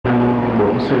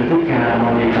Sư Thích Ca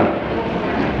Mâu Ni Phật.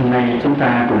 Hôm nay chúng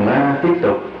ta cùng tiếp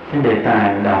tục cái đề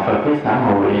tài đạo Phật với xã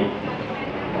hội.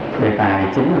 Đề tài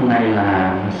chính hôm nay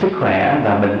là sức khỏe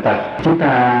và bệnh tật. Chúng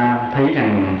ta thấy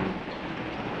rằng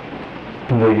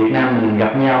người Việt Nam mình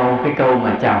gặp nhau cái câu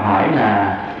mà chào hỏi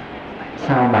là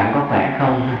sao bạn có khỏe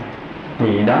không?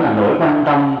 Thì đó là nỗi quan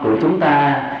tâm của chúng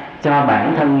ta cho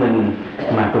bản thân mình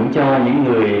mà cũng cho những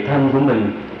người thân của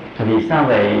mình. Vì sao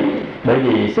vậy? Bởi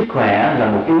vì sức khỏe là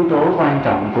một yếu tố quan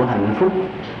trọng của hạnh phúc.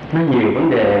 Nó nhiều vấn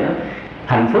đề đó.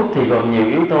 Hạnh phúc thì gồm nhiều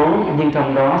yếu tố, nhưng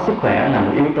trong đó sức khỏe là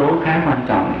một yếu tố khá quan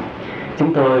trọng.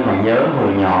 Chúng tôi còn nhớ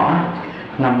hồi nhỏ,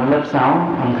 năm lớp 6,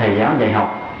 ông thầy giáo dạy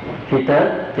học, khi Tết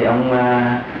thì ông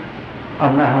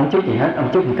không chúc gì hết, ông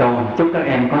chúc một câu: chúc các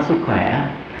em có sức khỏe.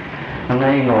 Hôm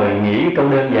nay ngồi nghĩ câu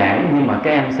đơn giản, nhưng mà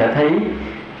các em sẽ thấy,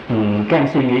 các em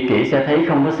suy nghĩ kỹ sẽ thấy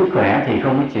không có sức khỏe thì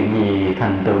không có chuyện gì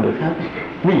thành tựu được hết.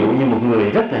 Ví dụ như một người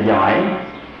rất là giỏi,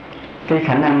 cái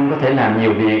khả năng có thể làm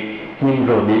nhiều việc, nhưng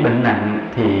rồi bị bệnh nặng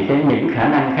thì những khả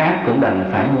năng khác cũng đành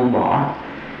phải buông bỏ.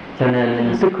 Cho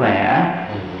nên sức khỏe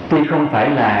tuy không phải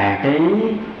là cái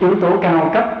yếu tố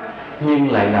cao cấp,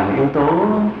 nhưng lại là một yếu tố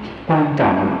quan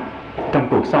trọng trong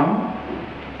cuộc sống.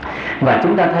 Và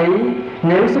chúng ta thấy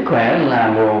nếu sức khỏe là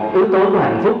một yếu tố của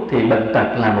hạnh phúc thì bệnh tật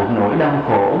là một nỗi đau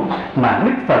khổ mà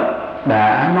Đức Phật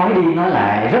đã nói đi nói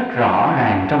lại rất rõ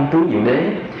ràng trong Tứ Diệu Đế.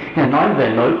 Nói về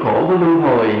nỗi khổ của luân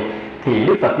hồi thì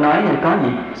Đức Phật nói là có gì?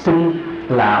 Sinh,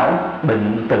 lão,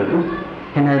 bệnh, tử.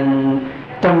 Cho nên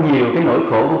trong nhiều cái nỗi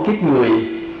khổ của kiếp người,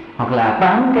 hoặc là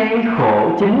 8 cái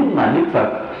khổ chính mà Đức Phật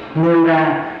nêu ra,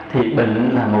 thì bệnh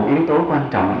là một yếu tố quan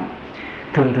trọng.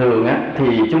 Thường thường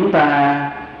thì chúng ta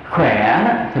khỏe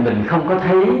thì mình không có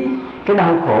thấy cái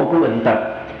đau khổ của bệnh tật,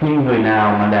 nhưng người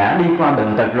nào mà đã đi qua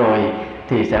bệnh tật rồi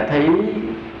thì sẽ thấy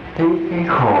cái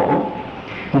khổ.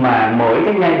 Mà mỗi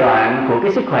cái giai đoạn của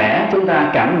cái sức khỏe chúng ta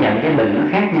cảm nhận cái bệnh nó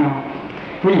khác nhau.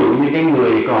 Ví dụ như cái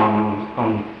người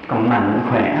còn mạnh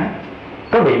khỏe,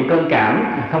 có bị cơn cảm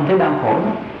không thấy đau khổ,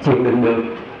 chịu đựng được,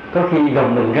 có khi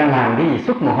gồng mình ra làm cái gì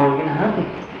xuất mồ hôi cái nó hết,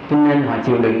 cho nên họ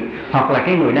chịu đựng. Hoặc là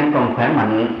cái người đang còn khỏe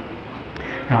mạnh,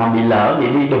 họ bị lỡ bị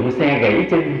đi đụng xe gãy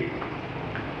chân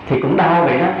thì cũng đau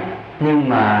vậy đó, nhưng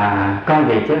mà coi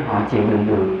về chứ họ chịu đựng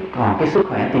được, còn cái sức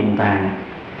khỏe tiềm tàng.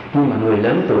 Nhưng mà người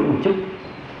lớn tuổi một chút,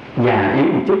 già yếu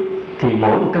một chút thì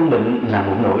mỗi một căn bệnh là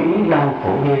một nỗi đau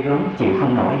khổ ghê gớm, chịu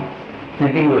không nổi.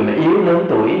 Nên cái người mà yếu lớn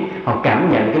tuổi, họ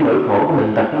cảm nhận cái nỗi khổ của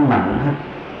bệnh tật nó mạnh hơn,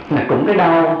 là cũng cái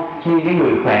đau, nhưng cái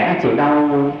người khỏe chịu đau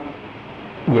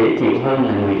dễ chịu hơn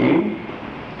là người yếu.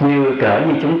 Như cỡ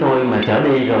như chúng tôi mà trở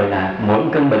đi rồi là mỗi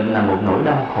cơn bệnh là một nỗi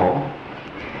đau khổ.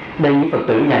 Đây những Phật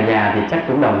tử già thì chắc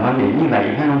cũng đồng quan điểm như vậy,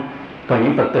 phải không? Còn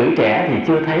những Phật tử trẻ thì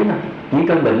chưa thấy đâu. Những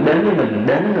cơn bệnh đến với mình,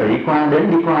 đến rồi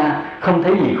đi qua, không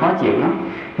thấy gì khó chịu lắm.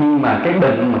 Nhưng mà cái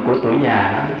bệnh mà của tuổi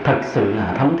già đó thật sự là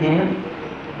thấm thía.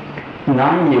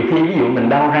 Nói nhiều khi ví dụ mình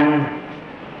đau răng,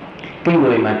 cái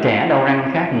người mà trẻ đau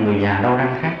răng khác, người già đau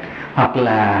răng khác. Hoặc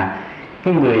là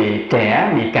cái người trẻ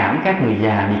bị cảm khác, người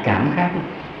già bị cảm khác,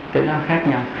 cái đó khác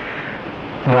nhau.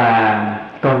 Và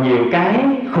còn nhiều cái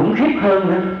khủng khiếp hơn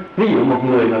nữa. Ví dụ một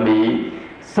người mà bị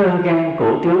xơ gan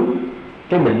cổ trướng,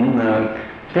 cái bệnh mà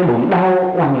cái bụng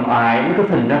đau oằn oại, nó cứ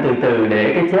phình ra từ từ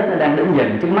để cái chết nó đang đến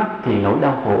dần trước mắt, thì nỗi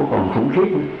đau khổ còn khủng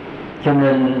khiếp nữa. Cho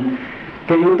nên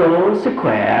cái yếu tố sức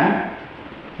khỏe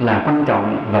là quan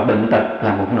trọng và bệnh tật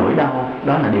là một nỗi đau,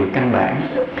 đó là điều căn bản.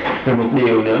 Rồi một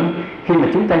điều nữa, khi mà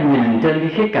chúng ta nhìn trên cái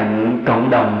khía cạnh cộng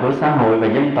đồng của xã hội và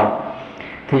dân tộc,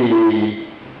 thì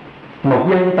một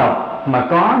dân tộc mà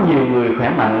có nhiều người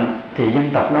khỏe mạnh thì dân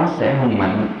tộc đó sẽ hùng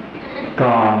mạnh.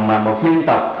 Còn mà một dân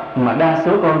tộc mà đa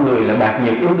số con người là bạc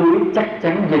nhược yếu đuối, chắc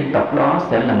chắn dân tộc đó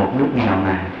sẽ là một nước nghèo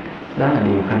nàn. Đó là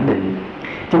điều khẳng định.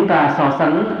 Chúng ta so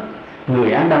sánh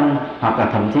người Á Đông hoặc là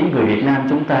thậm chí người Việt Nam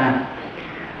chúng ta.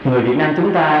 Người Việt Nam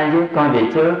chúng ta với coi về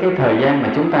chứ cái thời gian mà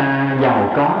chúng ta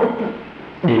giàu có ít,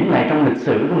 điểm lại trong lịch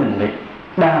sử của mình vậy,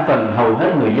 đa phần hầu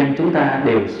hết người dân chúng ta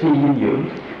đều suy dinh dưỡng,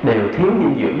 đều thiếu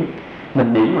dinh dưỡng.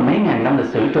 Mình điểm mà mấy ngàn năm lịch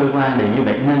sử trôi qua đều như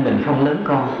vậy, nên mình không lớn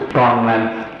con. Còn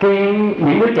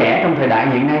những đứa trẻ trong thời đại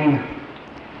hiện nay,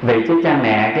 vậy chứ cha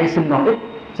mẹ cái sinh con ít,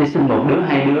 chỉ sinh một đứa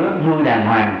hai đứa nuôi đàng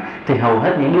hoàng, thì hầu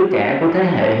hết những đứa trẻ của thế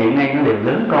hệ hiện nay nó đều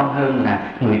lớn con hơn là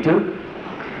người trước.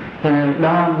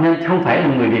 Đó nên không phải là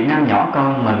người Việt Nam nhỏ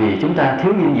con, mà vì chúng ta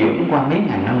thiếu dinh dưỡng qua mấy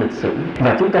ngàn năm lịch sử.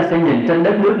 Và chúng ta sẽ nhìn trên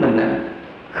đất nước mình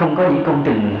không có những công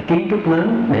trình kiến trúc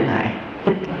lớn để lại,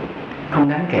 ít, không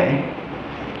đáng kể.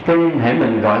 Cái hệ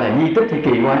mình gọi là di tích thì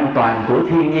kỳ quan toàn của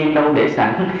thiên nhiên đâu để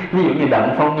sẵn. Ví dụ như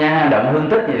động Phong Nha, động Hương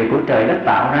Tích thì của trời đất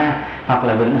tạo ra, hoặc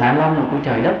là Vịnh Hạ Long là của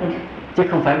trời đất, chứ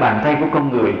không phải bàn tay của con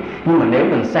người. Nhưng mà nếu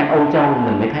mình sang Âu Châu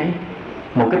mình mới thấy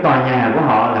Một cái tòa nhà của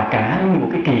họ là cả như một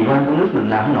cái kỳ quan của nước mình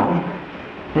làm không nổi.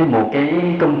 Với một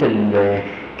cái công trình về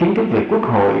kiến trúc về quốc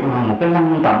hội, một cái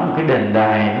lăng tẩm, một cái đền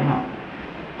đài của họ,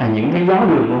 những cái giáo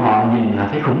đường của họ nhìn là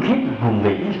thấy khủng khiếp, hùng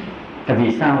vĩ. Là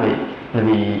vì sao vậy? Là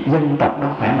vì dân tộc đó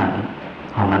khỏe mạnh,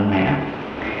 họ mạnh mẽ.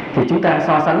 Thì chúng ta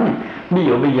so sánh, ví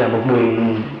dụ bây giờ một người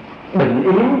bệnh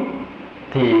yếu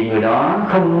thì người đó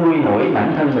không nuôi nổi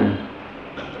bản thân mình,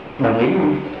 đồng ý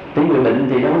không? Thì người bệnh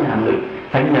thì đâu làm được,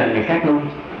 phải nhờ người khác nuôi.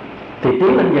 Thì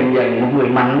tiến lên dần dần, một người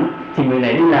mạnh thì người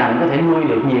này đi làm có thể nuôi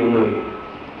được nhiều người,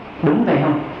 đúng vậy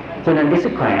không? Cho nên cái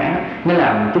sức khỏe nó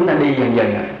làm chúng ta đi dần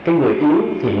dần. Cái người yếu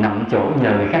thì nằm chỗ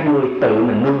nhờ người khác nuôi, tự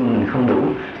mình nuôi mình không đủ,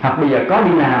 hoặc bây giờ có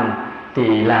đi làm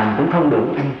thì làm cũng không đủ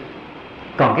ăn.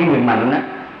 Còn cái người mạnh á,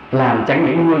 làm chẳng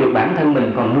những nuôi được bản thân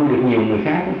mình còn nuôi được nhiều người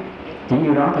khác. Chỉ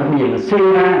như đó thôi. Bây giờ mình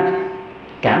suy ra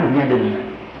cả một gia đình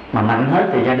mà mạnh hết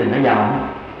thì gia đình nó giàu không?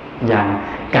 Giàu.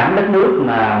 Cả đất nước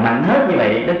mà mạnh hết như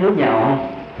vậy, đất nước giàu không?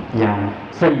 Giàu.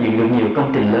 Xây dựng được nhiều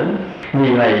công trình lớn.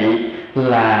 Vì vậy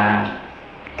là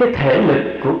cái thể lực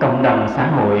của cộng đồng xã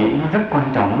hội nó rất quan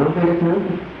trọng đối với đất nước.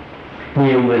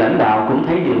 Nhiều người lãnh đạo cũng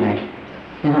thấy điều này.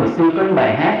 Nhưng hồi xưa có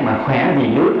bài hát mà khỏe vì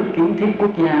nước, kiến thiết quốc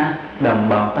gia, đồng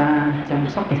bào ta chăm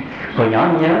sóc. Hồi nhỏ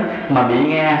nhớ, mà bị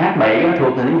nghe hát bậy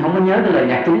thuộc thì không có nhớ cái lời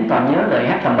nhạc chính, toàn nhớ lời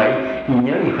hát tầm bậy. Vì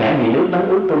nhớ thì khỏe vì nước nấu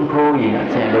ướt tôm khô gì đó,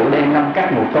 xè đậu đen 5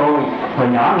 cát một tô. Hồi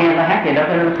nhỏ nghe nó hát vậy đó,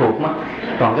 cái nó thuộc mất.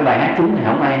 Còn cái bài hát chính thì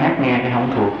không ai hát nghe, cái không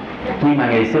thuộc. Nhưng mà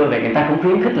ngày xưa vậy người ta cũng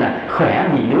khuyến khích là khỏe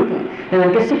vì nước.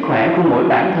 Nên cái sức khỏe của mỗi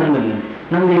bản thân mình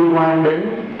nó liên quan đến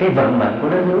cái vận mệnh của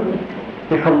đất nước,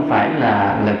 chứ không phải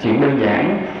là chuyện đơn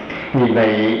giản. Vì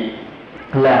vậy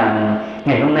là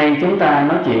ngày hôm nay chúng ta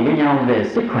nói chuyện với nhau về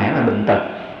sức khỏe và bệnh tật,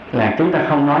 là chúng ta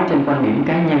không nói trên quan điểm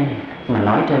cá nhân mà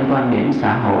nói trên quan điểm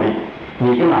xã hội.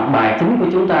 Vì cái loạt bài chính của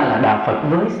chúng ta là đạo Phật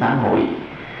với xã hội,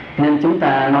 nên chúng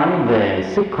ta nói về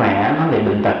sức khỏe, nói về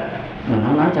bệnh tật, mình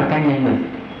không nói cho cá nhân mình,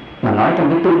 mà nói trong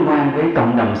cái tương quan với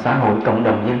cộng đồng xã hội, cộng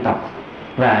đồng dân tộc.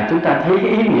 Và chúng ta thấy cái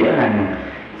ý nghĩa rằng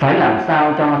phải làm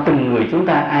sao cho từng người chúng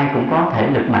ta ai cũng có thể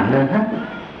lực mạnh lên hết,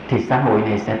 thì xã hội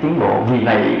này sẽ tiến bộ. Vì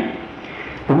vậy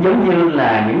cũng giống như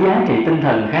là những giá trị tinh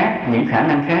thần khác, những khả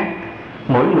năng khác,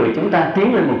 mỗi người chúng ta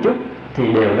tiến lên một chút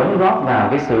thì đều đóng góp vào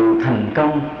cái sự thành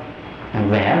công,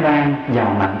 vẻ vang,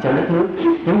 giàu mạnh cho đất nước.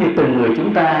 Giống như từng người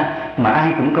chúng ta mà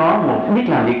ai cũng có một biết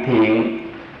làm việc thiện,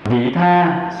 vị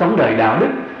tha, sống đời đạo đức,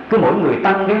 cứ mỗi người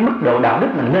tăng cái mức độ đạo đức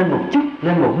mình lên một chút,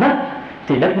 lên một nấc,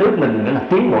 thì đất nước mình nữa là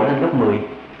tiến bộ lên gấp 10.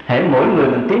 Hễ mỗi người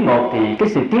mình tiến một thì cái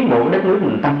sự tiến bộ của đất nước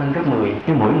mình tăng lên gấp 10,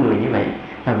 cái mỗi người như vậy.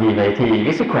 Vì vậy thì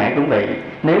cái sức khỏe cũng vậy.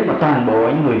 Nếu mà toàn bộ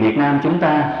những người Việt Nam chúng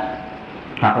ta,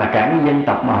 hoặc là cả những dân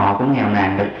tộc mà họ cũng nghèo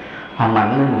nàn được, họ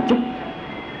mạnh lên một chút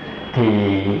thì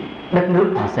đất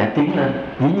nước họ sẽ tiến lên.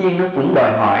 Dĩ nhiên nó cũng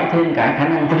đòi hỏi thêm cả khả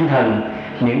năng tinh thần,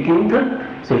 những kiến thức,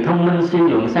 sự thông minh, suy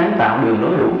luận, sáng tạo, đường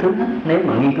lối đủ thứ hết. Nếu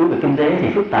mà nghiên cứu về kinh tế thì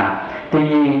phức tạp. Tuy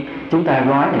nhiên chúng ta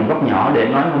gói những góc nhỏ để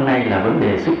nói hôm nay là vấn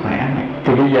đề sức khỏe này.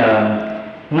 Thì bây giờ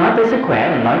nói tới sức khỏe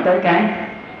là nói tới cái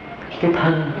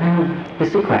thân, cái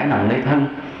sức khỏe nằm nơi thân.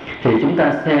 Thì chúng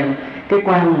ta xem cái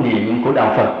quan niệm của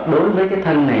đạo Phật đối với cái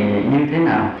thân này như thế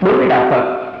nào. Đối với đạo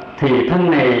Phật thì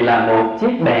thân này là một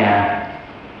chiếc bè.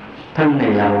 Thân này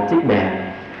là một chiếc bè,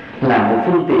 là một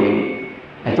phương tiện.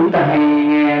 Chúng ta hay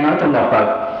nghe nói trong đạo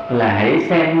Phật là hãy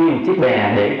xem như một chiếc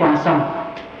bè để qua sông.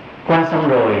 Qua sông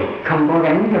rồi không có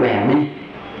gánh cái bè đi.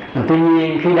 Tuy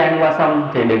nhiên khi đang qua sông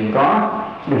thì đừng có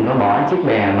bỏ chiếc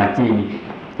bè mà chìm.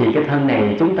 Thì cái thân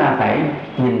này chúng ta phải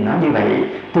nhìn nó như vậy.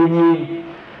 Tuy nhiên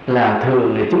là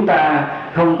thường thì chúng ta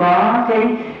không có cái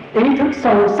ý thức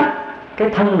sâu sắc cái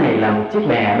thân này là một chiếc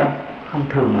bè đâu. Không,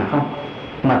 thường là không.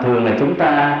 Mà thường là chúng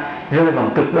ta rơi vào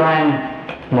cực đoan,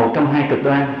 một trong hai cực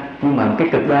đoan. Nhưng mà cái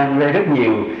cực đoan rơi rất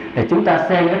nhiều. Để chúng ta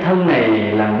xem cái thân này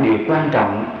là một điều quan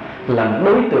trọng, là một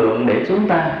đối tượng để chúng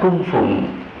ta cung phụng,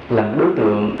 là một đối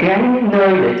tượng cái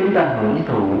nơi để chúng ta hưởng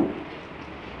thụ.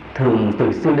 Thường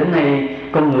từ xưa đến nay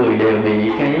con người đều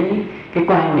bị cái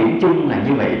quan điểm chung là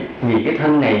như vậy. Vì cái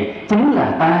thân này chính là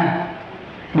ta.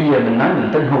 Bây giờ mình nói mình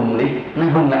tên Hùng đi, nói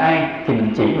Hùng là ai thì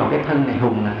mình chỉ vào cái thân này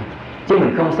Hùng là, chứ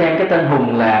mình không xem cái tên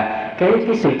Hùng là cái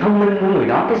sự thông minh của người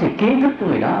đó, cái sự kiến thức của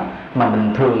người đó, mà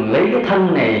mình thường lấy cái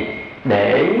thân này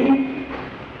để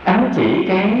ám chỉ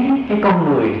cái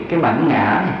con người, cái bản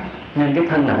ngã này. Nên cái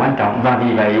thân là quan trọng. Và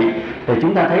vì vậy thì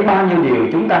chúng ta thấy bao nhiêu điều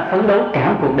chúng ta phấn đấu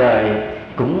cả cuộc đời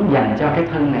cũng dành cho cái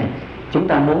thân này. Chúng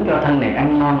ta muốn cho thân này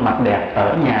ăn ngon mặc đẹp,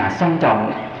 ở nhà sang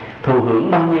trọng, thụ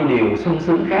hưởng bao nhiêu điều sung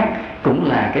sướng khác cũng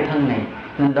là cái thân này.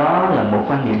 Nên đó là một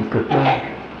quan niệm cực đoan.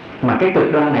 Mà cái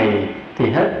cực đoan này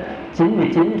thì hết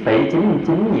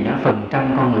 99,99 gì đó phần trăm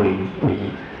con người bị.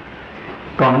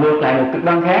 Còn ngược lại một cực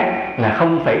đoan khác là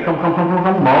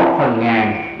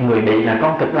 0,00001/1000 người bị là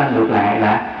con cực đoan ngược lại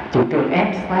là chủ trương ép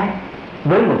sát.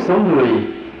 Với một số người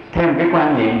theo một cái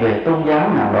quan niệm về tôn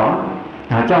giáo nào đó,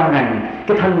 họ cho rằng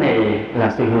cái thân này là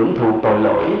sự hưởng thụ tội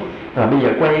lỗi, và bây giờ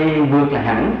quay ngược lại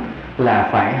hẳn là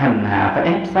phải hành hạ, phải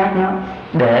ép sát nó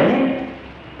để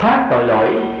thoát tội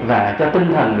lỗi và cho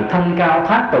tinh thần được thanh cao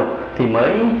thoát tục thì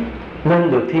mới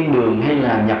lên được thiên đường hay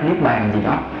là nhập niết bàn gì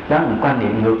đó. Đó là một quan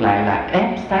niệm ngược lại là ép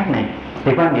sát này.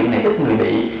 Thì quan niệm này ít người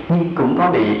bị nhưng cũng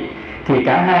có bị. Thì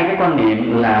cả hai cái quan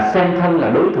niệm là xem thân là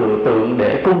đối tượng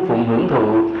để cung phụng hưởng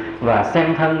thụ, và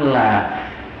xem thân là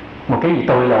một cái gì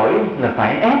tội lỗi là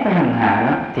phải ép, phải hành hạ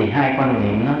đó, thì hai quan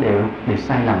niệm nó đều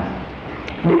sai lầm.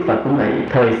 Đức Phật cũng vậy.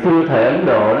 Thời xưa, thời Ấn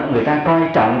Độ đó, người ta coi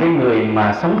trọng cái người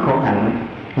mà sống khổ hạnh,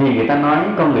 vì người ta nói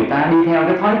con người ta đi theo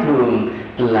cái thói thường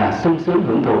là sung sướng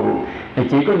hưởng thụ, thì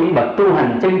chỉ có những bậc tu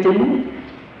hành chân chính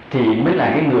thì mới là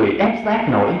cái người ép sát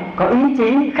nổi, có ý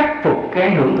chí khắc phục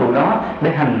cái hưởng thụ đó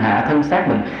để hành hạ thân xác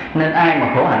mình. Nên ai mà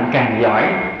khổ hạnh càng giỏi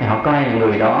thì họ coi là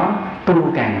người đó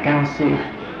tu càng cao siêu.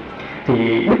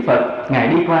 Thì Đức Phật Ngài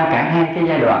đi qua cả hai cái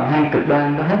giai đoạn, hai cực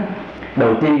đoan đó hết.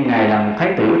 Đầu tiên Ngài làm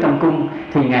thái tử trong cung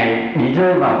thì Ngài bị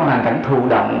rơi vào cái hoàn cảnh thụ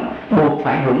động, buộc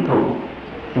phải hưởng thụ.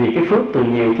 Vì cái phước từ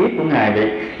nhiều kiếp của Ngài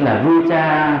vậy là vua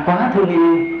cha quá thương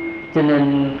yêu, cho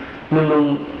nên luôn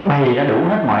luôn bày ra đủ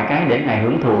hết mọi cái để Ngài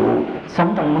hưởng thụ,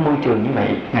 sống trong cái môi trường như vậy.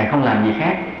 Ngài không làm gì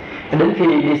khác. Đến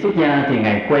khi đi xuất gia thì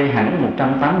Ngài quay hẳn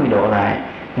 180 độ lại.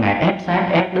 Ngài ép sát,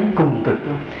 ép đến cùng cực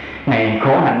luôn. Ngài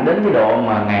khổ hạnh đến cái độ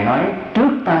mà Ngài nói trước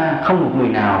ta không một người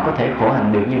nào có thể khổ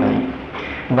hạnh được như vậy,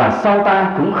 và sau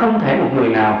ta cũng không thể một người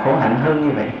nào khổ hạnh hơn như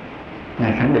vậy.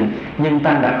 Ngài khẳng định, nhưng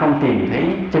ta đã không tìm thấy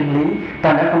chân lý,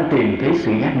 ta đã không tìm thấy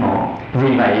sự giác ngộ.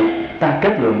 Vì vậy ta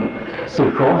kết luận sự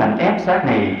khổ hạnh ép sát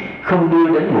này không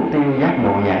đưa đến mục tiêu giác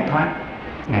ngộ giải thoát.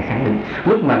 Ngài khẳng định.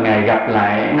 Lúc mà Ngài gặp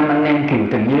lại năm anh em Kiều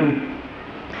Trần Như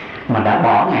mà đã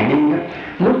bỏ Ngài đi đó,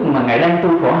 lúc mà Ngài đang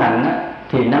tu khổ hạnh đó,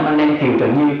 thì năm anh em Kiều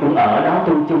Trần Như cũng ở đó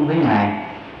tu chung với Ngài,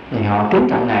 thì họ kính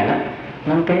trọng Ngài đó.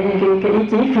 Nó cái ý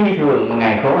chí phi thường mà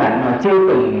Ngài khổ hạnh, mà chưa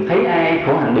từng thấy ai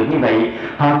khổ hạnh được như vậy.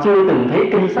 Họ chưa từng thấy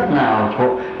kinh sách nào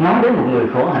nói đến một người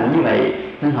khổ hạnh như vậy,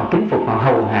 nên họ kính phục, họ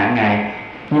hầu hạ Ngài.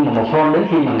 Nhưng mà một hôm đến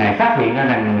khi mà Ngài phát hiện ra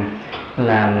rằng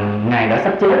là Ngài đã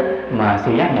sắp chết mà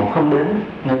sự giác ngộ không đến,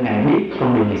 nên Ngài biết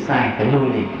con đường này sai, phải lui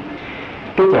liền.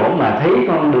 Cái chỗ mà thấy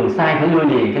con đường sai phải lui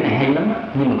liền, cái này hay lắm đó.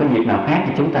 Nhưng mà có dịp nào khác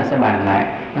thì chúng ta sẽ bàn lại,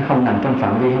 nó không nằm trong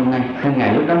phạm vi hôm nay. Nên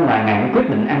Ngài lúc đó là Ngài mới quyết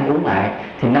định ăn uống lại.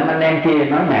 Thì năm anh em kia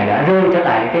nói Ngài đã rơi trở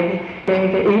lại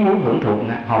cái ý muốn hưởng thụ,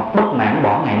 họ bất mãn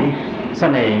bỏ Ngài đi.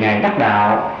 Sau này Ngài đắc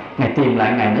đạo, Ngài tìm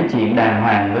lại, Ngài nói chuyện đàng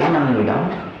hoàng với 5 người đó.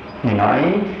 Ngài nói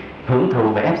hưởng thụ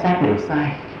và ép sát đều sai.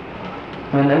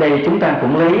 Nên ở đây chúng ta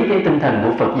cũng lấy cái tinh thần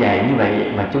của Phật dạy như vậy,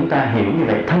 và chúng ta hiểu như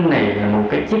vậy. Thân này là một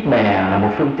cái chiếc bè, là một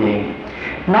phương tiện.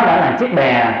 Nó đã là chiếc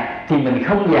bè thì mình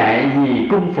không dạy gì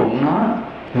cung phụng nó,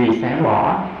 vì sẽ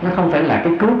bỏ. Nó không phải là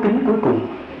cái cứu kính cuối cùng,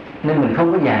 nên mình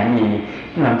không có dạy gì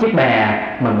làm chiếc bè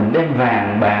mà mình đem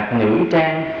vàng bạc nữ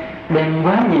trang, đem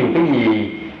quá nhiều cái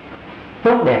gì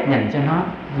tốt đẹp dành cho nó.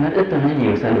 Nó ít tôi nói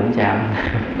nhiều sợ đụng chạm.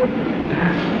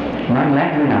 Nói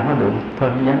lát nữa nào có đụng, thôi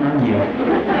không dám nói nhiều,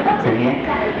 sẽ ghét.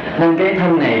 Nên cái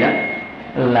thân này đó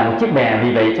là một chiếc bè,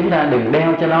 vì vậy chúng ta đừng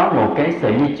đeo cho nó một cái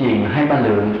sợi dây chuyền 2-3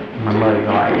 lượng mà mời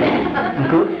gọi ăn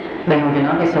cướp. Đeo cho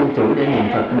nó cái sâu chuỗi để niệm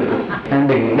Phật được. Nên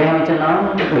đừng đeo cho nó,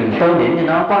 đừng tô điểm cho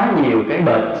nó quá nhiều cái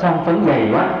bệt son phấn dày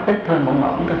quá, ít thôi, mỏng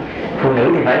mỏng thôi. Phụ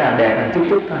nữ thì phải làm đẹp là chút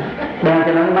chút thôi. Đeo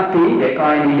cho nó cái mắt kiếng để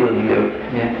coi đi đường thì được,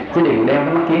 chứ đừng đeo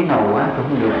cái mắt kiếng ngầu quá cũng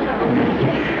không được.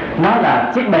 Nó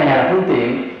là chiếc bè, là phương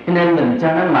tiện, cho nên mình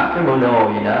cho nó mặc cái bộ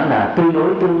đồ gì đó là tương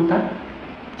đối tương thích,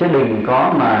 chứ đừng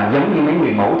có mà giống như mấy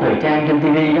người mẫu thời trang trên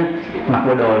TV đó, mặc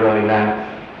bộ đồ rồi là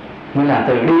như là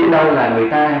từ đi đâu là người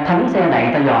ta thắng xe này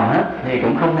người ta dòm hết, thì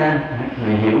cũng không nên.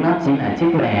 Vì hiểu nó chỉ là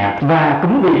chiếc bè, và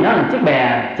cũng vì nó là chiếc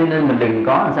bè cho nên mình đừng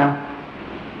có làm sao,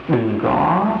 đừng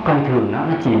có coi thường nó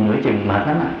chìm nửa chừng mệt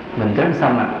lắm mình rất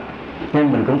xong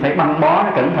nên mình cũng phải băng bó nó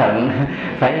cẩn thận,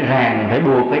 phải ràng, phải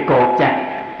buộc, phải cột chặt,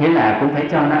 nghĩa là cũng phải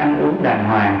cho nó ăn uống đàng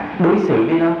hoàng, đối xử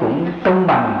với nó cũng công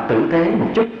bằng, tử tế một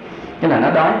chút. Nghĩa là nó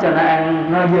đói cho nó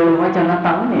ăn, nó dơ quá cho nó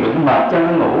tắm, ví dụ nó mệt cho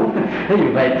nó ngủ. Ví dụ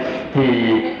vậy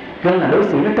thì nên là đối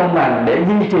xử nó công bằng để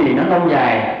duy trì nó lâu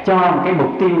dài cho một cái mục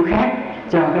tiêu khác,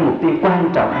 cho cái mục tiêu quan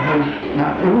trọng hơn. Nó,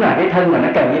 đúng là cái thân mà nó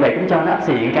cần như vậy cũng cho nó ấp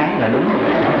xì cái là đúng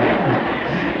rồi.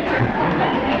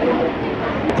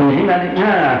 Thì chúng ta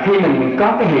là khi mình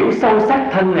có cái hiểu sâu sắc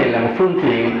thân này là một phương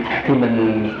tiện thì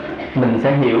mình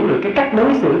sẽ hiểu được cái cách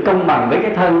đối xử công bằng với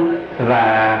cái thân,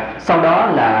 và sau đó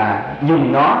là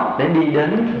dùng nó để đi đến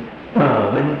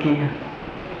bờ bên kia.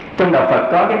 Trong đạo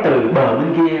Phật có cái từ bờ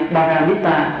bên kia,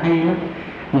 Paramita hay lắm.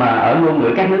 mà ở ngôn ngữ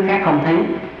các nước khác không thấy.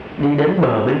 Đi đến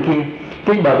bờ bên kia,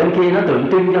 cái bờ bên kia nó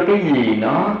tượng trưng cho cái gì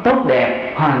nó tốt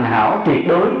đẹp, hoàn hảo, tuyệt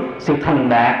đối, sự thành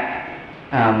đạt,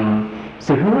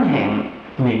 sự hứa hẹn,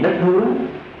 miền đất hứa.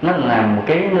 Nó là một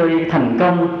cái nơi thành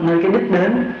công, nơi cái đích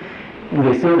đến.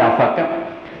 Người xưa đạo Phật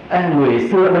á, người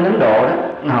xưa bên Ấn Độ đó,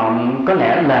 họ có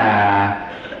lẽ là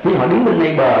khi họ đứng bên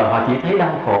đây bờ, họ chỉ thấy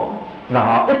đau khổ, và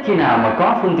họ ít khi nào mà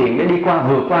có phương tiện để đi qua,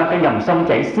 vượt qua cái dòng sông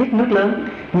chảy xiết nước lớn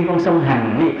như con sông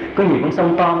Hằng, có nhiều con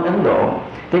sông to Ấn Độ.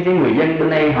 Cái người dân bên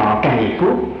đây họ cày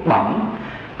cuốc bỏng,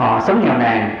 họ sống nghèo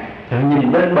nàn, rồi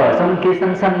nhìn bên bờ sông kia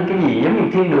xanh xanh, cái gì giống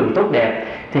như thiên đường tốt đẹp,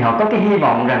 thì họ có cái hy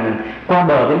vọng rằng qua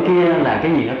bờ bên kia là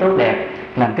cái gì nó tốt đẹp.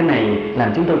 Làm cái này làm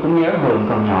chúng tôi cũng nhớ hồi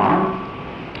còn nhỏ,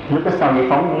 lúc đó sau giải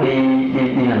phóng cũng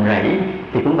đi làm rẫy,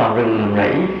 thì cũng vào rừng làm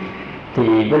rẫy.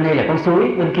 Thì bên đây là con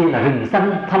suối, bên kia là rừng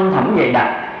xanh thăm thẳm dày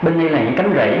đặc, bên đây là những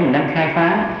cánh rẫy mình đang khai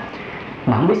phá.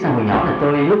 Mà không biết sao hồi nhỏ là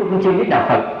tôi lúc cũng chưa biết đạo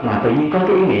Phật, mà tự nhiên có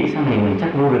cái ý nghĩ sau này mình chắc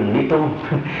vô rừng đi tu.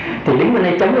 Thì đứng bên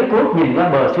đây chống cái cuốc nhìn qua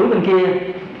bờ suối bên kia,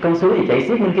 con suối thì chảy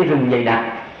xiết bên kia rừng dày đặc,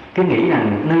 cứ nghĩ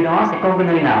rằng nơi đó sẽ có cái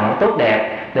nơi nào nó tốt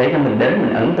đẹp để cho mình đến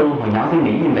mình ẩn tu. Hồi nhỏ tôi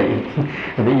nghĩ như vậy.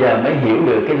 Thì bây giờ mới hiểu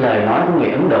được cái lời nói của người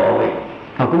Ấn Độ vậy.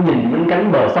 Họ cứ nhìn bên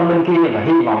cánh bờ sông bên kia và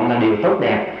hy vọng là điều tốt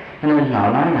đẹp, cho nên họ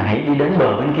nói là hãy đi đến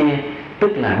bờ bên kia,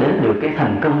 tức là đến được cái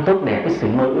thành công tốt đẹp, cái sự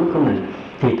mơ ước của mình.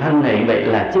 Thì thân này vậy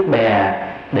là chiếc bè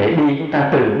để đi chúng ta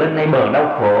từ bên đây bờ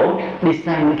đau khổ đi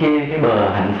sang bên kia cái bờ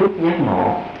hạnh phúc giác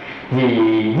ngộ. Vì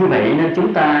như vậy nên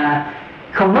chúng ta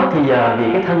không mất thì giờ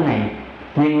vì cái thân này,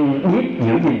 nhưng biết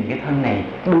giữ gìn cái thân này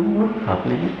đúng mức hợp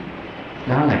lý.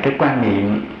 Đó là cái quan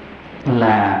niệm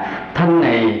là thân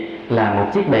này là một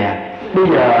chiếc bè. Bây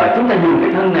giờ chúng ta dùng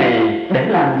cái thân này để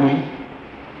làm gì?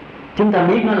 Chúng ta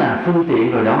biết nó là phương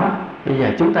tiện rồi đó. Bây giờ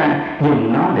chúng ta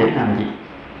dùng nó để làm gì?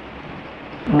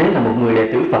 Nếu là một người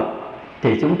đệ tử Phật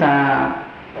thì chúng ta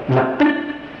lập tức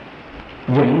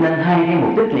dựng nên hai cái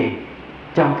mục đích liền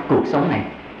cho cái cuộc sống này.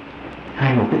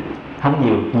 Hai mục đích,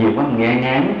 không nhiều quá nghe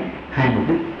ngán. Hai mục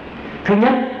đích. Thứ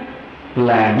nhất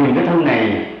là dùng cái thân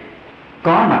này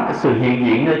có mặt cái sự hiện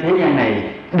diện nơi thế gian này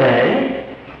để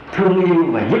thương yêu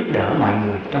và giúp đỡ mọi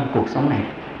người trong cuộc sống này.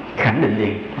 Khẳng định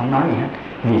liền, không nói gì hết.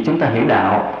 Vì chúng ta hiểu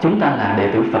đạo, chúng ta là đệ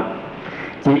tử Phật.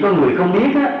 Chỉ có người không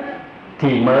biết á,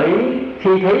 thì mới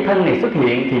khi thấy thân này xuất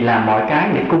hiện thì làm mọi cái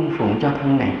để cung phụng cho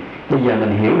thân này. Bây giờ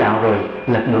mình hiểu đạo rồi,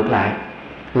 lật ngược lại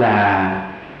là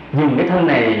dùng cái thân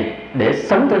này để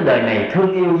sống trên đời này,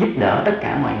 thương yêu giúp đỡ tất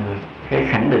cả mọi người. Phải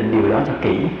khẳng định điều đó cho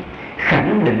kỹ.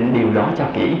 Khẳng định điều đó cho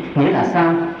kỹ. Nghĩa là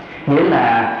sao? Nghĩa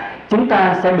là chúng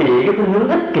ta sẽ bị cái khuynh hướng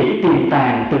ích kỷ tiềm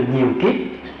tàng từ nhiều kiếp,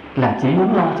 là chỉ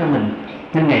muốn lo cho mình.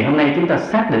 Nhưng ngày hôm nay chúng ta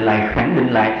xác định lại, khẳng định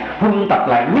lại, huân tập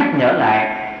lại, nhắc nhở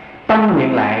lại, tâm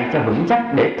nguyện lại cho vững chắc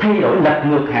để thay đổi, lật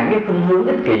ngược hẳn cái khuynh hướng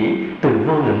ích kỷ từ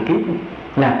vô lượng kiếp.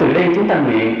 Là từ đây chúng ta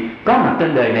nguyện có mặt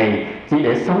trên đời này chỉ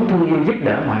để sống thương yêu giúp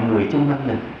đỡ mọi người chung quanh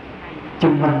mình,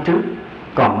 chung quanh trước.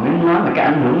 Còn nếu nói mà cái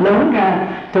ảnh hưởng lớn ra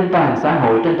trên toàn xã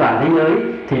hội, trên toàn thế giới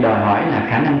thì đòi hỏi là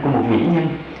khả năng của một vĩ nhân.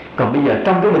 Còn bây giờ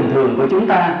trong cái bình thường của chúng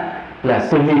ta là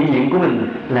sự hiện diện của mình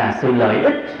là sự lợi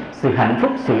ích, sự hạnh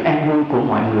phúc, sự an vui của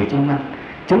mọi người chung quanh.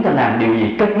 Chúng ta làm điều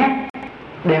gì cân nhắc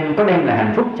có đem lại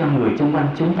hạnh phúc cho người chung quanh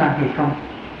chúng ta hay không.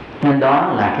 Nên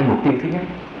đó là cái mục tiêu thứ nhất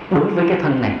đối với cái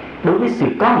thân này, đối với sự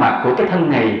có mặt của cái thân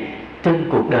này trên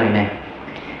cuộc đời này.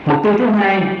 Mục tiêu thứ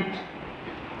hai,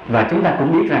 và chúng ta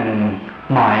cũng biết rằng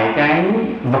mọi cái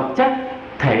vật chất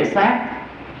thể xác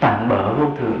tạm bợ vô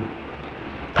thường,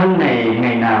 thân này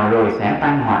ngày nào rồi sẽ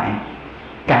tan hoại.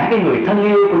 Cả cái người thân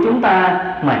yêu của chúng ta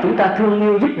mà chúng ta thương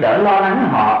yêu giúp đỡ lo lắng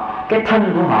họ, cái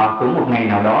thân của họ cũng một ngày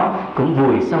nào đó cũng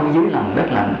vùi sâu dưới lòng đất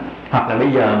lạnh. Hoặc là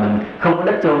bây giờ mình không có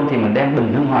đất chôn thì mình đem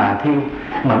bình hương hòa thiêu,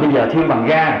 mà bây giờ thiêu bằng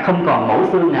ga không còn mẫu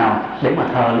xương nào để mà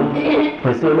thờ luôn.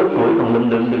 Hồi xưa đốt củi còn lụm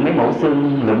được mấy mẫu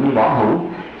xương lụm như bỏ hũ,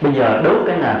 bây giờ đốt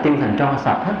cái là tiêu thành tro,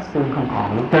 sập hết, xương không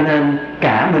còn luôn. Cho nên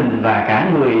cả mình và cả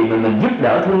người mà mình giúp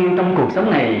đỡ thương yêu trong cuộc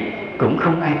sống này cũng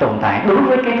không ai tồn tại đối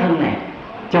với cái thân này.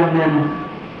 Cho nên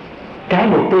cái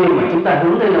mục tiêu mà chúng ta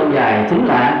hướng tới lâu dài chính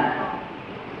là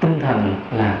tinh thần,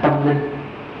 là tâm linh.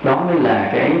 Đó mới là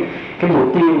cái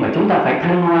mục tiêu mà chúng ta phải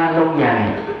thăng hoa lâu dài,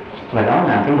 và đó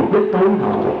là cái mục đích tối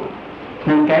hậu.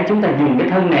 Nên cái chúng ta dùng cái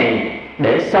thân này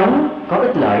để sống có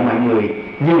ích lợi mọi người,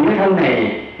 dùng cái thân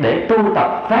này để tu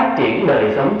tập phát triển đời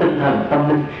sống tinh thần tâm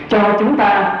linh cho chúng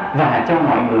ta và cho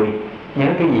mọi người. Nhớ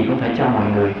cái gì cũng phải cho mọi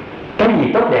người. Cái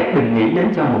gì tốt đẹp đừng nghĩ đến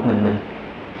cho một mình.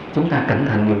 Chúng ta cẩn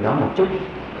thận điều đó một chút.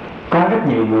 Có rất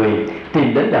nhiều người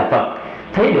tìm đến đạo Phật,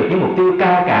 thấy được những mục tiêu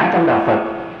cao cả trong đạo Phật,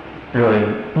 rồi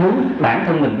muốn bản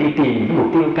thân mình đi tìm cái mục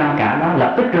tiêu cao cả đó,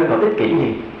 lập tức rơi vào ích kỷ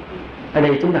liền. Ở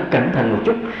đây chúng ta cẩn thận một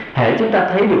chút. Hễ chúng ta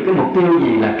thấy được cái mục tiêu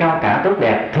gì là cao cả tốt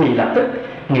đẹp thì lập tức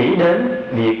nghĩ đến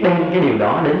việc đem cái điều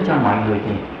đó đến cho mọi người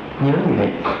thì nhớ như vậy.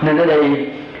 Nên ở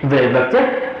đây về vật chất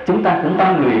chúng ta cũng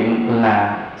tâm nguyện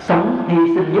là sống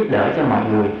hy sinh giúp đỡ cho mọi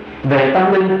người. Về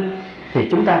tâm linh thì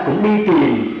chúng ta cũng đi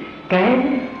tìm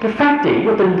cái phát triển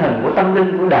của tinh thần, của tâm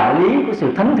linh, của đạo lý, của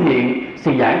sự thánh thiện,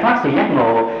 sự giải thoát, sự giác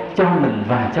ngộ cho mình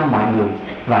và cho mọi người.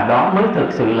 Và đó mới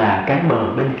thực sự là cái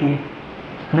bờ bên kia,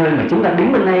 nơi mà chúng ta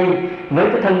đứng bên đây với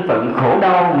cái thân phận khổ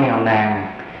đau, nghèo nàn,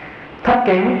 thấp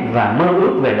kém và mơ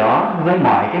ước về đó với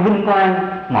mọi cái vinh quang,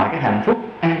 mọi cái hạnh phúc,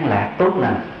 an lạc, tốt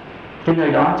lành. Cái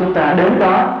nơi đó chúng ta đến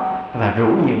đó và rủ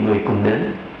nhiều người cùng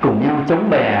đến, cùng nhau chống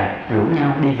bè, rủ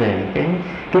nhau đi về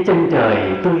cái chân trời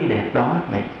tươi đẹp đó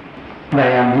vậy.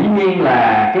 Và dĩ nhiên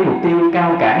là cái mục tiêu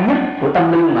cao cả nhất của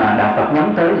tâm linh mà đạo Phật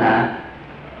nhắm tới là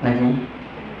gì?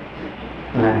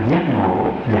 Là giác ngộ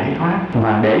giải thoát.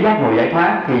 Mà để giác ngộ giải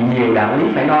thoát thì nhiều đạo lý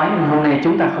phải nói, nhưng hôm nay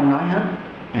chúng ta không nói hết.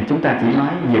 Chúng ta chỉ nói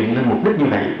dựng lên mục đích như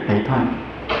vậy thôi.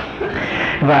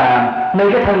 Và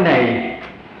nơi cái thân này,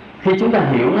 khi chúng ta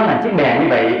hiểu nó là chiếc bè như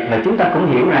vậy, và chúng ta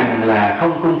cũng hiểu rằng là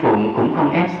không cung phụng, cũng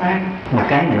không ép sát. Một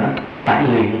cái nữa, phải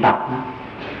luyện tập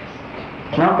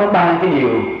nó có 3 cái điều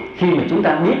khi mà chúng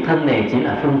ta biết thân này chỉ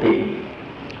là phương tiện.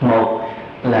 Một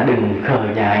là đừng khờ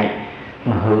dại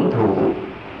mà hưởng thụ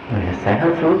sẽ hết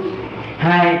phước.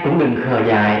 Hai, cũng đừng khờ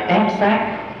dại ép sát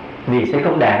vì sẽ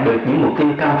không đạt được những mục tiêu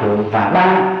cao thượng. Và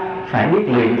ba, phải biết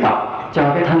luyện tập cho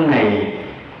cái thân này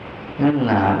nên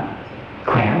là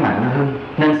khỏe mạnh hơn.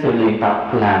 Nên sự luyện tập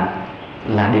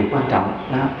là điều quan trọng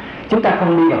đó. Chúng ta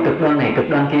không đi vào cực đoan này, cực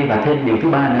đoan kia. Và thêm điều thứ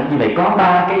ba nữa, như vậy có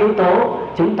 3 cái yếu tố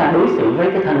chúng ta đối xử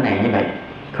với cái thân này như vậy: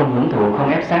 không hưởng thụ,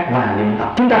 không ép sát và luyện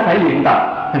tập. Chúng ta phải luyện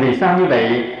tập. Vì sao như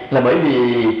vậy? Là bởi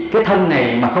vì cái thân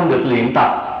này mà không được luyện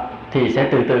tập thì sẽ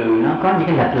từ từ nó có những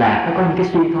cái lệch lạc, nó có những cái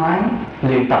suy thoái.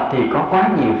 Luyện tập thì có quá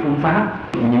nhiều phương pháp.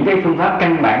 Những cái phương pháp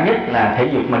căn bản nhất là thể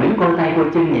dục mà đứng cô tay cô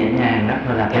chân nhẹ nhàng,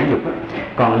 đó là thể dục đó.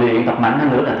 Còn luyện tập mạnh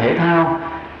hơn nữa là thể thao,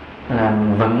 là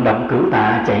vận động cử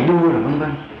tạ, chạy đua rồi vân vân.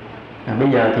 Bây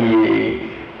giờ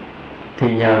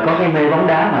thì nhờ có cái mê bóng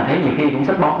đá mà thấy nhiều khi cũng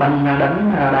xách bóng banh ra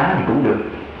đánh ra đá thì cũng được.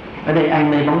 Ở đây ai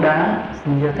mê bóng đá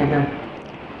xin giơ tay lên.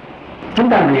 Chúng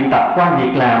ta luyện tập qua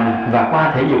việc làm và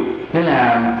qua thể dục. Nên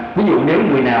là ví dụ nếu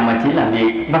người nào mà chỉ làm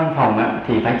việc văn phòng á,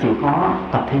 thì phải chịu khó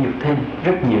tập thể dục thêm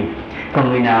rất nhiều. Còn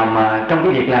người nào mà trong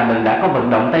cái việc làm mình đã có vận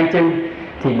động tay chân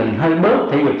thì mình hơi bớt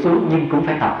thể dục xuống nhưng cũng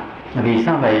phải tập. Vì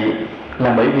sao vậy?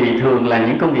 Là bởi vì thường là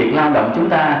những công việc lao động chúng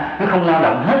ta nó không lao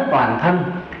động hết toàn thân.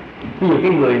 Ví dụ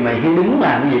cái người mà khi đứng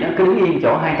làm cái gì đó cứ đứng yên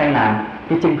chỗ, hai tay làm,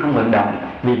 cái chân không vận động.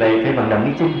 Vì vậy phải vận động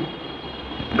cái chân.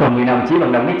 Còn người nào chỉ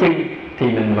vận động cái chân thì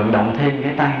mình vận động thêm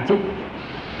cái tay chút.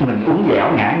 Mình uốn dẻo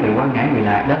ngã người qua ngã người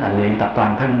lại, đó là luyện tập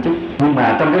toàn thân chút. Nhưng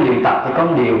mà trong cái luyện tập thì có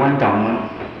một điều quan trọng,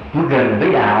 nó gần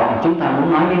với đạo mà chúng ta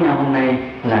muốn nói với nhau hôm nay,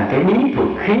 là cái bí thuật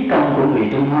khí công của người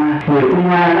Trung Hoa. Người Trung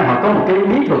Hoa đó, họ có một cái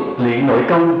bí thuật luyện nội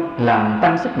công làm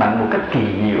tăng sức mạnh một cách kỳ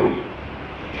diệu.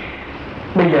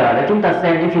 Bây giờ để chúng ta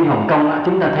xem những phim Hồng Kông đó,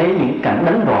 chúng ta thấy những cảnh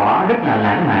đánh võ rất là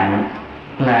lãng mạn.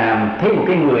 Là thấy một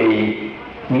cái người,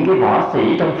 những cái võ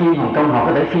sĩ trong phim Hồng Kông họ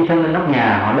có thể phi thân lên nóc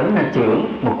nhà, họ đánh ra chưởng,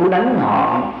 một cú đánh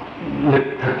họ lực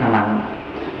thật là mạnh.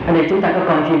 Ở đây chúng ta có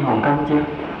coi phim Hồng Kông chưa?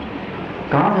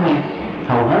 Có phải không?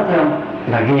 Hầu hết phải không?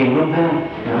 Là ghiền luôn phải không?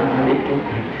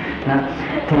 Đó.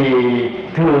 Thì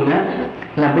thường á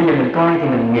là bây giờ mình coi thì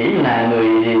mình nghĩ là người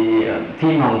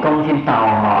phim Hồng Kông, phim Tàu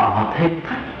họ thêm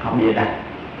thắt, họ bịa đặt.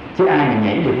 Chứ ai mà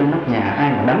nhảy được lên nóc nhà,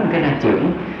 ai mà đánh cái ra chưởng.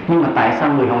 Nhưng mà tại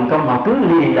sao người Hồng Kông họ cứ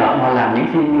lì đợn họ làm những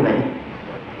phim như vậy?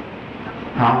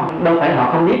 Họ đâu phải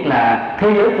họ không biết là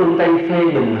thế giới phương Tây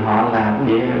phê bình họ là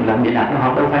bịa đặt,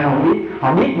 họ đâu phải không biết.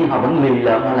 Họ biết nhưng họ vẫn lì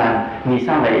lợm họ làm. Vì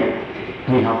sao vậy?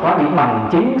 Vì họ có những bằng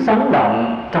chứng sống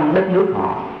động trong đất nước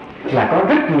họ, là có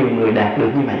rất nhiều người đạt được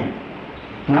như vậy.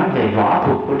 Nói về võ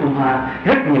thuật của Trung Hoa,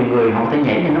 rất nhiều người họ có thể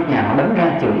nhảy lên nóc nhà, họ đánh ra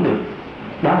chưởng được.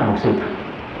 Đó là một sự thật.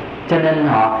 Cho nên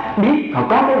họ biết, họ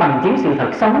có cái bằng chứng sự thật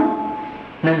sống,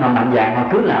 nên họ mạnh dạn họ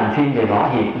cứ làm phim về võ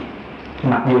hiệp.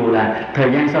 Mặc dù là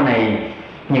thời gian sau này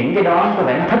những cái đó có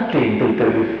vẻ nó thất truyền từ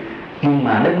từ, nhưng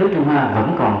mà đất nước Trung Hoa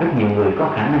vẫn còn rất nhiều người có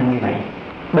khả năng như vậy.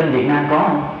 Bên Việt Nam có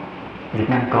không? Việt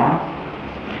Nam có.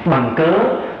 Bằng cớ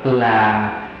là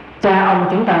cha ông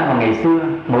chúng ta vào ngày xưa,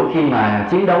 mỗi khi mà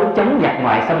chiến đấu chống giặc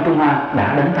ngoại xâm Trung Hoa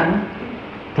đã đánh thắng,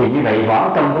 thì như vậy võ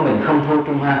công của mình không thua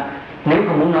Trung Hoa. Nếu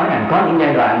không muốn nói rằng có những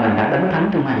giai đoạn mình đã đánh thắng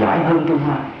Trung Hoa, giỏi hơn Trung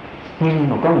Hoa. Nhưng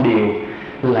mà có một điều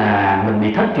là mình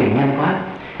bị thất truyền nhanh quá.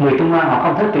 Người Trung Hoa họ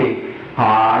không thất truyền,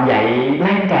 họ dạy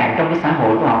lan tràn trong cái xã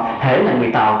hội của họ. Hễ là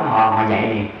người Tàu của họ dạy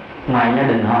liền. Ngoài gia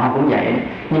đình họ cũng dạy.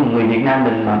 Nhưng mà người Việt Nam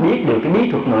mình mà biết được cái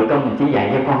bí thuật nội công mình chỉ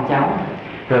dạy cho con cháu.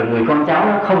 Rồi người con cháu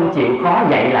nó không chịu khó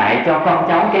dạy lại cho con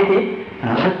cháu kế tiếp,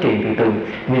 nó thất truyền từ từ.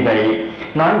 Vì vậy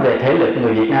nói về thể lực,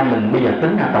 người Việt Nam mình bây giờ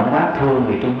tính là tổng quát thua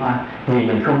người Trung Hoa, vì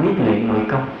mình không biết luyện nội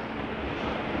công.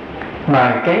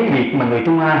 Mà cái việc mà người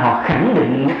Trung Hoa họ khẳng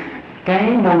định cái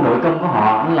môn nội công của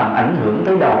họ, nó làm ảnh hưởng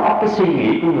tới đầu óc, cái suy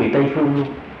nghĩ của người Tây phương luôn.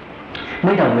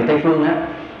 Mới đầu người Tây phương á,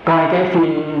 coi cái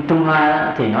phim Trung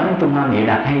Hoa thì nói Trung Hoa nghệ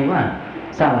đạt hay quá à,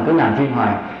 sao mình cứ làm phim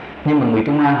hoài. Nhưng mà người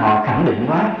Trung Hoa họ khẳng định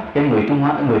quá, cái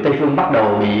người Tây phương bắt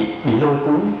đầu bị lôi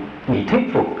cuốn, bị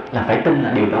thuyết phục là phải tin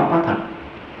là điều đó có thật,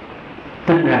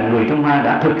 tin rằng người Trung Hoa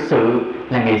đã thực sự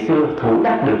là ngày xưa thủ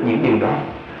đắc được những điều đó,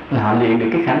 là họ luyện được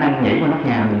cái khả năng nhảy qua nóc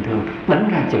nhà bình thường, đánh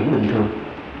ra chữ bình thường,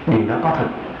 điều đó có thật.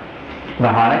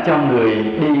 Và họ đã cho người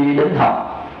đi đến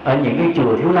học ở những cái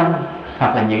chùa Thiếu Lâm,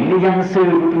 hoặc là những cái danh sư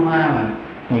của Trung Hoa, mà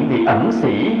những vị ẩn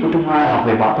sĩ của Trung Hoa học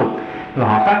về võ thuật, và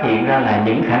họ phát hiện ra là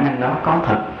những khả năng đó có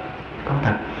thật.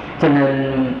 Cho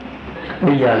nên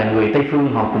bây giờ là người Tây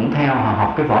phương họ cũng theo, họ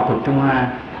học cái võ thuật Trung Hoa,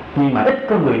 nhưng mà ít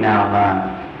có người nào mà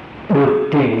được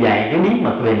truyền dạy cái bí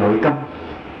mật về nội công.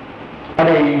 Ở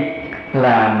đây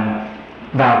là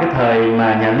vào cái thời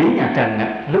mà nhà Lý nhà Trần á,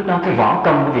 lúc đó cái võ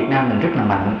công của Việt Nam mình rất là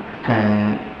mạnh.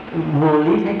 Vua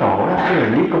Lý Thái Tổ đó, tức là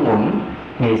Lý Công Uẩn,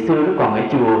 ngày xưa lúc còn ở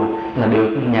chùa là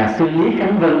được nhà sư Lý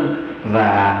Khánh Vân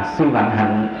và sư Vạn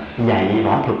Hạnh dạy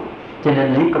võ thuật, cho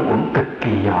nên Lý Công Uẩn cực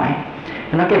kỳ giỏi.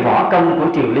 Nó cái võ công của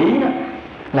triều Lý đó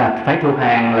là phải thuộc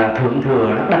hàng là thượng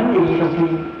thừa, nó đánh như trong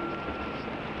phim,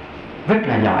 rất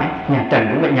là giỏi. Nhà Trần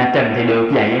cũng vậy, nhà Trần thì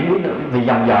được dạy, vì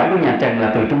dòng dõi của nhà Trần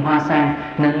là từ Trung Hoa sang,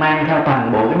 nên mang theo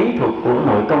toàn bộ cái bí thuật của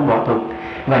nội công võ thuật,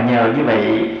 và nhờ như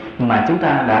vậy mà chúng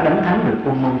ta đã đánh thắng được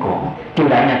quân Mông Cổ. Triều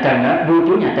đại nhà Trần á, vua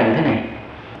chúa nhà Trần thế này,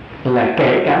 là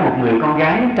kể cả một người con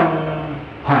gái trong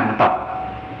hoàng tộc,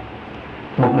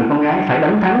 một người con gái phải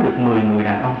đánh thắng được 10 người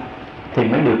đàn ông thì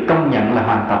mới được công nhận là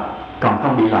hoàng tộc, còn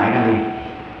không bị loại ra liền.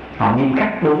 Họ nghiêm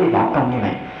khắc đối với võ công như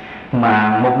vậy.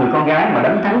 Mà một người con gái mà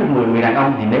đánh thắng được 10 người đàn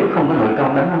ông thì nếu không có nội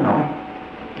công đánh không nổi.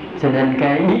 Cho nên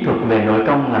cái bí thuật về nội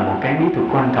công là một cái bí thuật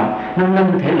quan trọng, nó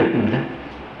nâng thể lực mình lên.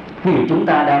 Ví dụ chúng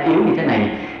ta đang yếu như thế này,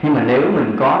 nhưng mà nếu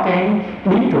mình có cái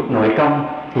bí thuật nội công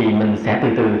thì mình sẽ từ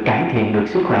từ cải thiện được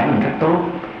sức khỏe mình rất tốt.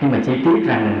 Nhưng mà chỉ tiếc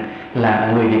rằng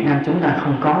là người Việt Nam chúng ta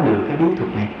không có được cái bí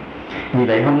thuật này. Vì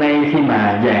vậy hôm nay khi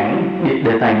mà giảng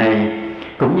đề tài này,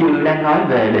 cũng như đang nói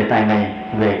về đề tài này,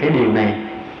 về cái điều này,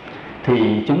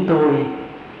 thì chúng tôi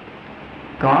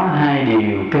có hai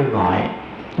điều kêu gọi.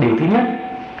 Điều thứ nhất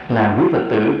là quý Phật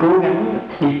tử cố gắng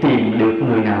đi tìm được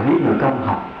người nào biết nội công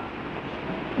học,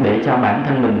 để cho bản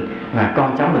thân mình và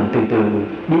con cháu mình từ từ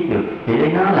biết được. Vì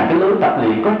đấy nó là cái lối tập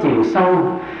luyện có chiều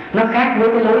sâu, nó khác với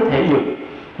cái lối thể dục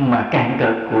mà cạn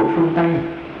cợt của phương Tây.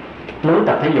 Lối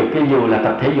tập thể dục, cái dù là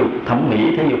tập thể dục thẩm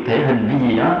mỹ, thể dục thể hình hay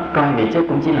gì đó, coi vậy chứ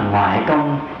cũng chỉ là ngoại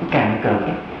công, cạn cợt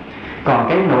ấy. Còn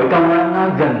cái nội công đó, nó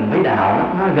gần với đạo đó,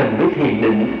 nó gần với thiền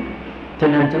định. Cho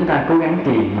nên chúng ta cố gắng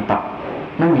tìm mà tập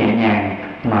nó nhẹ nhàng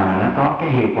mà nó có cái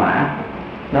hiệu quả.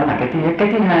 Đó là cái thứ nhất. Cái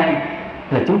thứ hai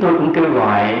là chúng tôi cũng kêu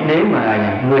gọi, nếu mà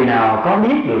người nào có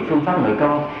biết được phương pháp nội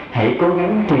công, hãy cố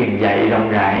gắng truyền dạy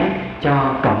rộng rãi cho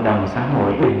cộng đồng xã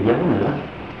hội, đừng giấu nữa.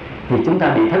 Vì chúng ta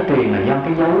bị thất truyền là do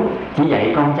cái dấu, chỉ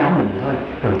dạy con cháu mình thôi,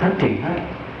 rồi thất truyền hết.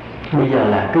 Bây giờ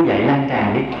là cứ dạy lan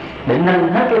tràn đi, để nâng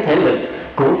hết cái thể lực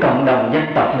của cộng đồng dân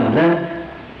tộc mình lên.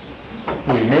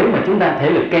 Vì nếu mà chúng ta thể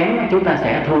lực kém, chúng ta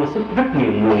sẽ thua sức rất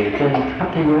nhiều người trên khắp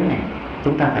thế giới này.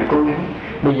 Chúng ta phải cố gắng.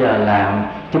 Bây giờ là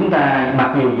chúng ta mặc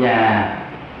dù già,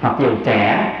 mặc dù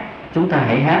trẻ, chúng ta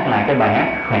hãy hát lại cái bài hát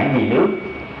khỏe vì nước,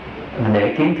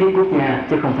 để kiến thiết quốc gia,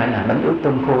 chứ không phải là bánh ướt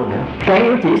tôm khô nữa. Cái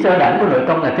yếu chỉ sơ đẳng của nội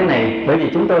công là thế này, bởi vì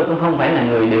chúng tôi cũng không phải là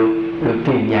người được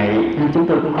truyền dạy, nên chúng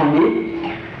tôi cũng không biết.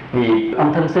 Vì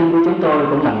ông thân sinh của chúng tôi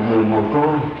cũng là người mồ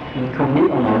côi, không biết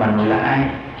ông nội bà nội là ai,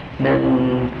 nên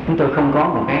chúng tôi không có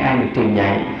một cái ai được truyền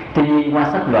dạy. Tuy nhiên qua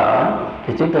sách vở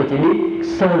thì chúng tôi chỉ biết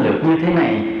sơ lược như thế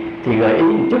này, thì gợi ý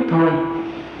một chút thôi,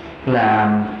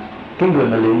 là cái người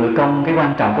mà luyện nội công, cái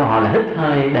quan trọng của họ là hít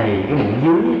hơi đầy cái bụng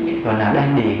dưới, gọi là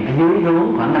đan điền, ở dưới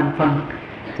rốn khoảng 5 phân.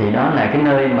 Thì đó là cái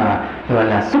nơi mà gọi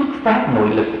là xuất phát nội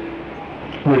lực.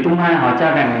 Người Trung Hoa họ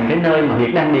cho rằng cái nơi mà huyệt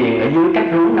đan điền ở dưới cách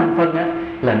rốn 5 phân á,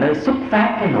 là nơi xuất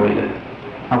phát cái nội lực.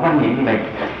 Họ quan niệm như vậy.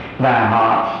 Và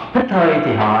họ hít hơi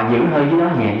thì họ giữ hơi dưới đó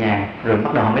nhẹ nhàng, rồi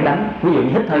bắt đầu họ mới đánh. Ví dụ như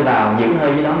hít hơi vào, giữ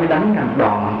hơi dưới đó mới đánh ra một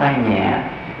đòn bằng tay nhẹ,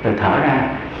 rồi thở ra.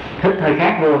 Hít hơi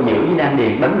khác vô, giữ với đan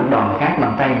điền, đánh một đòn khác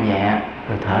bằng tay nhẹ,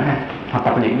 rồi thở ra. Họ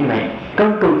tập luyện như vậy. Có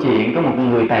câu chuyện có một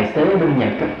người tài xế bên Nhật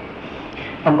đó.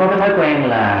 Ông có cái thói quen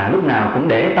là lúc nào cũng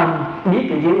để tâm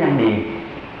biết ở dưới đan điền,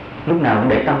 lúc nào cũng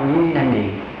để tâm dưới đan điền.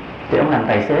 Thì ông làm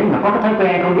tài xế mà có cái thói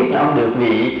quen, không biết là ông được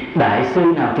vị đại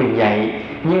sư nào truyền dạy,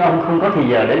 nhưng ông không có thì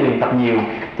giờ để luyện tập nhiều.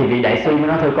 Thì vị đại sư mới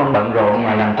nói thôi con bận rộn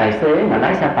mà làm tài xế mà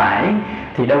lái xe tải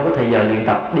thì đâu có thời giờ luyện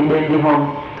tập, đi đêm đi hôm.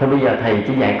 Thôi bây giờ thầy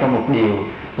chỉ dạy con một điều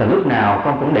là lúc nào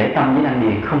con cũng để tâm với đan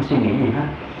điền, không suy nghĩ gì hết.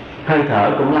 Hơi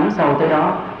thở cũng lắng sâu tới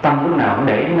đó, tâm lúc nào cũng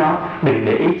để ý nó, đừng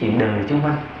để ý chuyện đời xung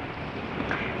quanh.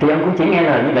 Thì ông cũng chỉ nghe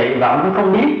lời như vậy, và ông cũng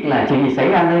không biết là chuyện gì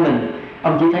xảy ra nơi mình.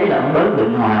 Ông chỉ thấy là ông bớt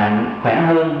bệnh hoạn, khỏe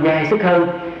hơn, dai sức hơn,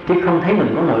 chứ không thấy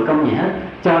mình có nội công gì hết.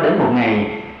 Cho đến một ngày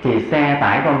thì xe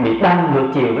tải con bị đâm ngược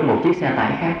chiều với một chiếc xe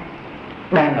tải khác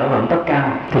đang ở vận tốc cao.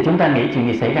 Thì chúng ta nghĩ chuyện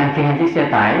gì xảy ra khi hai chiếc xe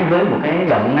tải với một cái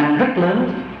động năng rất lớn,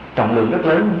 trọng lượng rất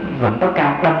lớn, vận tốc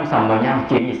cao đâm sòng vào nhau,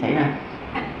 chuyện gì xảy ra?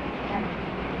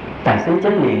 Tài xế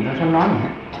chết liền thôi, không nói gì hết.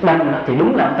 Đâm đó thì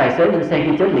đúng là ông tài xế lên xe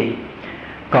khi chết liền.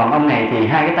 Còn ông này thì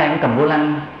hai cái tay ông cầm vô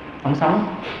lăng, ông sống.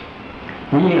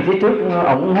 Dĩ nhiên là phía trước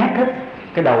ông nát hết,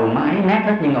 cái đầu máy nát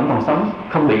hết, nhưng ông còn sống,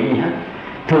 không bị gì hết.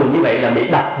 Thường như vậy là bị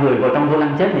đập người vào trong vô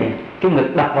lăng chết liền, cái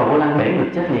ngực đập vào vô lăng bể ngực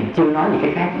chết liền, chưa nói gì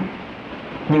cái khác.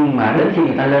 Nhưng mà đến khi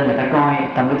người ta lên người ta coi,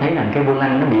 ta mới thấy rằng cái vô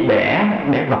lăng nó bị bẻ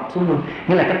gập xuống luôn.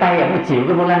 Nghĩa là cái tay ông chịu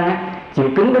cái vô lăng á, chịu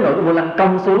cứng đến nỗi cái vô lăng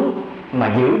cong xuống, mà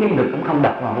giữ cái ngực cũng không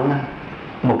đập vào vô lăng.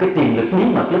 Một cái tiềm lực bí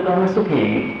mật lúc đó nó xuất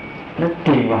hiện, nó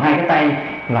truyền vào hai cái tay,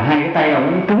 và hai cái tay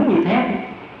ông cứng như thép,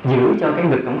 giữ cho cái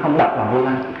ngực ông không đập vào vô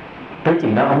lăng. Tới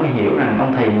chừng đó ông mới hiểu rằng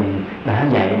ông thầy mình đã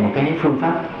dạy một cái phương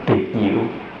pháp tuyệt diệu.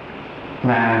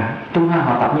 Và Trung Hoa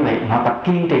họ tập như vậy, họ tập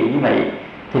kiên trì như vậy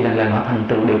thì lần lần họ thành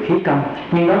tựu được khí công.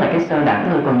 Nhưng đó là cái sơ đẳng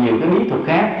thôi, còn nhiều cái bí thuật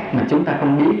khác mà chúng ta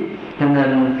không biết. Cho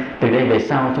nên từ đây về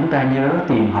sau chúng ta nhớ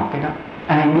tìm học cái đó.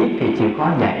 Ai biết thì chịu khó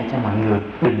dạy cho mọi người,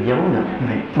 đừng giấu nữa.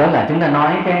 Đó là chúng ta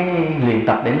nói cái luyện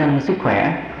tập để nâng sức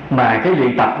khỏe. Mà cái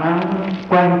luyện tập nó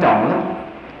quan trọng lắm.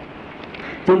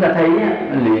 Chúng ta thấy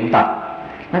luyện tập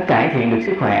nó cải thiện được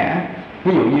sức khỏe.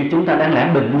 Ví dụ như chúng ta đáng lẽ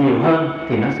bệnh nhiều hơn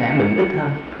thì nó sẽ bệnh ít hơn.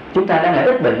 Chúng ta đáng lẽ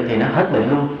ít bệnh thì nó hết bệnh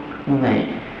luôn. Như vậy,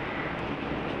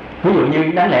 ví dụ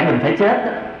như đáng lẽ mình phải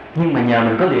chết, nhưng mà nhờ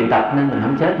mình có luyện tập nên mình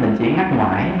không chết, mình chỉ ngắt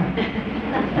ngoại.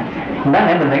 Đáng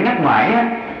lẽ mình phải ngắt ngoại á,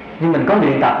 nhưng mình có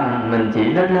luyện tập mình chỉ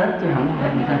lết chứ không.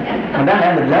 Mà đáng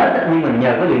lẽ mình lết nhưng mình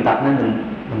nhờ có luyện tập nên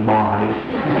mình bò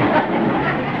được.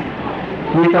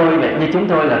 Như tôi vậy, như chúng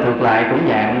tôi là thuộc lại cũng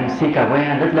dạng si cà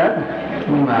que lết,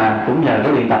 nhưng mà cũng nhờ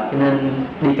có luyện tập cho nên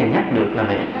đi càng nhắc được là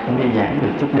vậy, cũng đi giảng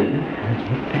được chút đỉnh.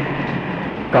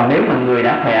 Còn nếu mà người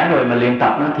đã khỏe rồi mà luyện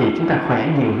tập đó, thì chúng ta khỏe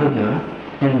nhiều hơn nữa.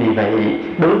 Nên vì vậy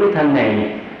đối với thân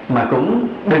này mà cũng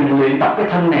đừng luyện tập cái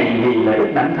thân này vì lợi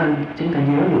ích bản thân. Chúng ta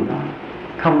nhớ điều đó,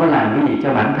 không có làm cái gì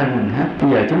cho bản thân mình hết.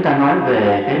 Bây giờ chúng ta nói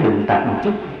về cái bệnh tật một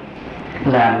chút.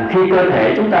 Là khi cơ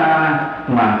thể chúng ta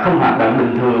mà không hoạt động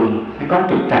bình thường, hay có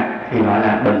trục trặc thì gọi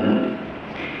là bệnh.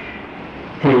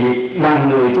 Thì loài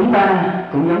người chúng ta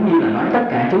cũng giống như là nói tất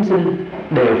cả chúng sinh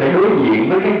đều phải đối diện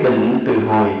với cái bệnh từ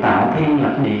hồi tạo thiên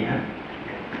lập địa.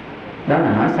 Đó là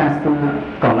nói xa xưa.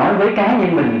 Còn nói với cá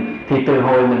nhân mình thì từ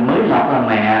hồi mình mới lọt là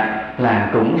mẹ là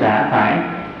cũng đã phải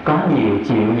có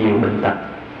chịu nhiều bệnh tật.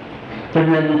 Cho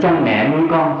nên cha mẹ nuôi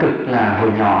con cực là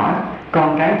hồi nhỏ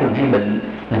con cái thường hay bệnh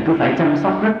là cứ phải chăm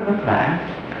sóc rất vất vả.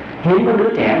 Hiếm có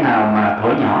đứa trẻ nào mà thuở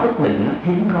nhỏ ít bệnh,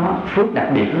 hiếm có, phước đặc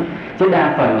biệt lắm. Chứ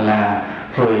đa phần là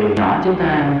hồi nhỏ chúng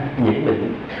ta dễ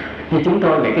bệnh. Như chúng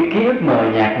tôi về cái ký ức mờ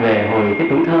nhạt về hồi cái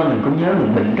tuổi thơ mình cũng nhớ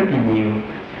mình bệnh rất là nhiều.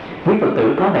 Quý Phật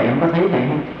tử có vậy không, có thấy vậy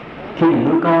không? Khi mình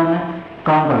nuôi con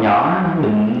còn nhỏ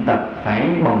bệnh tật phải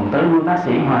bồng tới nuôi bác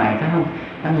sĩ hoài, phải không?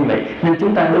 Như vậy nên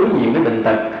chúng ta đối diện với bệnh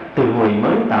tật từ hồi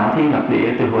mới tạo thiên lập địa,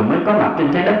 từ hồi mới có mặt trên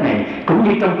trái đất này, cũng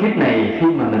như trong kiếp này khi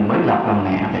mà mình mới lọt lòng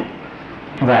mẹ vậy.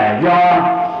 Và do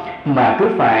mà cứ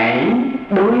phải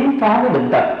đối phó với bệnh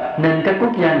tật nên các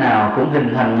quốc gia nào cũng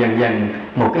hình thành dần dần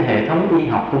một cái hệ thống y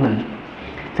học của mình.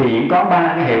 Thì có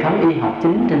 3 cái hệ thống y học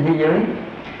chính trên thế giới.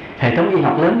 Hệ thống y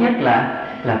học lớn nhất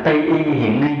là Tây y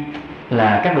hiện nay,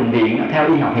 là các bệnh viện theo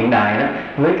y học hiện đại đó,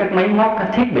 với các máy móc, các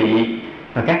thiết bị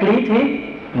và các lý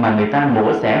thuyết mà người ta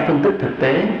mổ xẻ phân tích thực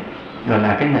tế, gọi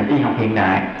là cái nền y học hiện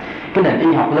đại. Cái nền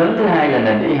y học lớn thứ hai là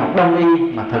nền y học Đông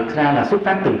y, mà thực ra là xuất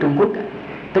phát từ Trung Quốc,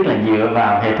 tức là dựa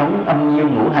vào hệ thống âm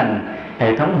dương ngũ hành,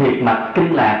 hệ thống huyệt mạch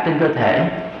kinh lạc trên cơ thể,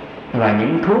 và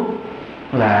những thuốc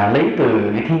là lấy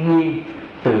từ thiên nhiên,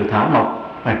 từ thảo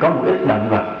mộc và có một ít động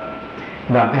vật.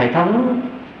 Và hệ thống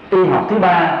y học thứ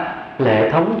ba là hệ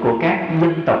thống của các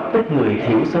dân tộc ít người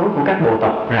thiểu số, của các bộ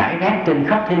tộc rải rác trên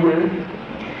khắp thế giới.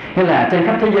 Nghĩa là trên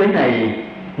khắp thế giới này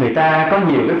người ta có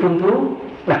nhiều cái phương thuốc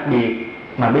đặc biệt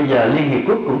mà bây giờ Liên Hiệp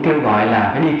Quốc cũng kêu gọi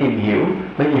là phải đi tìm hiểu,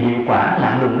 bởi vì hiệu quả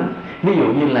lạ lùng lắm. Ví dụ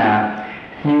như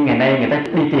ngày nay người ta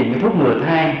đi tìm cái thuốc ngừa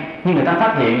thai, nhưng người ta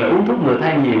phát hiện là uống thuốc ngừa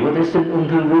thai nhiều có thể sinh ung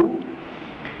thư vú.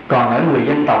 Còn ở người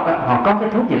dân tộc họ có cái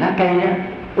thuốc gì lá cây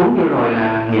uống vô rồi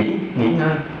là nghỉ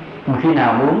ngơi, mà khi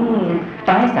nào muốn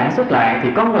tái sản xuất lại thì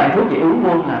có một loại thuốc gì uống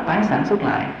vô là tái sản xuất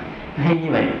lại, hay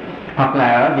như vậy. Hoặc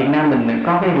là ở Việt Nam mình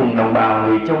có cái vùng đồng bào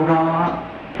người Châu Ro,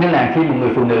 nên là khi một người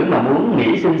phụ nữ mà muốn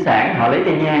nghỉ sinh sản, họ lấy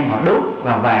cây nhang họ đốt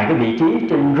vào vài cái vị trí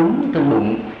trên rúng trên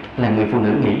bụng là người phụ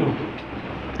nữ nghỉ luôn,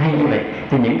 hay như vậy.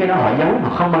 Thì những cái đó họ giấu, họ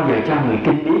không bao giờ cho người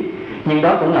kinh biết, nhưng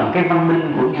đó cũng là một cái văn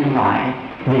minh của nhân loại,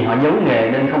 vì họ giấu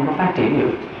nghề nên không có phát triển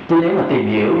được. Chứ nếu mà tìm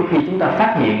hiểu, khi chúng ta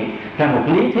phát hiện ra một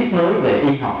lý thuyết mới về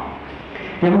y học,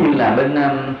 giống như là bên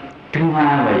Trung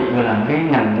Hoa vậy, gọi là cái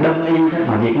ngành đông y đó,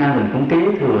 mà Việt Nam mình cũng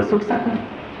kế thừa xuất sắc đó,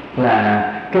 là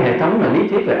cái hệ thống là lý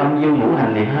thuyết về âm dương ngũ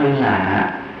hành thì hơi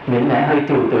lạ, miễn lẽ hơi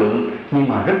trừu tượng, nhưng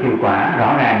mà rất hiệu quả,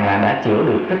 rõ ràng là đã chữa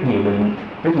được rất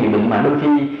nhiều bệnh mà đôi khi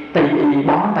Tây y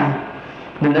bó tay.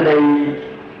 Nên ở đây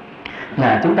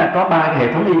là chúng ta có 3 cái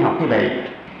hệ thống y học như vậy.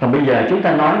 Còn bây giờ chúng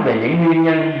ta nói về những nguyên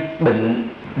nhân bệnh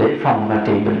để phòng và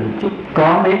trị bệnh một chút.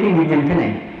 Có mấy cái nguyên nhân thế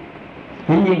này.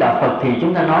 Dĩ nhiên đạo Phật thì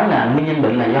chúng ta nói là nguyên nhân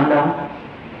bệnh là do đâu?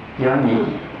 Do gì?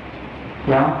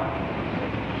 Do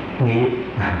nghiệp.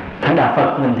 Ở đạo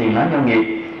Phật mình thì nói do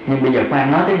nghiệp, nhưng bây giờ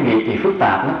khoan nói tới nghiệp thì phức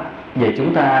tạp lắm. Vậy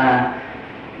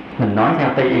mình nói theo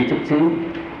Tây y chút xíu,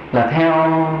 là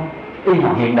theo y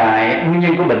học hiện đại, nguyên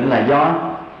nhân của bệnh là do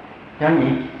gì?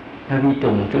 Do vi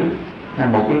trùng trước, là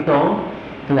một yếu tố.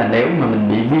 Tức là nếu mà mình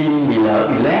bị viêm, bị lở,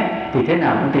 bị loét thì thế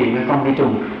nào cũng tìm cái con vi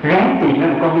trùng, ráng tìm ra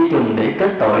một con vi trùng để kết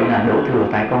tội là đổ thừa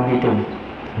tại con vi trùng.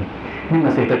 Nhưng mà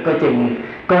sự thật coi chừng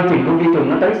con vi trùng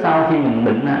nó tới sau khi mình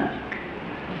bệnh á.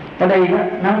 Ở đây đó,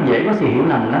 nó dễ có sự hiểu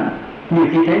lầm lắm. Như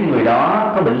khi thấy người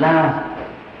đó có bệnh lao,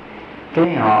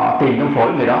 cái họ tìm trong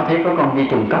phổi người đó thấy có con vi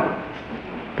trùng cóc,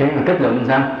 cái mà kết luận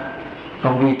sao?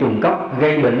 Con vi trùng cóc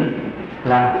gây bệnh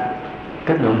lao.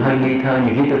 Kết luận hơi nghi thơ,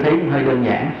 nhiều khi tôi thấy hơi đơn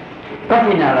giản. Có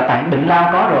khi nào là tại bệnh lao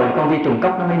có rồi con vi trùng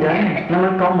cóc nó mới đến, nó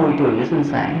mới có môi trường để sinh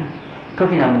sản. Có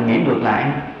khi nào mình nghĩ ngược lại,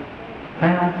 phải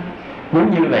không?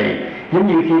 Giống như vậy, giống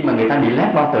như khi mà người ta bị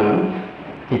loét bao tử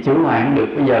thì chữa hoài không được,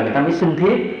 bây giờ người ta mới sinh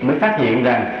thiết, mới phát hiện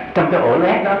rằng trong cái ổ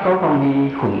loét đó có con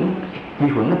vi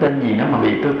khuẩn nó tên gì đó mà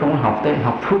bị tôi không học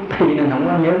thuốc Tây nên không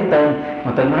có nhớ cái tên,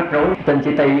 mà tên nó rắc rối, tên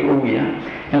chữ Tây U gì đó.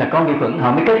 Nên là con vi khuẩn,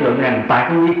 họ mới kết luận rằng tại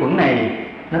con vi khuẩn này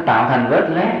nó tạo thành vết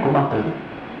loét của bao tử.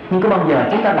 Nhưng có bao giờ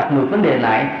chúng ta đặt ngược vấn đề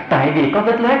lại, tại vì có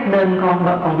vết loét nên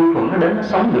con vi khuẩn nó đến nó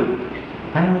sống được,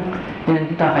 phải không? Cho nên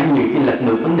chúng ta phải nhiều khi lật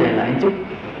ngược vấn đề lại một chút.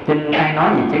 Cho nên ai nói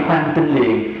gì chứ khoan tin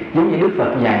liền, giống như Đức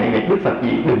Phật dạy vậy. Đức Phật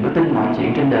gì đừng có tin mọi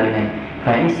chuyện trên đời này,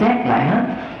 phải xét lại hết.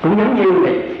 Cũng giống như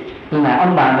vậy, là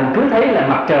ông bà mình cứ thấy là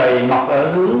mặt trời mọc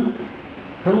ở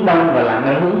hướng đông và lặn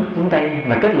ở hướng tây,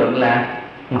 mà kết luận là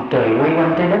mặt trời quay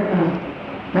quanh trái đất.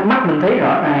 Nó mắt mình thấy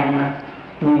rõ ràng mà,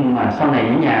 nhưng mà sau này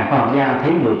những nhà khoa học gia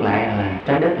thấy ngược lại là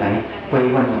trái đất lại quay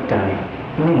quanh mặt trời,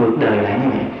 nó ngược đời lại như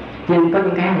vậy. Cho nên có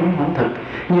những cái cũng không thực.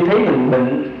 Như thấy mình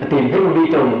bệnh, tìm thấy con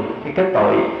vi trùng, cái kết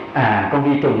tội con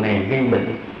vi trùng này gây bệnh,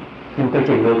 nhưng coi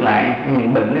chừng ngược lại,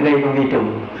 những bệnh nó gây con vi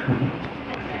trùng.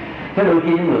 Có đôi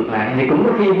khi nó ngược lại, thì cũng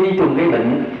có khi vi trùng gây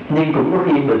bệnh, nhưng cũng có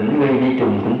khi bệnh gây vi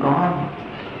trùng cũng có.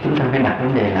 Chúng ta phải đặt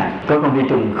vấn đề lại. Có con vi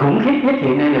trùng khủng khiếp nhất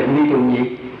hiện nay là con vi trùng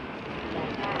gì?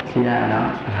 Sida đó.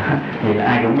 Vậy là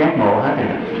ai cũng giác ngộ hết rồi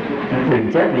đó.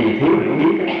 Đừng chết vì thiếu hiểu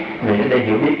biết, vì ở đây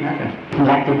hiểu biết hết rồi.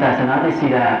 Lát chúng ta sẽ nói tới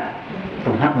Sida,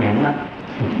 cũng hấp dẫn lắm.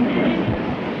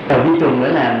 Rồi vi trùng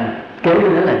nữa là kế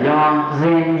nữa là do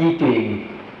gen di truyền.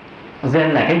 Gen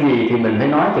là cái gì thì mình phải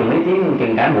nói chừng mấy tiếng,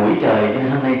 chừng cả buổi trời,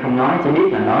 nên hôm nay không nói, chỉ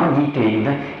biết là nó di truyền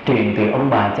thôi, truyền từ ông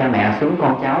bà cha mẹ xuống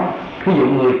con cháu. Ví dụ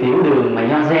người tiểu đường mà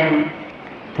do gen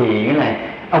thì nghĩa là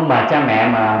ông bà cha mẹ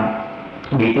mà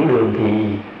bị tiểu đường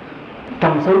thì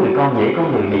trong số người con dễ có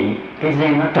người bị, cái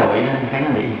gen nó trội nên cái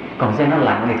nó bị. Còn gen nó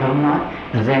lặng thì thôi không nói,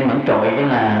 gen vẫn trội cái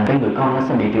là cái người con nó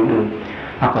sẽ bị tiểu đường.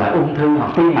 Hoặc là ung thư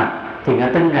hoặc tim mạch thì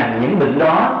người tin rằng những bệnh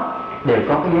đó đều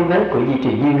có cái dấu vết của di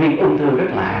truyền. Nhưng riêng ung thư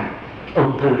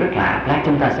rất lạ, lát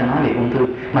chúng ta sẽ nói về ung thư,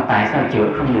 mà tại sao chữa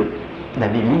không được, là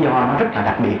vì lý do nó rất là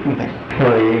đặc biệt như vậy.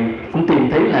 Rồi cũng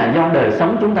tìm thấy là do đời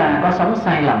sống chúng ta có sống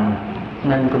sai lầm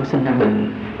nên cũng sinh ra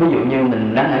bệnh. Ví dụ như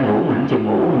mình đang lại ngủ, mình không chịu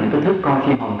ngủ, mình cứ thức coi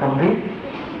phim Hồng Kông riết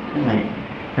này.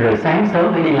 Rồi sáng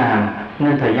sớm phải đi làm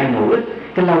nên thời gian ngủ ít,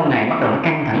 cái lâu ngày bắt đầu nó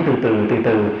căng thẳng từ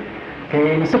từ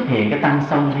cái nó xuất hiện cái tăng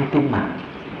xông hay tim mạch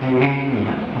hay gan gì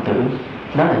đó, tử.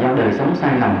 Đó là do đời sống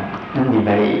sai lầm. Nên vì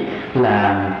vậy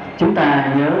là chúng ta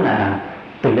nhớ là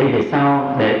từ đây về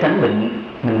sau để tránh bệnh,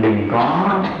 mình đừng có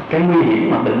cái nguy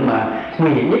hiểm, mà bệnh mà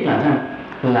nguy hiểm nhất là sao?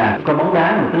 Là có bóng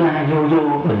đá mà cứ la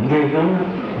vô bệnh ghê gớm đó.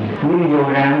 Nếu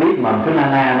vô ra biết mà cứ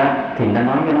la đó thì người ta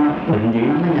nói cái đó bệnh dữ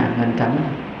lắm đó nha, nên tránh.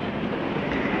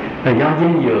 Rồi do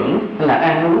dinh dưỡng là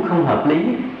ăn uống không hợp lý.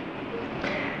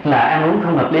 Là ăn uống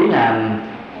không hợp lý là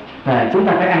Chúng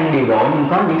ta phải ăn điều độ, nhưng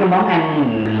có những cái món ăn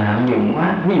mình lạm dụng quá,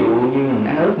 ví dụ như mình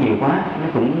ăn ớt nhiều quá nó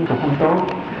cũng không tốt,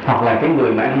 hoặc là cái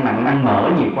người mà ăn mặn, ăn mỡ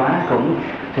nhiều quá cũng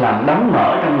làm đóng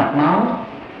mỡ trong mạch máu,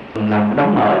 làm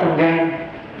đóng mỡ trong gan,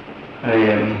 rồi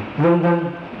vân vân.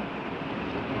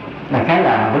 Đại khái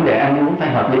là vấn đề ăn uống phải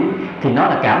hợp lý, thì nó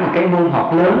là cả một cái môn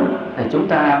học lớn là chúng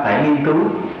ta phải nghiên cứu.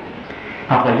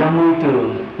 Hoặc là do môi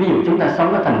trường, ví dụ chúng ta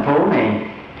sống ở thành phố này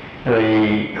rồi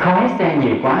khói xe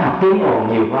nhiều quá hoặc tiếng ồn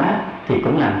nhiều quá thì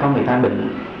cũng làm con người ta bệnh.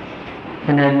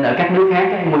 Cho nên ở các nước khác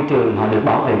cái môi trường họ được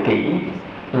bảo vệ kỹ,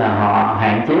 là họ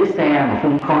hạn chế xe mà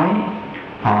phun khói,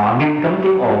 họ ngăn cấm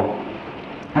tiếng ồn.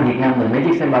 Ở Việt Nam mình mấy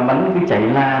chiếc xe ba bánh cứ chạy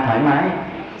la thoải mái,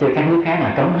 chứ các nước khác là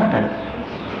cấm hết rồi.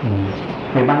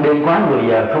 Vì ban đêm quá 10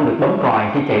 giờ không được bấm còi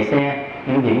khi chạy xe,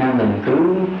 nhưng Việt Nam mình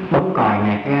cứ bấm còi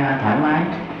nhạc ra thoải mái.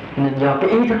 Nên do cái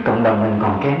ý thức cộng đồng mình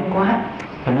còn kém quá,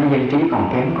 phải nói dân trí còn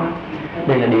kém quá.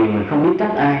 Đây là điều mình không biết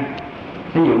trách ai.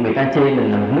 Ví dụ người ta chê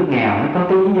mình là một nước nghèo, nó có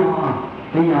cái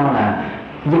lý do là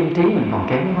dân trí mình còn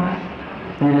kém quá,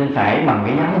 nên phải bằng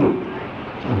cái giáo dục.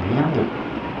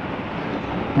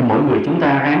 Nên mỗi người chúng ta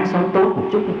ráng sống tốt một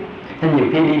chút. Nên nhiều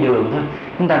khi đi đường thôi,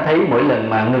 chúng ta thấy mỗi lần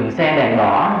mà ngừng xe đèn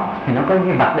đỏ thì nó có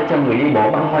cái vạch để cho người đi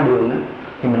bộ băng qua đường đó,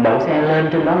 thì mình đậu xe lên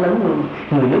trên đó lớn luôn.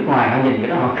 Người nước ngoài họ nhìn cái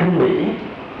đó họ khinh bỉ,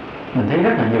 mình thấy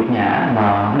rất là nhục nhã,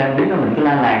 mà đang đứng đó mình cứ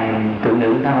la làng cự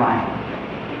nữ ra ngoài.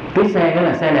 Cái xe cái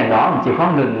là xe đèn đỏ, mình chịu khó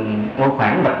ngừng một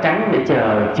khoảng vạch trắng để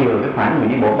chờ cái khoảng người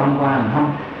đi bộ băng qua, mình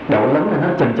không đậu lớn là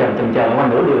nó chầm chầm qua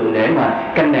nửa đường để mà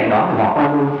canh đèn đỏ vọt qua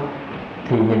luôn,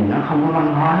 thì nhìn nó không có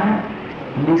văn hóa,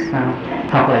 không biết sao.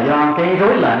 Hoặc là do cái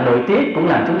rối loạn nội tiết cũng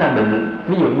làm chúng ta bệnh.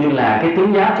 Ví dụ như là cái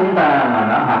tuyến giáp chúng ta mà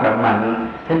nó hoạt động mạnh,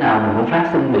 thế nào mình cũng phát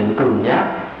sinh bệnh cường giáp,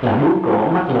 là bướu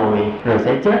cổ, mắc lồi, rồi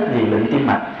sẽ chết vì bệnh tim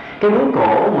mạch. Cái bướu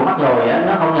cổ mà mắc lồi á,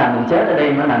 nó không làm mình chết ở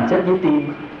đây, nó làm chết với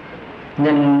tim.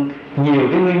 Nên nhiều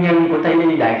cái nguyên nhân của Tây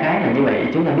y đại khái là như vậy,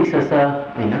 chúng ta biết sơ sơ,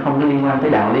 vì nó không có liên quan tới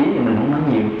đạo lý thì mình không nói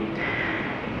nhiều.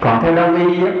 Còn theo Đông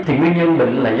y á, thì nguyên nhân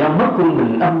bệnh là do mất quân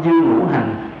bình âm dương ngũ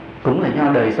hành, cũng là do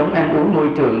đời sống ăn uống, môi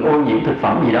trường, ô nhiễm thực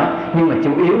phẩm gì đó, nhưng mà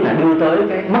chủ yếu là đưa tới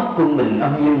cái mất quân bình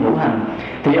âm dương ngũ hành.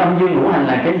 Thì âm dương ngũ hành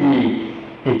là cái gì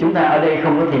thì chúng ta ở đây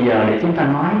không có thì giờ để chúng ta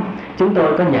nói. Chúng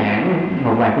tôi có giảng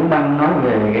một vài cuốn băng nói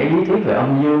về cái lý thuyết về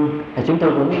âm dương, chúng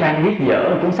tôi cũng đang viết dở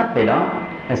cuốn sách về đó,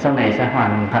 sau này sẽ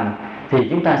hoàn thành. Thì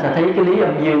chúng ta sẽ thấy cái lý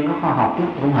âm dương nó khoa học,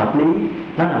 cũng hợp lý,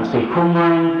 nó là một sự khôn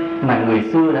ngoan mà người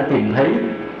xưa đã tìm thấy.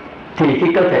 Thì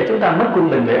khi cơ thể chúng ta mất quân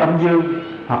bình về âm dương,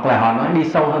 hoặc là họ nói đi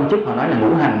sâu hơn chút, họ nói là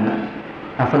ngũ hành,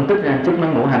 phân tích ra chút nó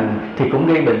ngũ hành thì cũng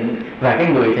gây bệnh. Và cái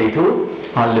người thầy thuốc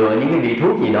họ lựa những cái vị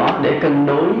thuốc gì đó để cân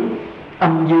đối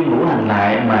âm dương ngũ hành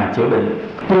lại mà chữa bệnh.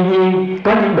 Tuy nhiên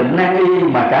có những bệnh nan y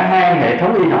mà cả hai hệ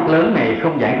thống y học lớn này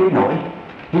không giải quyết nổi,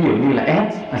 ví dụ như là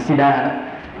AIDS, SIDA đó,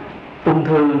 ung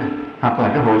thư này, hoặc là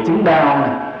cái hội chứng đau này,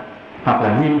 hoặc là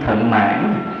viêm thận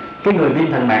mãn. Cái người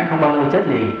viêm thận mãn không bao lâu chết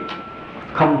liền,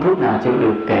 không thuốc nào chữa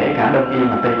được, kể cả Đông y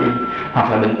mà Tây y.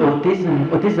 Hoặc là bệnh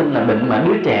autism là bệnh mà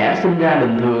đứa trẻ sinh ra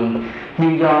bình thường,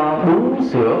 nhưng do uống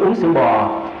sữa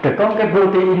bò, rồi có cái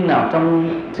protein nào trong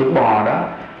sữa bò đó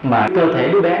mà cơ thể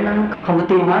đứa bé nó không có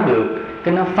tiêu hóa được,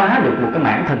 cái nó phá được một cái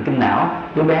mảng thần kinh não,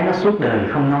 đứa bé nó suốt đời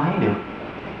không nói được.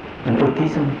 Bệnh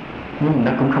autism nhưng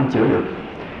nó cũng không chữa được.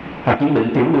 Hoặc những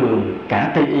bệnh tiểu đường,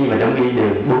 cả Tây y và Đông y đều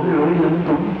bối rối lúng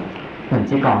túng, mình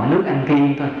chỉ còn nước ăn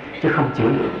kiêng thôi chứ không chữa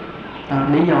được.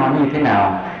 Lý do như thế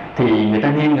nào thì người ta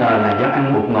nghi ngờ là do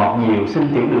ăn bột ngọt nhiều, sinh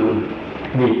tiểu đường.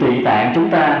 Vì tụy tạng chúng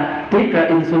ta tiết ra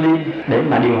insulin để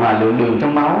mà điều hòa lượng đường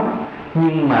trong máu,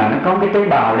 nhưng mà nó có cái tế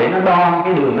bào để nó đo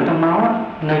cái đường ở trong máu á.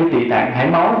 Nơi cái tụy tạng, hãy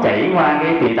máu chảy qua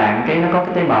cái tụy tạng, cái nó có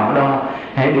cái tế bào nó đo,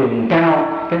 hãy đường cao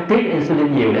cái tiết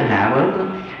insulin nhiều để hạ bớt,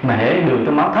 mà hãy đường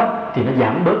trong máu thấp thì nó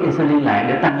giảm bớt insulin lại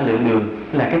để tăng lượng đường,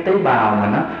 là cái tế bào mà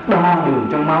nó đo đường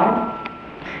trong máu.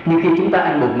 Nhưng khi chúng ta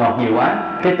ăn bột ngọt nhiều quá,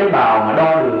 cái tế bào mà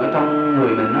đo đường ở trong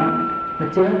người mình nó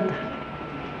chết.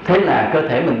 Thế là cơ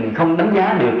thể mình không đánh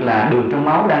giá được là đường trong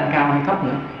máu đang cao hay thấp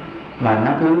nữa, mà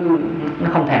nó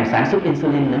không thèm sản xuất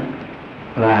insulin nữa,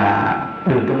 và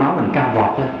đường trong máu mình cao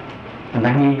vọt lên. Mình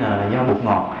đang nghi ngờ là do bột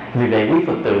ngọt. Vì vậy quý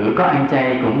Phật tử có ăn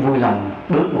chay cũng vui lòng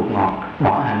bớt bột ngọt,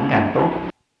 bỏ hẳn càng tốt.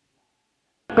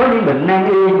 Có những bệnh nan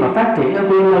y mà phát triển ở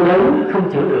quy mô lớn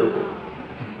không chữa được,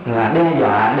 là đe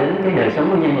dọa đến cái đời sống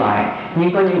của nhân loại.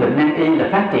 Nhưng có những bệnh nan y là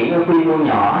phát triển ở quy mô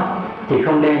nhỏ thì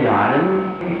không đe dọa đến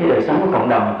cái đời sống của cộng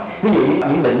đồng. Ví dụ như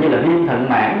những bệnh như là viêm thận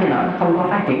mãn thì nó không có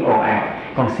phát triển ồ ạt,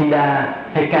 còn SIDA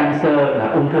hay cancer là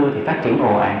ung thư thì phát triển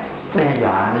ồ ạt, đe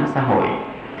dọa đến xã hội.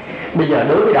 Bây giờ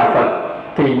đối với đạo Phật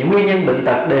thì những nguyên nhân bệnh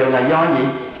tật đều là do gì?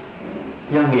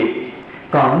 Do nghiệp.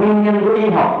 Còn nguyên nhân của y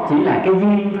học chỉ là cái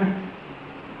duyên thôi.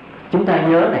 chúng ta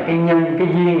nhớ là cái nhân, cái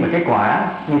duyên và cái quả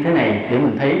như thế này để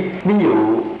mình thấy.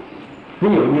 Ví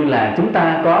dụ như là chúng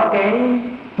ta có cái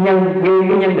nhân,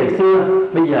 cái nhân đời xưa,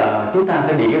 bây giờ chúng ta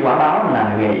phải bị cái quả báo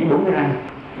là gãy 4 cái răng,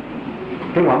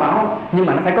 cái quả báo. Nhưng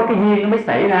mà nó phải có cái duyên nó mới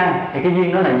xảy ra. Thì cái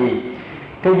duyên đó là gì?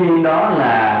 Cái duyên đó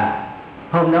là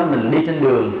hôm đó mình đi trên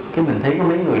đường, cái mình thấy có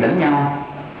mấy người đánh nhau,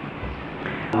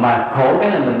 mà khổ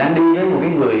cái là mình đang đi với một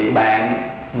cái người bạn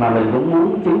mà mình cũng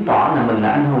muốn chứng tỏ là mình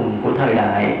là anh hùng của thời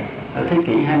đại ở thế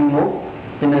kỷ 21,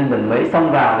 cho nên mình mới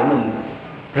xông vào để mình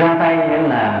ra tay, nghĩa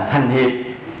là hành hiệp,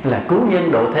 là cứu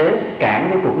nhân độ thế, cản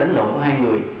cái cuộc đánh lộn của hai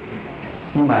người.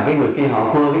 Nhưng mà cái người kia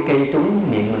họ cua cái cây trúng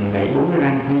miệng mình, gãy 4 cái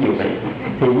răng, ví dụ vậy.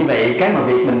 Thì như vậy cái mà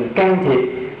việc mình can thiệp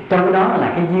trong cái đó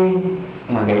là cái duyên,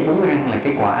 mà gãy 4 cái răng là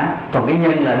cái quả. Còn cái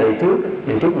nhân là đời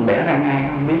trước mình bẻ răng ai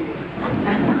không biết.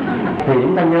 Thì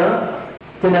chúng ta nhớ,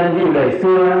 cho nên ví dụ đời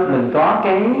xưa mình có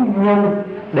cái nhân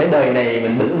để đời này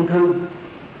mình bệnh ung thư,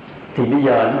 thì bây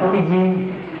giờ nó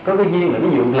có cái duyên là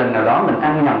ví dụ lần nào đó mình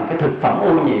ăn nhầm cái thực phẩm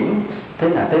ô nhiễm, thế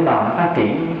là tế bào nó phát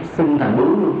triển sưng thành bướu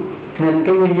luôn. Nên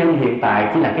cái nguyên nhân hiện tại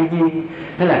chỉ là cái duyên.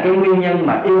 Nên là cái nguyên nhân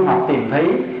mà y học tìm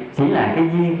thấy chỉ là cái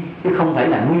duyên, chứ không phải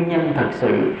là nguyên nhân thật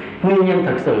sự. Nguyên nhân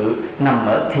thật sự nằm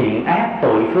ở thiện ác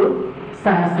tội phước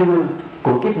xa xưa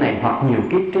của kiếp này hoặc nhiều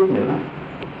kiếp trước nữa.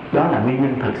 Đó là nguyên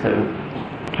nhân thật sự.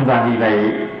 Và vì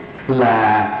vậy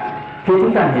là khi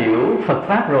chúng ta hiểu Phật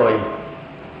Pháp rồi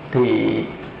thì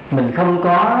mình không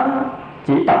có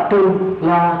chỉ tập trung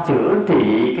lo chữa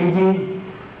trị cái duyên,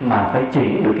 mà phải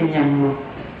chuyển được cái nhân luôn.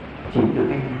 Chuyển được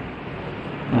cái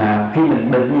nhân. Khi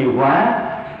mình bệnh nhiều quá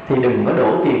thì đừng có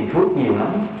đổ tiền thuốc nhiều lắm,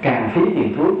 càng phí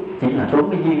tiền thuốc chỉ là tốn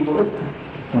cái duyên vô ích,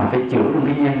 mà phải chữa được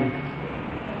cái nhân.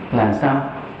 Làm sao?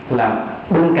 Là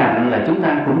bên cạnh là chúng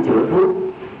ta cũng chữa thuốc,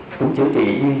 cũng chữa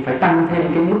trị, nhưng phải tăng thêm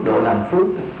cái mức độ làm phước.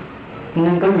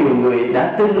 Nên có nhiều người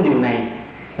đã tin điều này,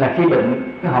 là khi bệnh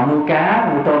họ mua cá,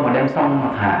 mua tôm mà đem xong họ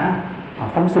thả, họ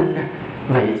phóng sinh ra.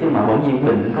 Vậy chứ mà bỗng nhiên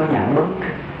bệnh có giảm bớt.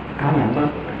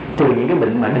 Trừ những cái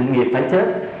bệnh mà định nghiệp phải chết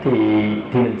thì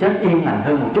mình chết yên lành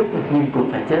hơn một chút, nhưng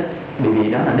cũng phải chết, bởi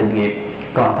vì đó là định nghiệp.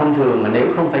 Còn thông thường mà nếu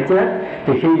không phải chết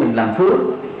thì khi mình làm phước,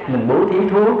 mình bố thí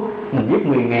thuốc, mình giúp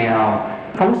người nghèo,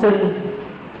 phóng sinh,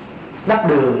 đắp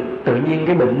đường, tự nhiên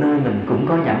cái bệnh nơi mình cũng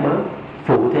có giảm bớt.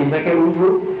 Phụ thêm với cái uống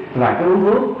thuốc, và cái uống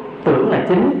thuốc tưởng là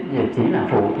chính, giờ chỉ là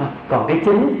phụ thôi. Còn cái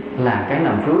chính là cái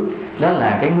làm phước. Đó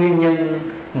là cái nguyên nhân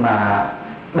mà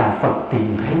Đạo Phật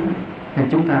tìm thấy. Nên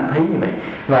chúng ta thấy như vậy.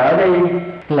 Và ở đây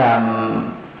là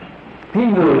cái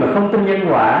người mà không tin nhân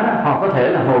quả đó, họ có thể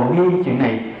là hồ nghi chuyện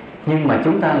này. Nhưng mà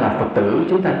chúng ta là Phật tử,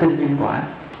 chúng ta tin nhân quả.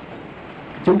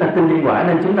 Chúng ta tin nhân quả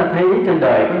nên chúng ta thấy trên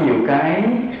đời có nhiều cái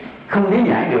không lý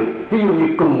giải được. Ví dụ như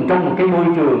cùng trong một cái môi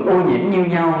trường ô nhiễm như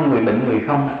nhau, người bệnh người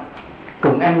không.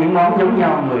 Cùng ăn những món giống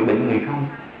nhau, người bệnh người không.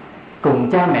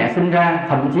 Cùng cha mẹ sinh ra,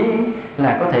 thậm chí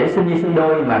là có thể sinh như sinh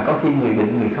đôi, mà có khi người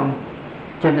bệnh người không.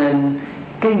 Cho nên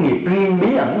cái nghiệp riêng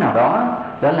bí ẩn nào đó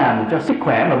đã làm cho sức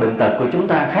khỏe và bệnh tật của chúng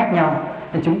ta khác nhau,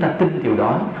 nên chúng ta tin điều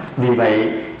đó. Vì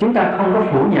vậy chúng ta không có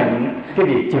phủ nhận cái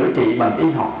việc chữa trị bằng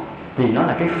y học, vì nó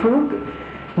là cái phước.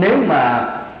 Nếu mà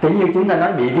tự nhiên chúng ta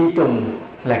nói bị vi trùng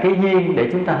là cái duyên để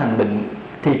chúng ta thành bệnh,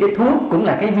 thì cái thuốc cũng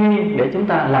là cái duyên để chúng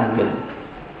ta lành bệnh.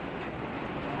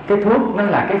 Cái thuốc nó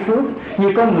là cái phước.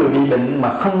 Như có người bị bệnh mà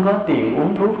không có tiền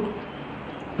uống thuốc,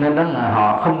 nên đó là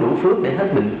họ không đủ phước để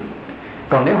hết bệnh.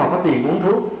 Còn nếu họ có tiền uống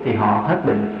thuốc thì họ hết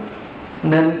bệnh.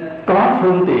 Nên có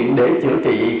phương tiện để chữa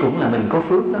trị cũng là mình có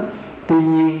phước đó. Tuy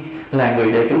nhiên là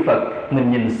người đệ tử Phật,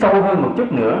 mình nhìn sâu hơn một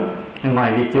chút nữa.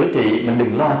 Ngoài việc chữa trị, mình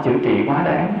đừng lo chữa trị quá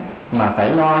đáng, mà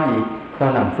phải lo gì?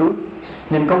 Lo làm phước.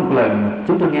 Nên có một lần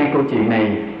chúng tôi nghe câu chuyện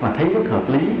này mà thấy rất hợp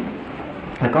lý.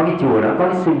 Là có cái chùa đó có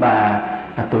cái sư bà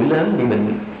tuổi lớn bị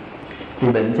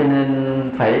bệnh cho nên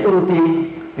phải ưu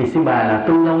tiên, vì sư bà là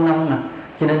tu lâu năm mà,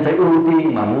 cho nên phải ưu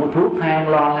tiên mà mua thuốc thang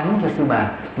lo lắng cho sư bà,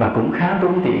 và cũng khá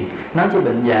tốn tiền. Nói cho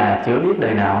bệnh già chữa biết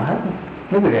đời nào hết,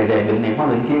 nếu người đề bệnh này qua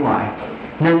bệnh kia hoài,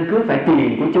 nên cứ phải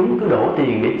tiền của chúng, cứ đổ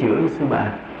tiền để chữa cho sư bà.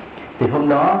 Thì hôm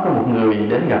đó có một người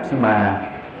đến gặp sư bà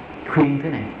khuyên thế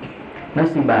này, nói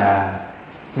sư bà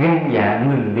gan dạ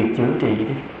ngừng việc chữa trị đi,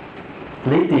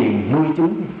 lấy tiền nuôi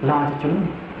chúng, lo cho chúng,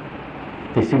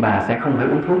 thì sư bà sẽ không phải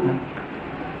uống thuốc nữa.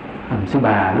 Sư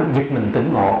bà lúc giật mình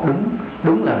tỉnh ngộ,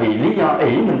 đúng là vì lý do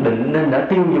ỷ mình bệnh nên đã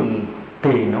tiêu dùng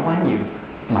tiền nó quá nhiều,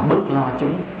 mà bớt lo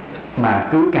chúng, mà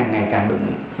cứ càng ngày càng bệnh,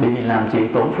 bởi vì làm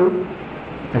chuyện tổn phước.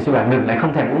 Thì sư bà ngừng lại,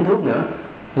 không thèm uống thuốc nữa,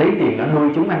 lấy tiền nó nuôi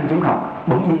chúng, ăn chúng học,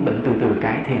 bỗng nhiên bệnh từ từ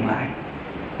cải thiện lại.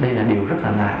 Đây là điều rất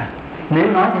là lạ.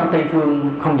 Nếu nói theo Tây Phương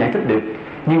không giải thích được,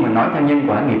 nhưng mà nói theo nhân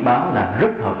quả nghiệp báo là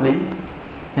rất hợp lý.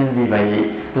 Nên vì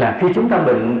vậy là khi chúng ta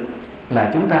bệnh là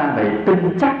chúng ta phải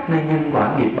tin chắc nơi nhân quả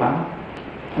nghiệp báo.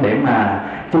 để mà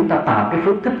chúng ta tạo cái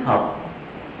phước thích hợp,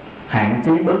 hạn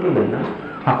chế bớt cái bệnh đó.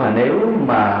 Hoặc là nếu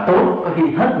mà tốt có khi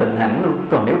hết bệnh hẳn luôn,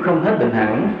 còn nếu không hết bệnh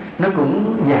hẳn nó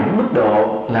cũng giảm mức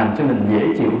độ làm cho mình dễ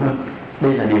chịu hơn.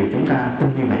 Đây là điều chúng ta tin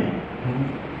như vậy.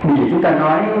 Bây giờ chúng ta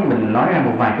mình nói ra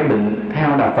một vài cái bệnh theo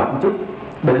đạo Phật một chút.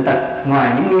 Bệnh tật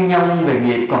ngoài những nguyên nhân về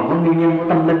nghiệp còn có nguyên nhân của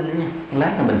tâm linh nữa nha.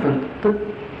 Lát là mình phân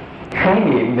tích khái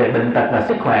niệm về bệnh tật và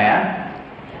sức khỏe,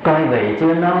 coi vậy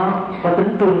chứ nó có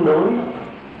tính tương đối.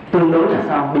 Tương đối là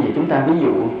sao? Bây giờ chúng ta ví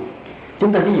dụ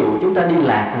chúng ta đi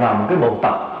lạc vào một cái bộ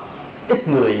tộc ít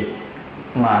người,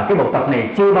 mà cái bộ tộc này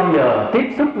chưa bao giờ tiếp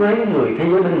xúc với người thế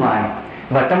giới bên ngoài,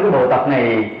 và trong cái bộ tộc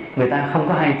này người ta không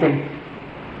có hai chân,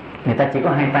 người ta chỉ có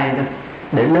hai tay thôi,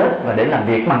 để lết và để làm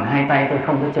việc bằng hai tay thôi,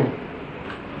 không có chân.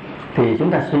 Thì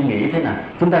chúng ta suy nghĩ thế nào?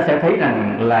 Chúng ta sẽ thấy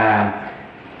rằng là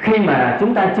khi mà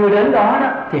chúng ta chưa đến đó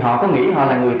thì họ có nghĩ họ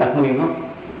là người tật nguyền không?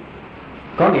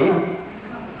 Có nghĩ không?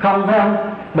 Không, phải không?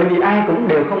 Bởi vì ai cũng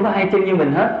đều không có hai chân như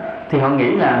mình hết, thì họ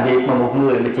nghĩ là việc mà một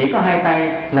người mà chỉ có hai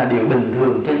tay là điều bình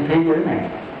thường trên thế giới này,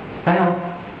 phải không?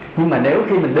 Nhưng mà nếu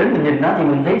khi mình đến mình nhìn nó thì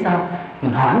mình thấy sao?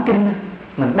 Mình hoảng kinh,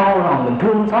 mình đau lòng, mình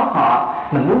thương xót họ,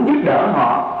 mình muốn giúp đỡ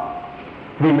họ.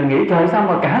 Vì mình nghĩ trời sao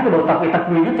mà cả cái bộ tộc này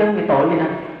tật nguyền hết trơn, cái tội vậy nè.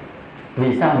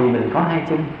 Vì sao? Vì mình có hai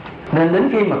chân. Nên đến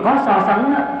khi mà có so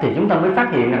sánh thì chúng ta mới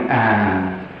phát hiện rằng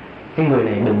cái người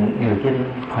này bệnh, người kia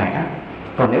khỏe.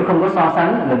 Còn nếu không có so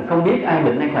sánh, mình không biết ai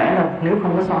bệnh hay khỏe đâu, nếu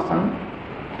không có so sánh.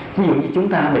 Ví dụ như chúng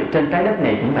ta bị trên trái đất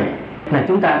này cũng vậy, là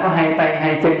chúng ta có hai tay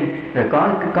hai chân, rồi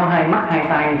có hai mắt hai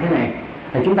tay như thế này,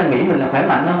 thì chúng ta nghĩ mình là khỏe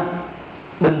mạnh không?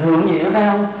 Bình thường gì nữa, phải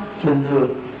không? Bình thường.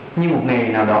 Như một ngày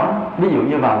nào đó, ví dụ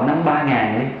như vào năm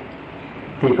 3000 đi,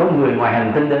 thì có người ngoài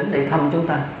hành tinh đến để thăm chúng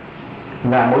ta,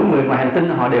 và mỗi người ngoài hành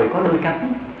tinh họ đều có đôi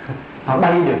cánh, họ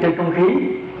bay được trên không khí.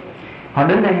 Họ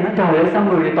đến đây nói trời ơi sao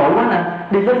người này tội quá nè,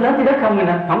 đi lên lớp dưới đất không rồi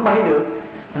nè, không bay được.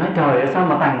 Nói trời ơi sao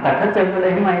mà tàn tật hết chân ở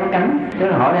đây, không ai có cánh. Thế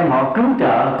là họ đem họ cứu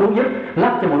trợ, cứu giúp,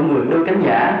 lắp cho mọi người đôi cánh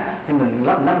giả. Thì mình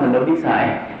lắp mình đâu biết xài,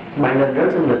 bay lên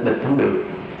rớt xuống lịch không được.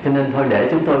 Cho nên thôi để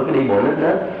chúng tôi cứ đi bộ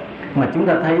lết. Mà chúng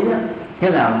ta thấy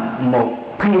nghĩa là một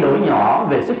thay đổi nhỏ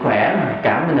về sức khỏe mà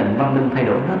cả cái nền văn minh thay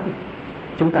đổi hết.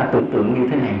 Chúng ta tưởng tượng như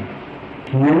thế này: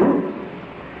 nếu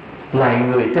loài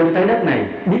người trên trái đất này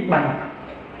biết bay,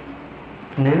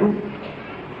 nếu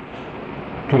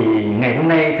thì ngày hôm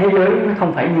nay thế giới nó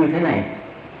không phải như thế này.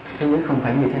 Thế giới không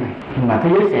phải như thế này, mà thế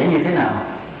giới sẽ như thế nào?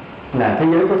 Là thế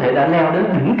giới có thể đã leo đến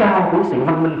đỉnh cao của sự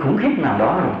văn minh khủng khiếp nào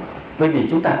đó rồi. Bởi vì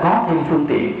chúng ta có thêm phương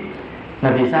tiện.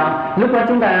 Là vì sao? Lúc đó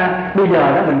chúng ta, bây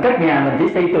giờ đó mình cất nhà mình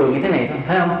chỉ xây tường như thế này thôi,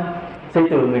 phải không? Xây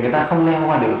tường người ta không leo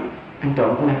qua được, ăn trộm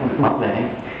không leo qua được, bảo vệ.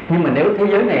 Nhưng mà nếu thế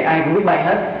giới này ai cũng biết bay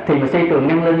hết, thì mà xây tường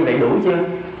ngăn lên như vậy đủ chưa?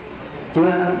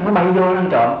 Chưa, nó bay vô ăn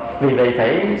trộm. Vì vậy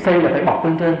phải xây là phải bọc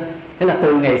lên trên. Thế là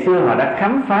từ ngày xưa họ đã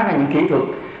khám phá ra những kỹ thuật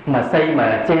mà xây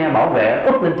mà che bảo vệ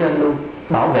úp lên trên luôn,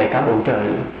 bảo vệ cả bầu trời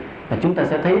luôn. Và chúng ta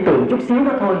sẽ thấy từ chút xíu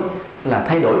đó thôi là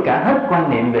thay đổi cả hết quan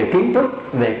niệm về kiến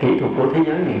trúc, về kỹ thuật của thế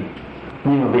giới này.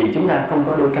 Nhưng mà vì chúng ta không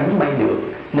có đôi cánh bay được,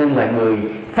 nên loài người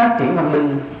phát triển văn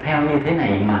minh theo như thế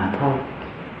này mà thôi.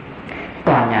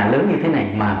 Tòa nhà lớn như thế này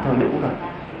mà thôi đủ rồi.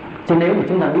 Chứ nếu mà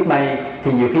chúng ta biết bay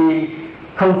thì nhiều khi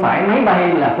không phải máy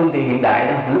bay là phương tiện hiện đại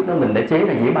đâu, lúc đó mình đã chế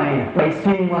là dễ bay, bay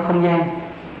xuyên qua không gian,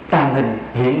 tàng hình,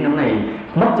 hiện chỗ này,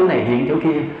 mất chỗ này, hiện chỗ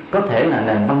kia. Có thể là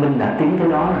nền văn minh đã tiến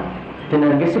tới đó rồi. Cho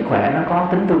nên cái sức khỏe nó có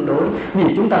tính tương đối.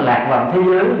 Vì chúng ta lạc vào thế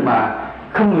giới mà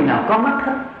không người nào có mắt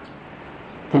hết,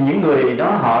 thì những người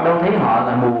đó họ đâu thấy họ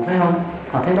là mù, phải không?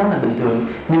 Họ thấy đó là bình thường.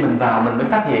 Nhưng mình vào mình mới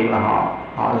phát hiện là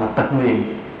họ là tật nguyền.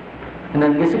 Cho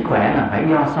nên cái sức khỏe là phải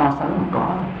do so sánh mà có.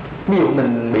 Ví dụ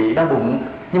mình bị đau bụng,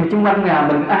 nhưng mà chung quanh nhà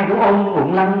mình ai cũng ôm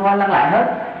bụng lăn qua lăn lại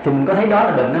hết, thì mình có thấy đó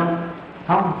là bệnh không?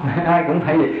 Không, ai cũng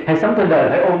phải vậy. Hay sống trên đời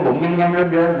phải ôm bụng nhăn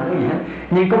rên không có gì hết.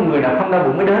 Nhưng có một người nào không đau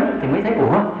bụng mới đến thì mới thấy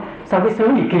ủa sao cái xứ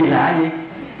gì kỳ lạ vậy,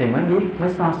 thì mới biết, mới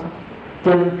so sánh.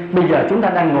 Cho nên bây giờ chúng ta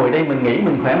đang ngồi đây mình nghĩ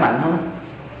mình khỏe mạnh không?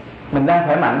 Mình đang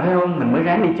khỏe mạnh phải không? Mình mới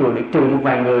ráng đi chùa được, trừ một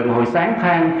vài người mà hồi sáng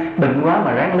than bệnh quá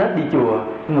mà ráng lết đi chùa,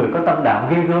 người có tâm đạo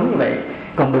ghê gớm như vậy.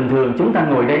 Còn bình thường chúng ta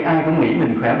ngồi đây ai cũng nghĩ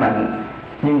mình khỏe mạnh.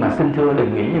 Nhưng mà xin thưa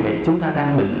đừng nghĩ như vậy, chúng ta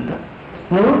đang bệnh đó.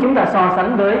 Nếu chúng ta so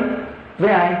sánh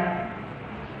với ai?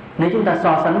 Nếu chúng ta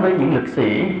so sánh với những lực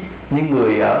sĩ, những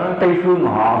người ở Tây Phương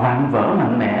họ vạm vỡ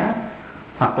mạnh mẽ,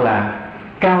 hoặc là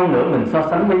cao nữa mình so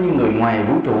sánh với những người ngoài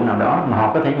vũ trụ nào đó mà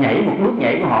họ có thể nhảy một bước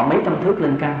nhảy của họ mấy trăm thước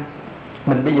lên cao.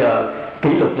 Mình bây giờ kỷ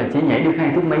luật là chỉ nhảy được 2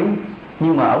 thước mấy,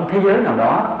 nhưng mà ở thế giới nào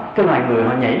đó cái loài người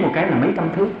họ nhảy một cái là mấy trăm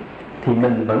thước. Thì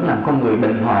mình vẫn làm con người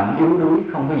bệnh hoạn, yếu đuối,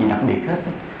 không có gì đặc biệt hết.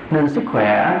 Nên sức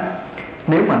khỏe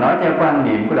Nếu mà nói theo quan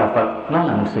niệm của đạo Phật, nó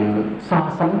là một sự so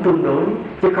sánh tương đối,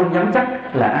 chứ không dám chắc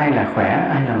là ai là khỏe,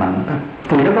 ai là mạnh thôi.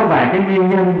 Thì nó có vài cái nguyên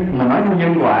nhân mà nói theo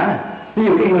nhân quả. Ví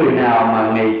dụ cái người nào mà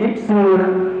ngày kiếp xưa đó,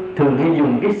 thường hay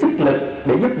dùng cái sức lực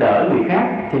để giúp đỡ người khác,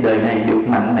 thì đời này được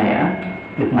mạnh mẽ,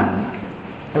 được mạnh.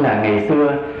 Tức là ngày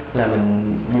xưa là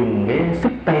mình dùng cái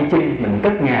sức tay chân, mình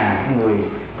cất nhà người,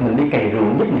 mình đi cày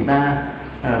ruộng giúp người ta,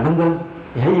 vân vân.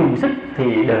 Thì hãy dùng sức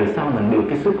thì đời sau mình được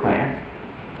cái sức khỏe.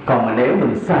 Còn mà nếu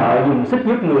mình sợ dùng sức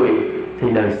giúp người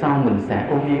thì đời sau mình sẽ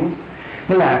ốm yếu.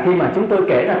 Nên là khi mà chúng tôi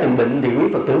kể ra từng bệnh thì quý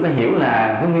Phật tử phải hiểu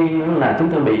là cái nguyên là chúng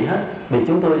tôi bị hết. Vì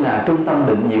chúng tôi là trung tâm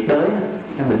bệnh nhiệt đới,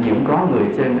 bệnh gì cũng có người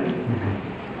trên.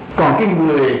 Còn cái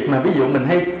người mà ví dụ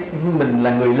mình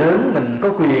là người lớn, mình có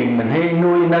quyền, mình hay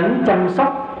nuôi nấng chăm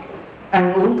sóc,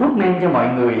 ăn uống thuốc men cho mọi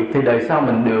người, thì đời sau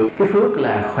mình được cái phước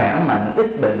là khỏe mạnh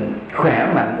ít bệnh. Khỏe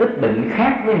mạnh ít bệnh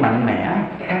khác với mạnh mẽ,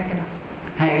 khác cái đó.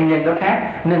 Hai cái nhân đó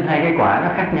khác, nên hai cái quả nó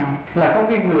khác nhau. Là có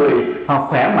cái người họ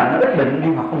khỏe mạnh, ít bệnh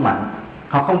nhưng họ không mạnh,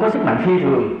 họ không có sức mạnh phi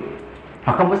thường,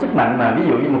 họ không có sức mạnh mà ví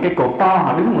dụ như một cái cột to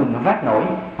họ đứng mình mà vác nổi,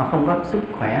 họ không có sức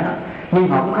khỏe đó, nhưng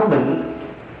họ cũng không bệnh.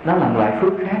 Đó là một loại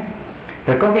phước khác.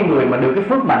 Rồi có cái người mà được cái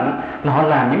phước mạnh là họ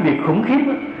làm những việc khủng khiếp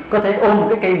đó. Có thể ôm một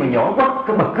cái cây mà nhổ quất,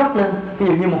 cái bật gốc lên, ví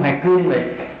dụ như một hạt gương vậy,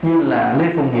 như là Lê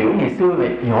Phùng Hiểu ngày xưa vậy,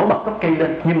 nhổ bật gốc cây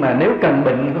lên. Nhưng mà nếu cần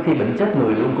bệnh, có khi bệnh chết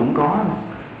người luôn cũng có.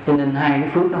 Cho nên hai cái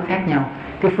phước nó khác nhau.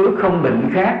 Cái phước không bệnh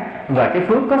khác, và cái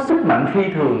phước có sức mạnh phi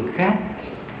thường khác.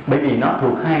 Bởi vì nó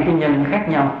thuộc hai cái nhân khác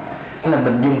nhau. Là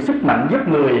mình dùng sức mạnh giúp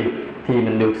người thì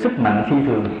mình được sức mạnh phi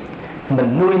thường.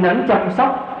 Mình nuôi nấng chăm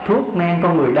sóc, thuốc men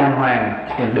con người đàng hoàng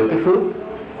thì mình được cái phước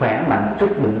khỏe mạnh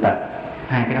ít bệnh tật.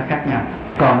 Hai cái đó khác nhau.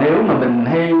 Còn nếu mà mình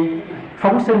hay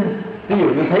phóng sinh, ví dụ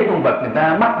như thấy con vật người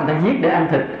ta bắt, người ta giết để ăn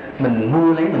thịt, mình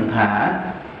mua lấy mình thả,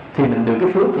 thì mình được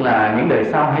cái phước là những đời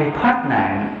sau hay thoát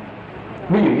nạn.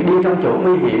 Ví dụ như đi trong chỗ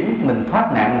nguy hiểm, mình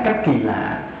thoát nạn một cách kỳ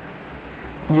lạ.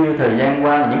 Như thời gian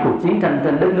qua là những cuộc chiến tranh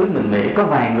trên đất nước mình Mỹ, có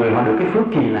vài người họ được cái phước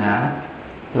kỳ lạ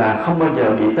là không bao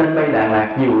giờ bị tên bay đạn lạc,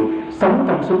 dù sống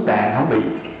trong súng đạn không bị.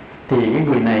 Thì cái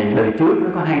người này đời trước nó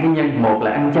có hai cái nhân, một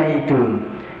là ăn chay trường,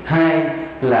 hai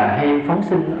là hay phóng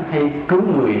sinh, hay cứu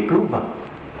người, cứu vật.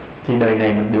 Thì đời này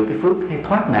mình được cái phước hay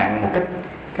thoát nạn một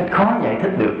cách khó giải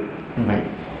thích được. Vậy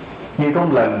như có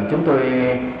một lần chúng tôi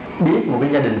biết một cái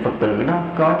gia đình Phật tử đó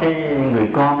có cái người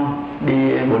con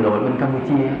đi bộ đội bên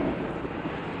Campuchia,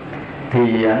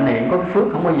 thì anh này có cái phước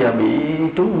không bao giờ bị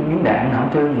trúng miếng đạn nào hết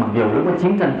trơn, mặc dù lúc có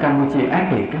chiến tranh Campuchia ác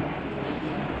liệt đó.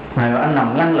 Mà anh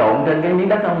nằm lăn lộn trên cái miếng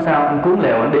đất đó không sao, anh cuốn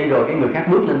lèo anh đi rồi cái người khác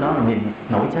bước lên đó là nhìn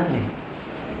nổi chết liền.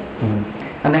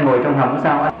 Anh đang ngồi trong hầm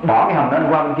sao, anh bỏ cái hầm đó anh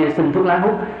qua bên kia xin thuốc lá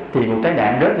hút, thì một cái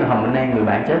đạn rớt vào hầm bên đây, người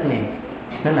bạn chết liền.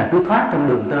 Nên là cứ thoát trong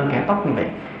đường tơ kẻ tóc như vậy.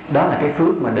 Đó là cái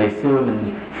phước mà đời xưa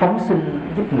mình phóng sinh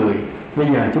giúp người. Bây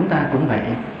giờ chúng ta cũng vậy.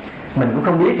 Mình cũng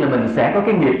không biết là mình sẽ có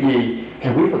cái nghiệp gì.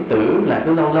 Quý Phật tử là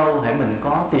cứ lâu lâu hãy mình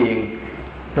có tiền,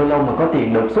 lâu lâu mà có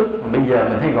tiền đột xuất, bây giờ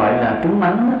mình hay gọi là trúng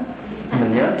mánh đó.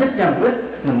 Mình nhớ trích ra một ít,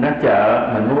 mình ra chợ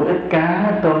mình mua ít cá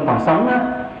tôm còn sống á,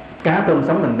 cá tôm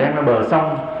sống mình đem ra bờ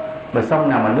sông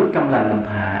nào mà nước trong lành mình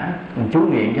thả, mình chú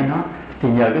nguyện cho nó, thì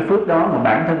nhờ cái phước đó mà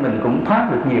bản thân mình cũng thoát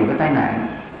được nhiều cái tai nạn.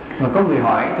 Mà có người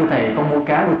hỏi thưa thầy, con mua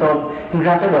cá mua tôm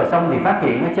ra tới bờ sông thì phát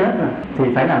hiện nó chết rồi,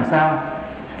 thì phải làm sao?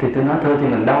 Thì tôi nói thôi thì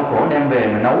mình đau khổ đem về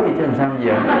mà nấu đi chứ làm sao bây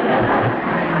giờ.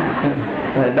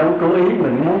 Đâu cố ý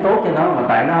mình muốn tốt cho nó mà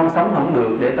tại nó không sống không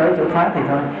được, để tới chỗ thoát thì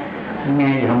thôi.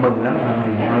 Nghe gì không mừng lắm,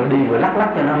 đi vừa lắc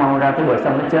cho nó mau ra tới bờ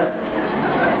sông nó chết.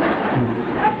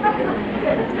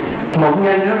 Một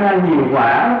nhân nó ra nhiều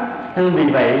quả, nên vì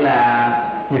vậy là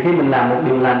nhiều khi mình làm một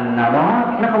điều lành nào đó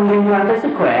nó không liên quan tới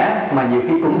sức khỏe, mà nhiều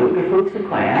khi cũng được cái phước sức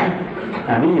khỏe.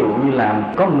 Ví dụ như là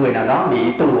có người nào đó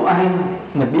bị tù oan,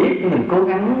 mình biết mình cố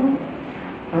gắng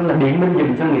là biện minh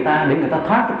dùm cho người ta để người ta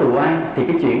thoát cái tù oan, thì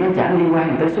cái chuyện nó chẳng liên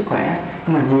quan tới sức khỏe,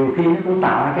 nhưng mà nhiều khi nó cũng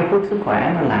tạo ra cái phước sức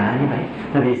khỏe nó lạ như vậy.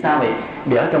 Là vì sao vậy?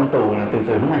 Vì ở trong tù là từ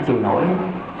từ không ai chịu nổi,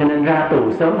 cho nên ra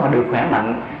tù sớm họ được khỏe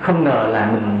mạnh, không ngờ là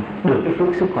mình được cái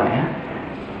phước sức khỏe.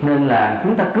 Nên là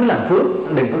chúng ta cứ làm phước,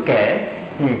 đừng có kể.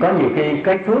 Có nhiều khi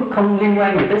cái phước không liên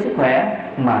quan gì tới sức khỏe,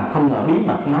 mà không ngờ bí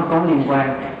mật nó có liên quan,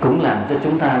 cũng làm cho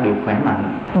chúng ta được khỏe mạnh.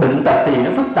 Bệnh tật thì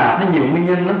nó phức tạp, nó nhiều nguyên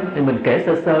nhân lắm, thì mình kể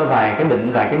sơ sơ vài cái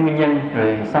bệnh, vài cái nguyên nhân,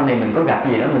 rồi sau này mình có gặp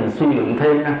gì đó mình suy luận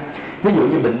thêm ha. Ví dụ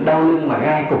như bệnh đau lưng mà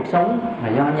gai cột sống là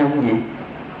do nhân gì?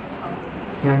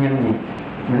 Do nhân gì?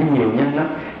 Nó nhiều nhân lắm.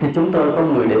 Thì chúng tôi có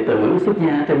người đệ tử xuất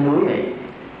gia trên núi vậy,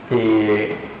 thì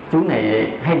chú này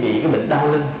hay bị cái bệnh đau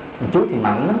lưng. Chú thì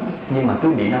mạnh lắm, nhưng mà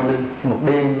cứ bị đau lưng. Một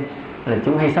đêm là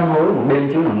chú hay sám hối, một đêm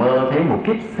chú nằm mơ thấy một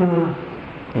kiếp xưa,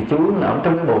 thì chú là ở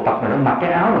trong cái bộ tộc này, nó mặc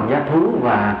cái áo bằng da thú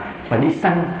và đi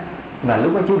săn. Và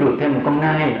lúc đó chú rượt theo một con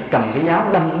nai cầm cái giáo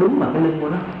đâm đúng vào cái lưng của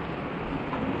nó.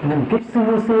 Nên kiếp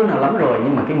xưa nào lắm rồi,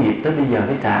 nhưng mà cái nghiệp tới bây giờ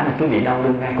phải trả là cái bị đau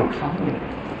lưng ngay cuộc sống vậy.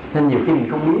 Nên nhiều khi mình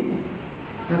không biết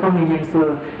nó có nguyên nhân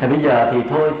xưa. Thì bây giờ thì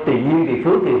thôi, tùy duyên tùy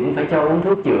phước thì cũng phải cho uống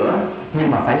thuốc chữa,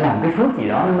 nhưng mà phải làm cái phước gì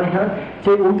đó nó mới hết,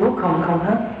 chứ uống thuốc không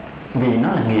hết, vì nó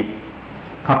là nghiệp.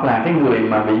 Hoặc là cái người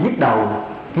mà bị nhức đầu,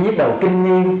 cái nhức đầu kinh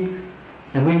niên,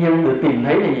 là nguyên nhân được tìm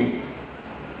thấy là gì?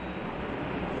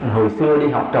 Hồi xưa đi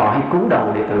học trò hay cú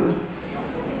đầu đệ tử,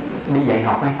 đi dạy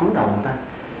học hay cú đầu người ta.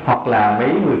 Hoặc là mấy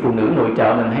người phụ nữ nội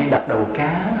trợ mình hay đập đầu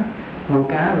cá, mua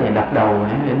cá về đập đầu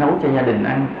để nấu cho gia đình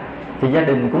ăn. Thì gia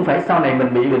đình cũng phải, sau này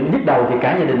mình bị bệnh nhức đầu thì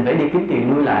cả gia đình phải đi kiếm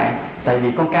tiền nuôi lại, tại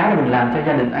vì con cá mình làm cho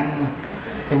gia đình ăn,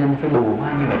 cho nên phải bù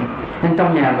hoa như vậy. Nên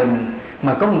trong nhà mình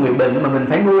mà có một người bệnh mà mình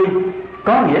phải nuôi,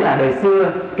 có nghĩa là đời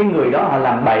xưa cái người đó họ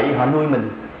làm bậy, họ nuôi mình.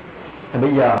 Thì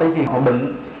bây giờ tới khi họ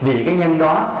bệnh, vì cái nhân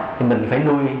đó thì mình phải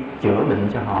nuôi chữa bệnh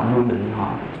cho họ, nuôi bệnh họ.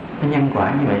 Cái nhân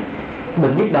quả như vậy.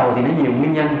 Bệnh nhức đầu thì nó nhiều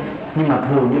nguyên nhân, nhưng mà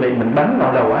thường như vậy mình bắn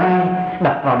vào đầu ai,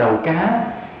 đập vào đầu cá,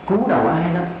 cú đầu ai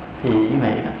đó, thì như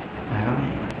vậy đó.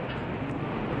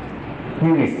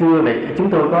 Như ngày xưa vậy, chúng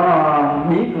tôi có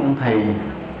biết ông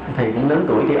thầy cũng lớn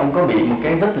tuổi, thì ông có bị một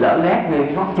cái vết lở lét nơi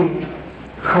gót chân,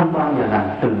 không bao giờ lành,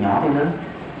 từ nhỏ tới lớn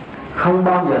không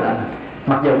bao giờ lành.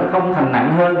 Mặc dù nó không thành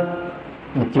nặng hơn,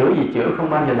 mà chữa gì chữa không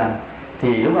bao giờ lành.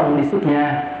 Thì lúc ông đi xuất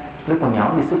gia, lúc còn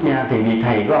nhỏ đi xuất gia, thì vị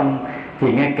thầy của ông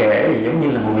thì nghe kể thì giống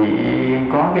như là một vị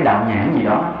có cái đạo nhãn gì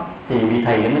đó, thì vị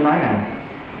thầy mới nói rằng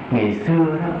ngày xưa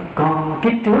đó, con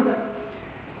kiếp trước đó,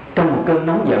 trong một cơn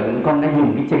nóng giận, con đã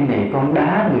dùng cái chân này con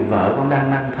đá người vợ con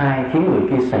đang mang thai, khiến người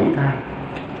kia sảy thai.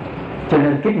 Cho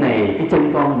nên kiếp này cái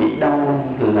chân con bị đau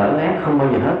lở lét không bao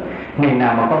giờ hết. Ngày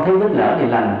nào mà con thấy vết lở thì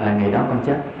lành là ngày đó con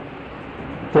chết.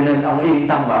 Cho nên ông yên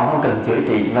tâm và ông không cần chữa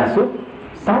trị. Và suốt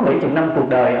 6-7 năm cuộc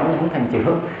đời ông không thành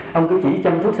chữa, ông cứ chỉ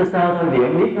chăm thuốc sơ sơ thôi, vì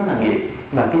ông biết nó là nghiệp.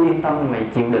 Và cứ yên tâm mày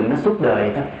chịu đựng nó suốt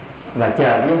đời thôi, và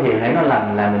chờ cái dấu hiệu hãy nó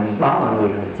lành là mình báo mọi người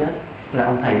rồi chết. Là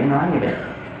ông thầy nói như vậy.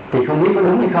 Thì không biết có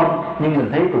đúng hay không, nhưng mình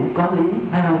thấy cũng có lý,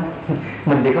 phải không?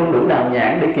 Mình thì không đủ đạo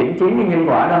nhãn để kiểm chứng cái nhân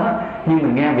quả đó, nhưng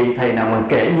mình nghe vị thầy nào mà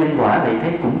kể nhân quả thì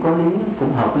thấy cũng có lý,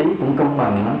 cũng hợp lý, cũng công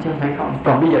bằng lắm chứ không phải không.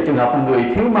 Còn bây giờ trường hợp người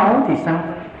thiếu máu thì sao?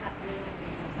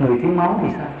 Người thiếu máu thì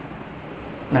sao?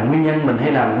 Là nguyên nhân mình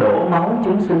hay làm đổ máu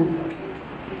chúng sinh.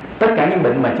 Tất cả những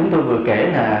bệnh mà chúng tôi vừa kể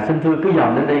là xin thưa cứ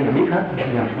dòm đến đây mà biết hết.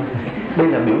 Đây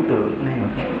là biểu tượng này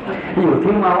mà. Ví dụ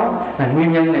thiếu máu là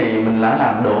nguyên nhân này, mình đã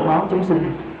làm đổ máu chúng sinh,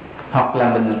 hoặc là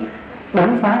mình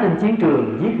đánh phá trên chiến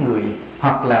trường giết người,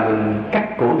 hoặc là mình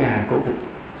cắt cổ gà cổ vịt.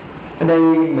 Ở đây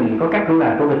mình có cắt cổ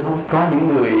gà cổ vịt không? Có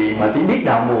những người mà chỉ biết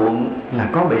đạo muộn là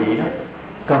có bị đó.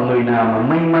 Còn người nào mà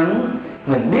may mắn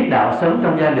mình biết đạo sớm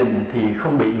trong gia đình thì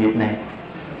không bị nghiệp này.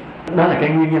 Đó là cái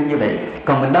nguyên nhân như vậy.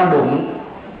 Còn mình đau bụng,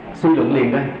 suy luận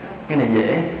liền đây, cái này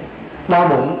dễ. Đau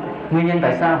bụng, nguyên nhân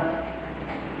tại sao?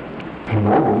 Thì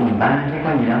mổ bụng mình ba chứ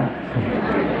có gì đâu.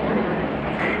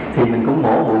 Thì mình cũng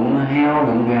mổ bụng heo,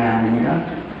 bụng gà gì đó.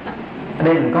 Ở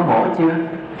đây mình có mổ chưa?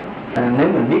 Nếu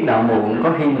mình biết đạo muộn có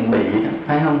khi mình bị,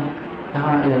 phải không?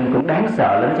 Đó, mình cũng đáng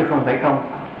sợ lắm chứ không phải không.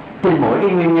 Trên mỗi cái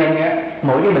nguyên nhân á,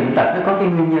 mỗi cái bệnh tật nó có cái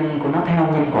nguyên nhân của nó theo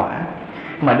nhân quả.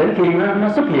 Mà đến khi nó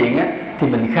xuất hiện á, thì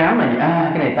mình khám là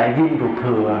cái này tại viêm ruột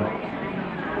thừa,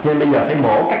 nên bây giờ phải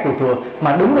mổ cắt ruột thừa.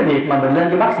 Mà đúng cái việc mà mình lên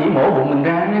cho bác sĩ mổ bụng mình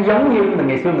ra, nó giống như mình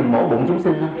ngày xưa mình mổ bụng chúng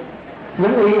sinh không?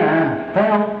 Giống y phải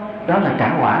không? Đó là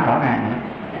trả quả rõ ràng.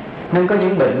 Nên có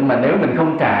những bệnh mà nếu mình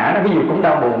không trả, ví dụ cũng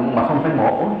đau bụng mà không phải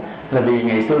mổ, là vì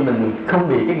ngày xưa mình không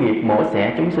bị cái nghiệp mổ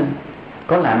xẻ chúng sinh.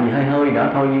 Có làm gì hơi hơi nữa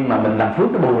thôi, nhưng mà mình làm phước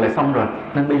nó bù lại xong rồi,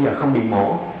 nên bây giờ không bị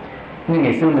mổ. Nhưng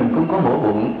ngày xưa mình cũng có mổ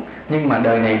bụng, nhưng mà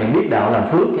đời này mình biết đạo làm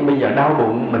phước, thì bây giờ đau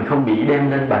bụng mình không bị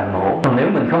đem lên bàn mổ. Còn nếu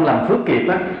mình không làm phước kịp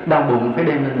á, đau bụng phải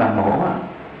đem lên bàn mổ á.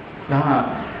 Đó,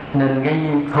 nên cái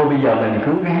thôi bây giờ mình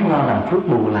cứ ráng lo làm phước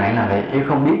bù lại là vậy, chứ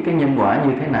không biết cái nhân quả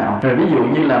như thế nào. Rồi ví dụ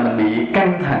như là mình bị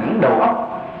căng thẳng đầu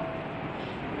óc,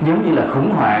 giống như là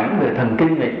khủng hoảng về thần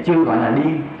kinh vậy, chưa gọi là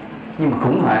điên, nhưng mà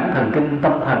khủng hoảng thần kinh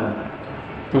tâm thần,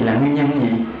 thì là nguyên nhân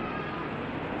gì?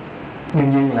 Nguyên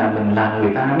nhân là mình làm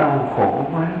người ta đau khổ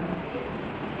quá.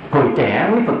 Hồi trẻ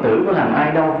quý Phật tử có làm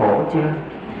ai đau khổ chưa?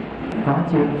 Có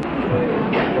chưa?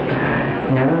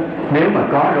 Nhớ, nếu mà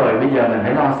có rồi bây giờ mình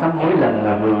phải lo sám hối lần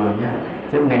là vừa nha.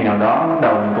 Chứ ngày nào đó bắt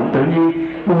đầu mình cũng tự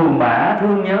nhiên buồn bã,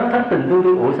 thương nhớ, thất tình tương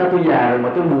tư. Ủa sao tôi già rồi mà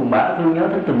tôi buồn bã, thương nhớ,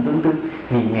 thất tình tương tư?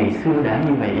 Vì ngày xưa đã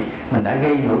như vậy, mình đã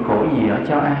gây nỗi khổ gì đó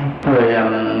cho ai. Rồi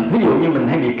ví dụ như mình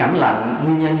hay bị cảm lạnh,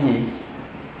 nguyên nhân gì?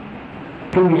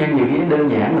 Cái nguyên nhân nhiều khi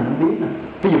đơn giản mình không biết nữa.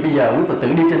 Ví dụ bây giờ quý Phật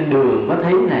tử đi trên đường có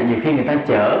thấy là nhiều khi người ta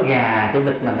chở gà, chở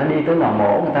vịt mà nó đi tới lò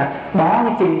mổ, người ta bó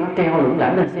cái chân nó treo lủng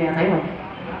lẳng lên xe, thấy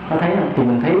không? có thấy không? Thì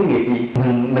mình thấy cái nghiệp gì?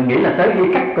 Mình nghĩ là tới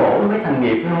khi cắt cổ mới thành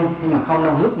nghiệp phải không? Nhưng mà không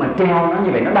đâu, lúc mà treo nó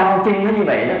như vậy, nó đau chân nó như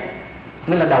vậy đó,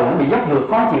 nên là đầu nó bị dốc ngược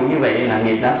khó chịu như vậy là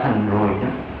nghiệp đã thành rồi đó,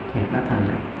 nghiệp đã thành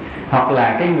rồi. Hoặc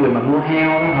là cái người mà mua heo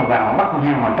đó, họ vào họ bắt con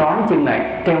heo, họ trói chân lại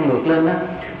treo ngược lên đó,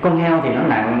 con heo thì nó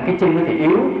nặng, cái chân nó thì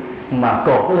yếu, mà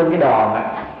cột nó lên cái đòn á,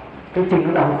 cái chân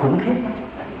nó đau khủng khiếp,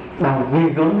 đau ghê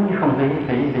gớm chứ không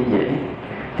phải dễ.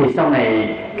 Thì sau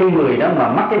này cái người đó mà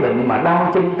mắc cái bệnh mà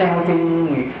đau chân, teo chân,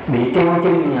 bị treo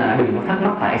chân là đừng có thắc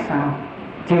mắc tại sao.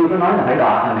 Chưa có nói là phải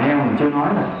đọa thành heo, mình chưa nói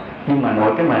là, nhưng mà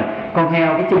nội cái mà con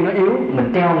heo cái chân nó yếu,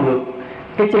 mình treo ngược,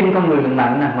 cái chân con người mình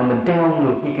nặng nè, mà mình treo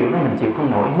ngược như kiểu đó mình chịu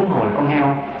không nổi. Huống hồ là con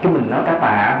heo, cái mình nó cả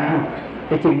tạ phải không,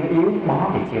 cái chân nó yếu, bó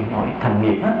thì chịu nổi, thành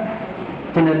nghiệp hết.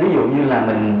 Cho nên ví dụ như là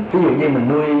mình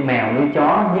nuôi mèo, nuôi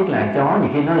chó, nhất là chó nhiều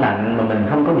khi nó lạnh mà mình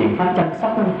không có biện pháp chăm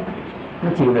sóc nó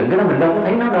chịu đựng cái đó, mình đâu có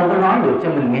thấy, nó đâu có nói được cho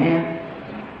mình nghe,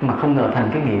 mà không ngờ thành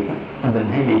cái nghiệp đó. Mà mình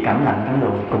hay bị cảm lạnh cảm đồ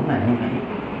cũng là như vậy.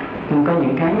 Nhưng có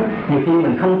những cái nhiều khi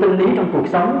mình không tin lý trong cuộc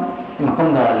sống, mà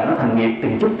không ngờ là nó thành nghiệp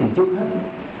từng chút hết.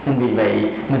 Nên vì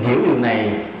vậy mình hiểu điều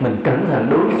này, mình cẩn thận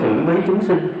đối xử với chúng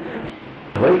sinh,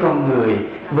 với con người,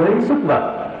 với súc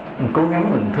vật, mình cố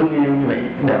gắng mình thương yêu như vậy,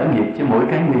 đỡ nghiệp cho mỗi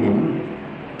cái nguy hiểm.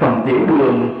 Còn tiểu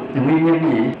đường nguyên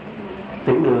nhân gì?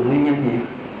 Tiểu đường nguyên nhân gì?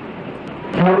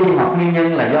 Theo y học nguyên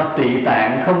nhân là do tụy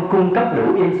tạng không cung cấp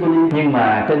đủ insulin. Nhưng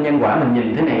mà trên nhân quả mình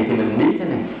nhìn thế này thì mình biết thế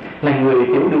này, là người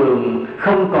tiểu đường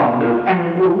không còn được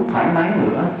ăn uống thoải mái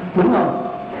nữa, đúng không?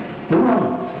 Đúng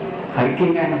không? Phải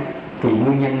kiêng ăn. Thì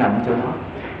nguyên nhân nằm chỗ đó.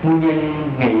 Nguyên nhân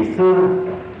ngày xưa,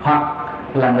 hoặc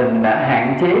là mình đã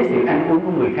hạn chế sự ăn uống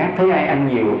của người khác, thấy ai ăn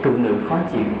nhiều cự lượng khó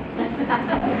chịu,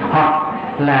 hoặc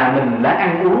là mình đã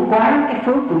ăn uống quá cái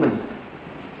phước của mình.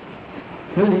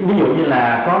 Ví dụ như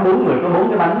là có 4 người có 4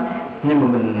 cái bánh, nhưng mà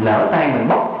mình lỡ tay mình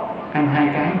bóc ăn 2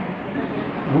 cái,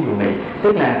 ví dụ vậy.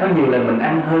 Tức là có nhiều lần mình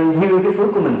ăn hơi dư cái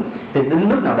phước của mình, thì đến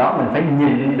lúc nào đó mình phải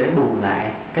nhịn để bù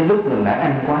lại cái lúc mình đã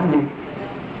ăn quá dư,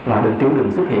 và bệnh tiểu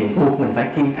đường xuất hiện, buộc mình phải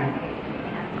kiêng ăn.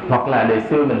 Hoặc là đời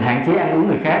xưa mình hạn chế ăn uống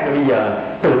người khác, rồi bây giờ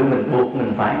tự mình buộc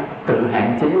mình phải tự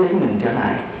hạn chế lấy mình trở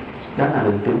lại, đó là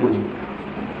bệnh tiểu đường.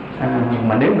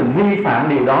 Mà nếu mình vi phạm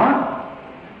điều đó,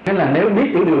 tức là nếu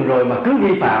biết tiểu đường rồi mà cứ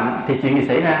vi phạm thì chuyện gì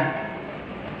xảy ra?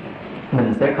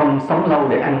 Mình sẽ không sống lâu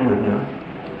để ăn được nữa,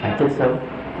 phải chết sớm,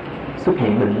 xuất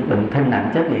hiện bệnh thêm nặng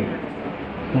chết liền.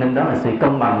 Nên đó là sự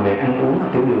công bằng về ăn uống và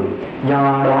tiểu đường.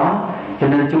 Do đó cho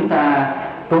nên chúng ta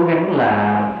cố gắng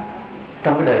là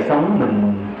trong cái đời sống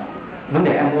mình, vấn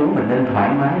đề ăn uống mình nên thoải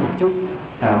mái một chút.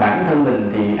 Bản thân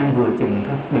mình thì ăn vừa chừng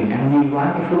thôi, đừng ăn dư quá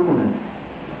cái phước của mình.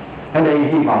 Ở đây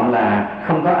hy vọng là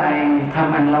không có ai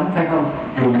tham ăn lắm, phải không?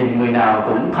 Thì nhìn người nào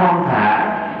cũng thon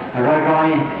thả,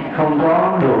 roi, không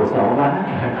có đồ sộ quá,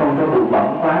 không có bụi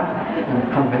bẩn quá,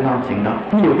 không phải lo chuyện đó.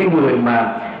 Ví dụ cái người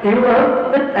mà yếu ớt,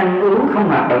 ít ăn uống, không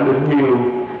hoạt động được nhiều,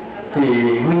 thì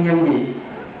nguyên nhân gì?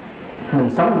 Mình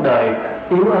sống một đời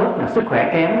yếu ớt, là sức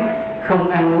khỏe kém, không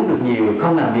ăn uống được nhiều,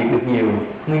 không làm việc được nhiều.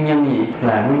 Nguyên nhân gì?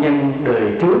 Là nguyên nhân đời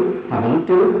trước hoặc lúc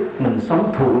trước mình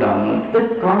sống thụ động, ít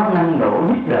có năng nổ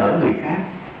giúp đỡ người khác.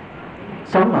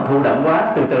 Sống mà thụ động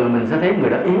quá, từ từ mình sẽ thấy người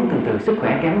đó yếu, từ sức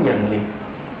khỏe kém dần liền.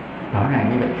 Rõ ràng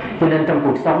như vậy. Cho nên trong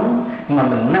cuộc sống mà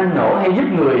mình năng nổ hay giúp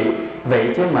người,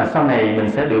 vậy chứ mà sau này mình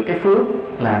sẽ được cái phước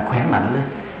là khỏe mạnh lên,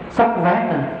 sốc vác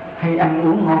lên, hay ăn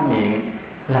uống ngon miệng,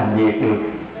 làm việc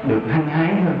được hăng hái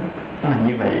hơn. Đó là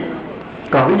như vậy.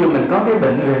 Còn ví dụ mình có cái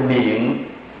bệnh về miệng,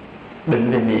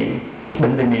 bệnh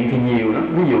về miệng thì nhiều lắm.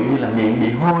 Ví dụ như là miệng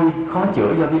bị hôi, khó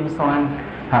chữa do viêm xoang,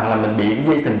 hoặc là mình bị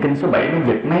dây thần kinh số 7 nó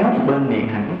giật méo một bên miệng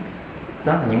hẳn.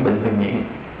 Đó là những bệnh về miệng.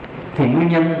 Thì nguyên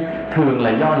nhân thường là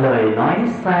do lời nói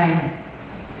sai,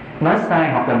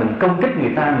 hoặc là mình công kích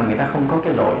người ta mà người ta không có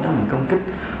cái lỗi đó mình công kích,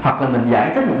 hoặc là mình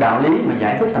giải thích một đạo lý mà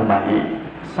giải thích thành bậy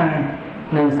sai,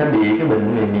 nên sẽ bị cái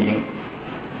bệnh về miệng.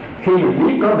 Khi mình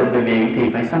biết có bệnh về miệng thì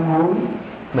phải sám hối,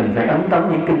 mình phải ấn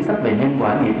tống những kinh sách về nhân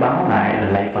quả nghiệp báo lại, là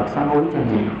lạy Phật sám hối cho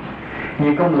nhiều.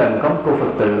 Như có một lần có một cô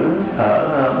Phật tử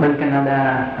ở bên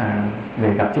Canada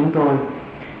về gặp chúng tôi,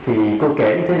 thì cô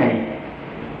kể như thế này.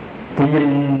 Thì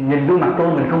nhìn gương mặt cô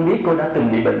mình không biết cô đã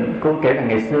từng bị bệnh. Cô kể là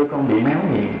ngày xưa con bị méo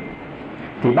miệng.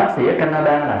 Thì bác sĩ ở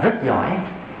Canada là rất giỏi,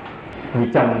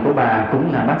 vì chồng của bà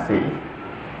cũng là bác sĩ.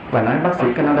 Và nói bác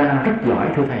sĩ Canada rất giỏi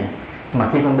thưa thầy, mà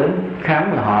khi con đến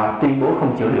khám là họ tuyên bố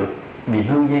không chữa được vì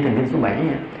hư dây thần kinh số 7.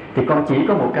 Thì con chỉ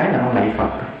có một cái là con lạy Phật.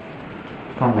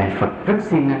 Con lạy Phật rất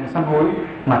siêng năng sám hối,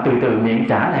 mà từ từ miệng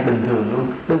trả lại bình thường luôn,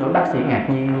 đến nỗi bác sĩ ngạc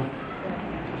nhiên luôn.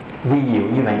 Vi diệu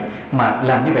như vậy, mà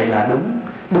làm như vậy là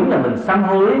đúng là mình sám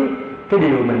hối cái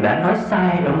điều mình đã nói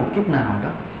sai ở một kiếp nào đó,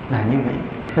 là như vậy.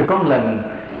 Rồi có một lần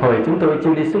hồi chúng tôi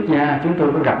chưa đi xuất gia, chúng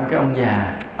tôi có gặp một cái ông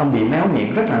già, ông bị méo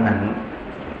miệng rất là nặng.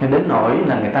 Nên đến nỗi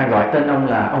là người ta gọi tên ông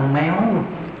là ông méo,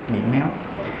 miệng méo.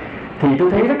 Thì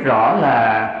tôi thấy rất rõ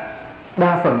là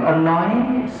đa phần ông nói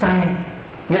sai.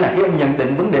 Nghĩa là khi ông nhận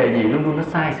định vấn đề gì luôn luôn nó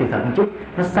sai sự thật một chút,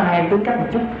 nó sai tính cách một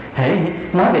chút. Hễ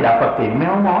nói về đạo Phật thì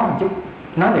méo mó một chút,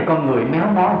 nói về con người méo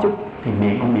mó một chút, thì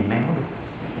miệng ông bị méo được.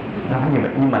 Đó, như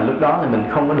vậy. Nhưng mà lúc đó là mình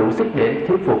không có đủ sức để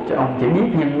thuyết phục cho ông, chỉ biết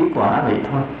nhân biết quả vậy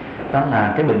thôi. Đó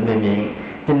là cái bệnh về miệng.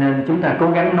 Cho nên chúng ta cố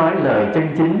gắng nói lời chân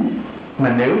chính. Mà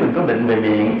nếu mình có bệnh về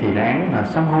miệng thì ráng là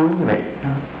sám hối như vậy đó.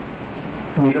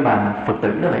 Như cái bà Phật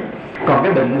tử đó vậy. Còn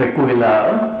cái bệnh về cùi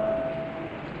lỡ,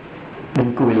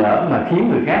 bệnh cùi lỡ mà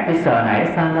khiến người khác phải sợ hãi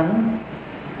xa lánh,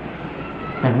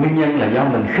 nguyên nhân là do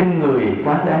mình khinh người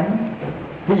quá đáng.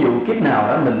 Ví dụ kiếp nào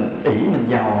đó mình ỷ mình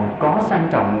giàu có sang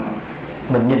trọng,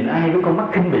 mình nhìn ai với con mắt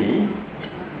khinh bỉ,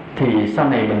 thì sau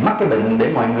này mình mắc cái bệnh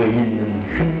để mọi người nhìn mình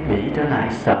khinh bỉ trở lại,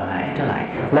 sợ hãi trở lại,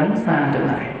 lánh xa trở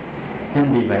lại. Nên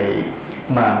vì vậy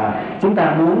mà chúng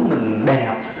ta muốn mình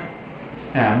đẹp,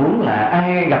 muốn là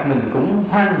ai gặp mình cũng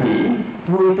hoan hỉ,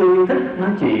 vui tươi, thích nói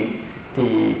chuyện,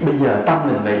 thì bây giờ tâm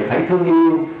mình vậy phải thương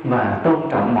yêu và tôn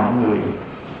trọng mọi người.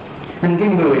 Nên cái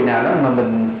người nào đó mà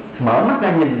mình mở mắt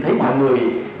ra nhìn thấy mọi người,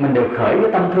 mình đều khởi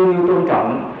cái tâm thương yêu tôn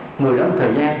trọng, người đó một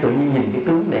thời gian tự nhiên nhìn cái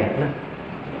tướng đẹp lắm.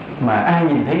 Mà ai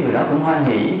nhìn thấy người đó cũng hoan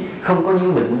hỉ, không có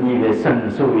những bệnh gì về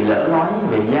sần sùi lỡ lói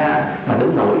về da mà đến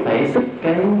nỗi phải xích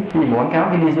cái gì quảng cáo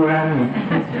cái Nizoran gì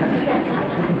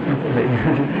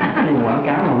gì quảng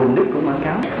cáo mà Huỳnh Đức cũng quảng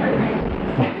cáo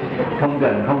không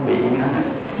gần không bị nữa.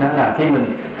 Đó là khi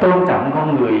mình tôn trọng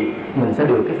con người mình sẽ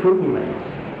được cái phước như vậy.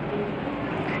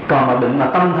 Còn mà bệnh mà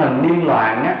tâm thần điên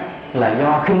loạn á, là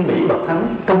do khinh bỉ bậc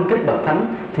thánh, công kích bậc thánh,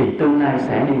 thì tương lai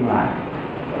sẽ điên loạn,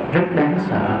 rất đáng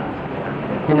sợ.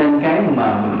 Cho nên cái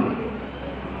mà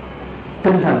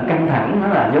tinh thần căng thẳng nó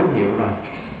là dấu hiệu rồi.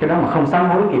 Cái đó mà không sám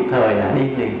hối kịp thời là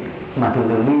điên liền. Mà thường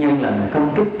thường nguyên nhân là công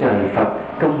kích trời Phật,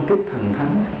 công kích thần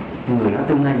thánh, người đó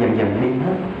tương lai dần dần điên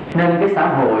hết. Nên cái xã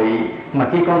hội mà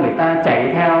khi con người ta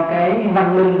chạy theo cái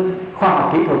văn minh khoa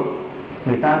học kỹ thuật,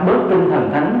 người ta bớt tinh thần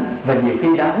thánh và nhiều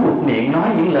khi đã buộc miệng nói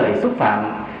những lời xúc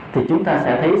phạm, thì chúng ta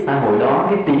sẽ thấy xã hội đó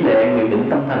cái tỷ lệ người bệnh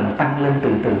tâm thần tăng lên từ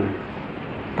từ,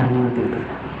 tăng lên từ từ.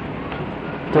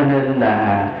 Cho nên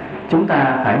là chúng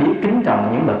ta phải biết kính trọng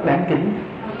những bậc đáng kính,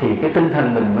 thì cái tinh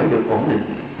thần mình mới được ổn định.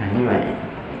 Như vậy.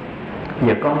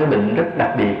 Giờ có cái bệnh rất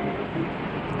đặc biệt,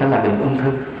 đó là bệnh ung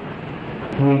thư.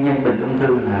 Nguyên nhân bệnh ung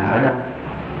thư là ở đâu?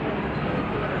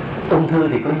 Ung thư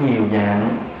thì có nhiều dạng,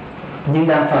 nhưng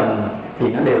đa phần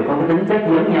thì nó đều có cái tính chất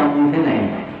giống nhau như thế này,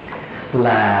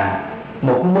 là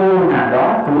một mô nào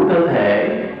đó của cơ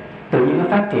thể tự nhiên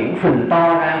nó phát triển phình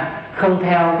to ra, không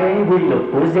theo cái quy luật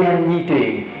của gen di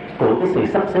truyền, của cái sự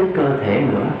sắp xếp cơ thể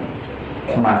nữa,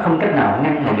 mà không cách nào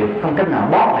ngăn lại được, không cách nào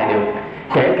bóp lại được.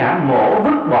 Kể cả mổ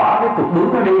vứt bỏ cái cục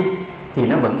bướu nó đi thì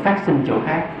nó vẫn phát sinh chỗ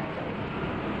khác.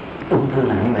 Ung thư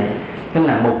là như vậy. Tức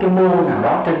là một cái mô nào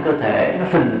đó trên cơ thể nó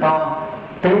phình to,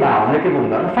 tế bào nơi cái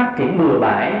vùng đó nó phát triển bừa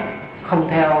bãi, không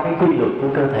theo cái quy luật của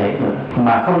cơ thể nữa,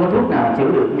 mà không có thuốc nào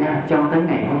chữa được nha, cho tới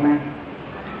ngày hôm nay.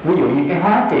 Ví dụ như cái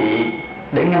hóa trị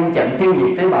để ngăn chặn tiêu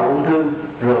diệt tế bào ung thư,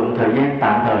 rồi một thời gian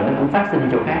tạm thời nó cũng phát sinh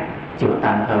chỗ khác, chữa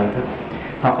tạm thời thôi.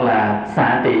 Hoặc là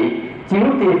xạ trị, chiếu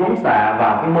tia phóng xạ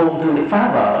vào cái mô ung thư để phá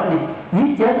vỡ đi,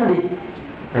 giết chết nó đi,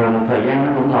 rồi một thời gian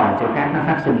nó cũng lòi chỗ khác, nó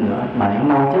phát sinh nữa, mà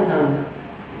nó mau chết hơn.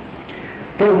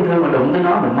 Cái ung thư mà đụng tới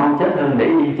nó mình mau chết hơn, để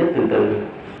yên chết từ từ,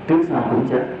 trước sau cũng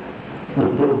chết.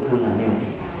 Đụng tới ung thư là như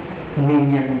vậy.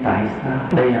 Nguyên nhân tại sao?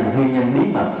 Đây là một nguyên nhân bí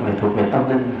mật về thuộc về tâm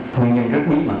linh, nguyên nhân rất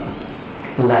bí mật,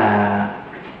 là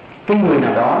cái người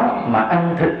nào đó mà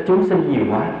ăn thịt chúng sinh nhiều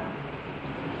quá,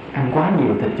 ăn quá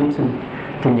nhiều thịt chúng sinh,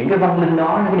 thì những cái vong linh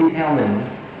đó nó đi theo mình.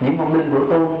 Những vong linh của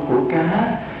tôm, của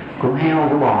cá, của heo,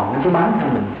 của bò nó cứ bám theo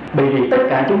mình, bởi vì tất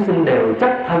cả chúng sinh đều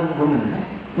chấp thân của mình.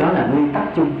 Đó là nguyên tắc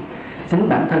chung. Chính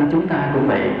bản thân chúng ta cũng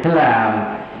vậy. Thế là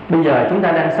bây giờ chúng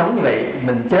ta đang sống như vậy,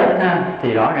 mình chết ha,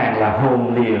 thì rõ ràng là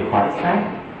hồn lìa khỏi xác.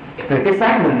 Rồi cái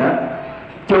xác mình đó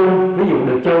chôn, ví dụ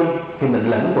được chôn thì mình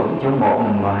lẫn quẩn chỗ mộ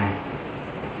mình ngoài,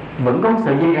 vẫn có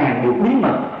sợi dây ràng buộc bí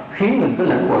mật khiến mình cứ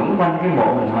lẫn quẩn quanh cái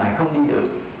mộ mình ngoài, không đi được.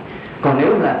 Còn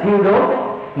nếu là thiêu đốt,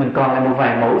 mình còn lại một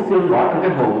vài mẫu xương bỏ trong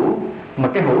cái hũ, mà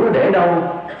cái hũ nó để đâu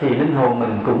thì linh hồn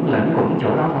mình cũng lẫn quẩn chỗ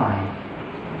đó ngoài,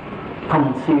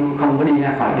 không siêu, không có đi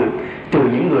ra khỏi được. Trừ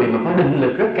những người mà có định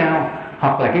lực rất cao,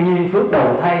 hoặc là cái duyên phước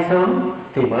đầu thai sớm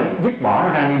thì mới dứt bỏ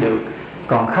nó ra đi được.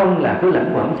 Còn không là cứ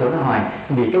lẫn quẩn chỗ đó hoài.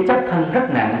 Vì cái chấp thân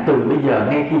rất nặng từ bây giờ,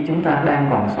 ngay khi chúng ta đang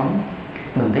còn sống.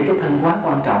 Mình thấy cái thân quá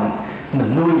quan trọng,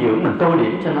 mình nuôi dưỡng, mình tô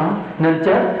điểm cho nó, nên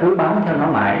chết cứ bám theo nó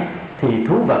mãi, thì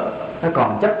thú vật nó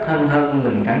còn chấp thân hơn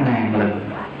mình cả ngàn lần.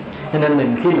 Cho nên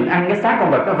mình khi mình ăn cái xác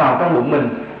con vật nó vào trong bụng mình,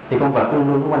 thì con vật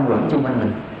luôn luôn quanh quẩn xung quanh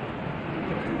mình.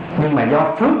 Nhưng mà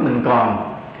do phước mình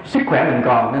còn, sức khỏe mình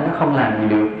còn, nên nó không làm gì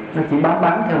được. Nó chỉ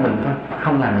bám theo mình thôi,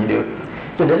 không làm gì được.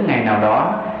 Cho đến ngày nào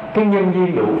đó cái nhân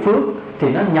duyên đủ phước thì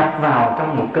nó nhập vào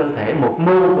trong một cơ thể, một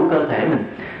mô của cơ thể mình.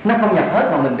 Nó không nhập hết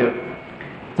vào mình được.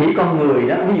 Chỉ con người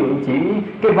đó, ví dụ chỉ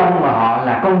cái vong mà họ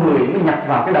là con người mới nhập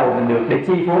vào cái đầu mình được để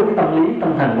chi phối cái tâm lý, tâm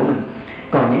thần của mình.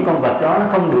 Còn những con vật đó nó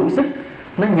không đủ sức,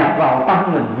 nó nhập vào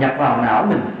tâm mình, nhập vào não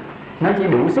mình. Nó chỉ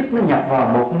đủ sức nó nhập vào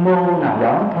một mô nào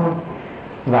đó thôi.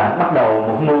 Và bắt đầu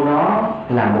một mô đó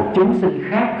là một chúng sinh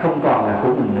khác, không còn là của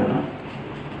mình nữa.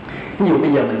 Ví dụ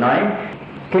bây giờ mình nói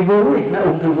cái vú thì nó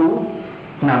ung thư vú,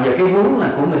 nào giờ cái vú là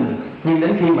của mình, nhưng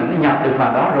đến khi mà nó nhập được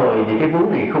vào đó rồi thì cái vú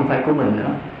này không phải của mình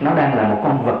nữa. Nó đang là một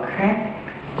con vật khác,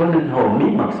 có linh hồn bí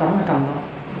mật sống ở trong đó.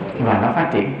 Và nó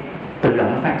phát triển, tự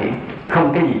động nó phát triển.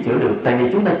 Không cái gì chữa được, tại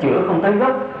vì chúng ta chữa không tới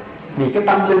gốc. Vì cái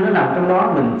tâm linh nó nằm trong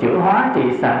đó, mình chữa hóa trị,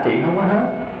 xạ trị không có hết.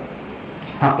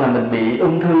 Hoặc là mình bị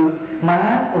ung thư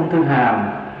má, ung thư hàm,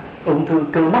 ung thư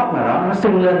cơ bắp nào đó nó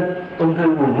sưng lên, ung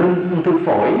thư buồng lưng, ung thư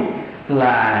phổi,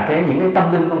 là những cái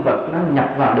tâm linh con vật nó nhập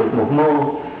vào được một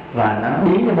mô và nó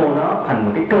biến cái mô đó thành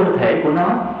một cái cơ thể của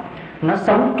nó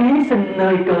sống ký sinh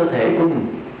nơi cơ thể của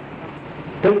mình.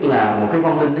 Tức là một cái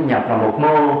vong linh nó nhập vào một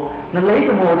mô, nó lấy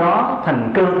cái mô đó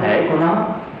thành cơ thể của nó,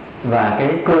 và cái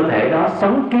cơ thể đó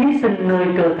sống ký sinh nơi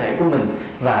cơ thể của mình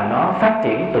và nó phát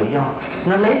triển tự do.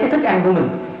 Nó lấy cái thức ăn của mình,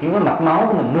 những cái mạch máu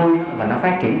của mình nuôi và nó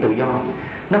phát triển tự do.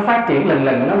 Nó phát triển lần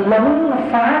lần, nó lấn, nó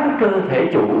phá cái cơ thể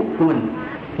chủ của mình,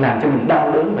 làm cho mình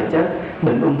đau đớn và chết.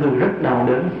 Bệnh ung thư rất đau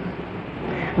đớn,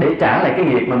 để trả lại cái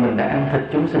nghiệp mà mình đã ăn thịt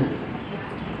chúng sinh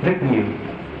rất nhiều.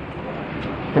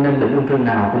 Cho nên bệnh ung thư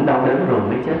nào cũng đau đớn rồi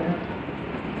mới chết.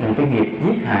 Là cái nghiệp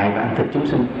giết hại và ăn thịt chúng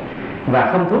sinh.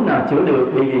 Và không thuốc nào chữa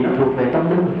được, bởi vì nó thuộc về tâm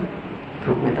linh.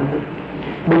 Thuộc về tâm linh.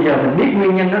 Bây giờ mình biết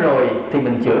nguyên nhân đó rồi thì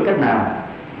mình chữa cách nào?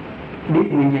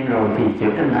 Biết nguyên nhân rồi thì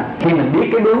chữa cách nào? Khi mình biết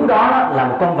cái bướu đó là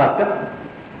một con vật đó,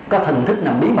 có thần thức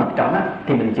nằm bí mật trong đó,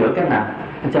 thì mình chữa cách nào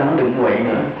cho nó đừng quậy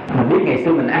nữa. Mình biết ngày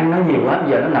xưa mình ăn nó nhiều quá,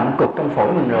 giờ nó nằm cục trong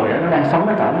phổi mình rồi đó, nó đang sống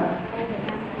ở trong đó.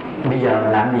 Bây giờ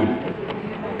mình làm gì?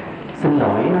 Xin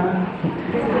lỗi nó,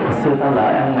 hồi xưa tao lỡ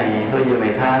ăn mày, thôi giờ mày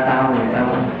tha tao, tao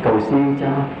cầu siêu cho.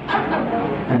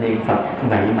 Niệm Phật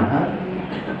vậy mà hết.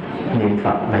 Niệm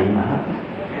Phật vậy mà hết.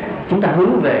 Chúng ta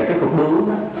hướng về cái cục bướu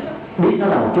đó, biết nó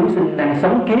là một chúng sinh đang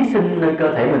sống ký sinh nơi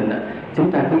cơ thể mình đó.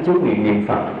 Chúng ta cứ chú nguyện niệm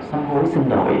Phật, sám hối xin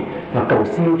lỗi và cầu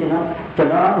siêu cho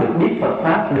nó được biết Phật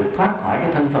Pháp, được thoát khỏi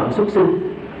cái thân phận xuất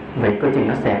sinh. Vậy coi chừng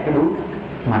nó xẹt cái bướu.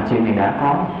 Mà chuyện này đã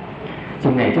có.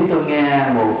 Chuyện này chúng tôi nghe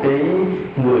một cái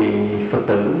người Phật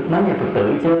tử nói về Phật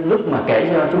tử, chứ lúc mà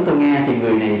kể cho chúng tôi nghe thì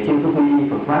người này chưa có quy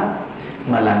Phật Pháp,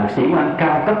 mà là một sĩ quan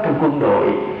cao cấp trong quân đội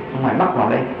ở ngoài Bắc vào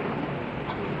đây.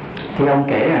 Thì ông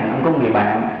kể rằng ông có người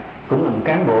bạn cũng là một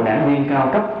cán bộ đảng viên cao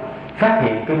cấp, phát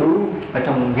hiện cái bướu ở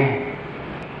trong gan.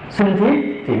 Sinh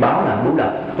thiết thì báo là bướu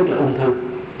độc, tức là ung thư,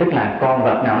 tức là con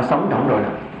vật nào nó sống trong rồi đó.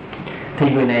 Thì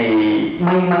người này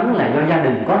may mắn là do gia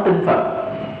đình có tin Phật,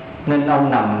 nên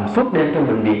ông nằm suốt đêm trong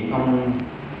bệnh viện,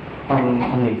 ông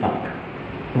niệm Phật.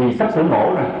 Vì sắp sửa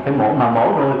mổ rồi, phải mổ, mà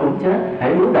mổ rồi cũng chết,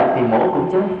 hãy bướu độc thì mổ cũng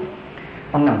chết.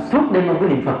 Ông nằm suốt đêm ông cứ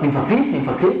niệm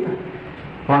Phật riết thôi.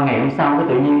 Qua ngày hôm sau cái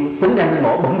tự nhiên tính đem đi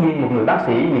mổ, bỗng nhiên một người bác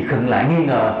sĩ vì khựng lại nghi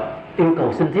ngờ, yêu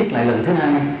cầu sinh thiết lại lần thứ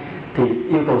hai. Thì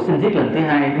yêu cầu sinh thiết lần thứ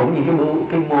hai, bỗng nhiên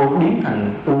cái mô biến thành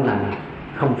u lành,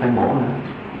 không phải mổ nữa.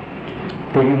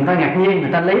 Thì người ta ngạc nhiên,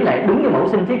 người ta lấy lại đúng cái mẫu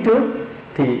sinh thiết trước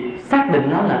thì xác định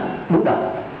nó là bướu độc.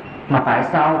 Mà tại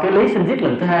sao cái lấy sinh thiết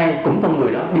lần thứ hai cũng trong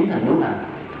người đó biến thành bướu lành?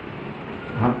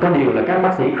 Có điều là các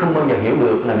bác sĩ không bao giờ hiểu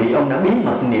được, là vì ông đã bí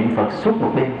mật niệm Phật suốt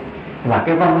một đêm, và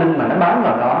cái vong linh mà nó bám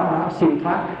vào đó nó siêu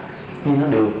thoát, nhưng nó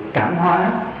được cảm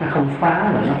hóa, nó không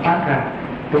phá mà nó phát ra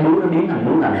cái bướu, nó biến thành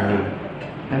bướu lành liền.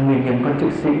 Nguyên nhân có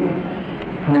chút xíu.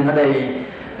 Nên ở đây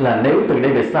là nếu từ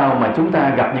đây về sau mà chúng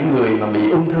ta gặp những người mà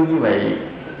bị ung thư như vậy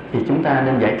thì chúng ta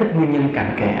nên giải thích nguyên nhân cặn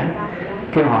kẽ,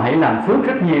 kêu họ hãy làm phước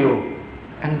rất nhiều,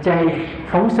 ăn chay,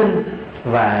 phóng sinh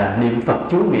và niệm Phật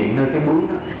chú nguyện nơi cái bướu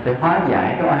đó để hóa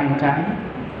giải cái oan trái.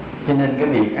 Cho nên cái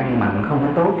việc ăn mặn không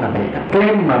có tốt là vậy đó.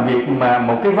 Cái mà việc mà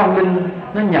một cái vong linh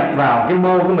nó nhập vào cái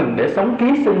mô của mình để sống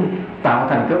ký sinh, tạo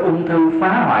thành cái ung thư phá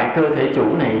hoại cơ thể chủ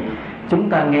này, chúng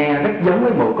ta nghe rất giống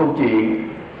với một câu chuyện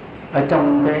ở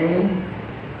trong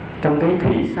cái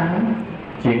thủy xám,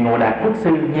 chuyện Ngộ Đạt Quốc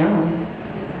sư, nhớ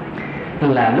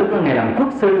không? Là lúc đó ngài làm quốc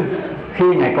sư,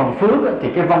 khi ngài còn phước thì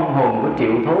cái vong hồn của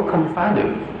Triệu Thố không phá được.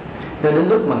 Cho đến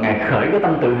lúc mà ngài khởi cái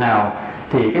tâm tự hào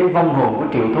thì cái vong hồn của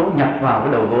Triệu Thố nhập vào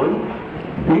cái đầu gối,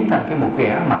 biến thành cái một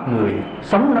kẻ mặt người,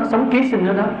 nó sống ký sinh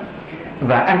nữa đó.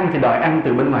 Và ăn thì đòi ăn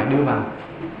từ bên ngoài đưa vào.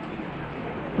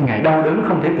 Ngài đau đớn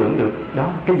không thể tưởng được đó,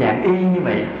 cái dạng y như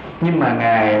vậy. Nhưng mà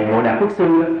ngài Ngộ Đạt Quốc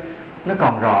sư nó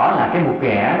còn rõ là cái bụt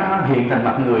ghẻ nó hiện thành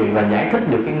mặt người và giải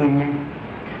thích được cái nguyên nhân.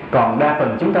 Còn đa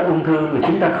phần chúng ta ung thư là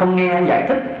chúng ta không nghe giải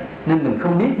thích, nên mình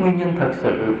không biết nguyên nhân thật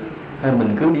sự.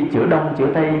 Mình cứ đi chữa đông, chữa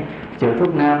tây, chữa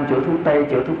thuốc nam, chữa thuốc tây,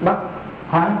 chữa thuốc bắc,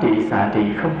 hóa trị, xạ trị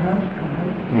không hết,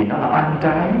 vì nó là oan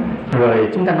trái. Rồi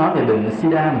chúng ta nói về bệnh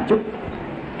sida một chút.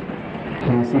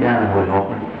 Nhưng sida là hồi hộp,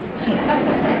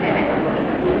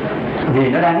 vì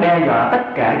nó đang đe dọa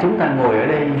tất cả chúng ta ngồi ở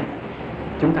đây.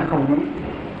 Chúng ta không biết.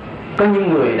 Có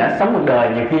những người đã sống một đời,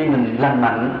 nhiều khi mình lành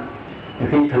mạnh, nhiều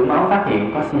khi thử máu phát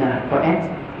hiện có sida, có S,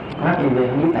 có HIV,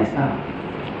 không biết tại sao.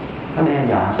 Nó đe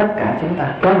dọa tất cả chúng ta.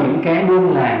 Có những cái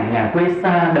buôn làng, nhà quê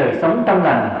xa, đời sống trong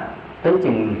lành, tới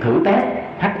chừng thử test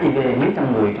HIV mấy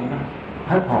trăm người trong đó,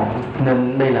 hết hồn.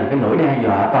 Nên đây là cái nỗi đe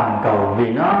dọa toàn cầu, vì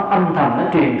nó âm thầm, nó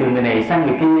truyền từ người này sang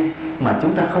người kia mà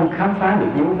chúng ta không khám phá được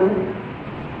dấu vết.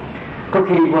 Có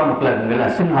khi qua một lần gọi là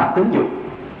sinh hoạt tính dục,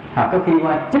 hoặc có khi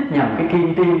qua chích nhầm cái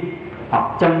kim tiêm, hoặc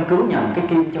châm cứu nhầm cái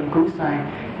kim châm cứu sai,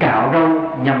 cạo râu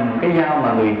nhầm cái dao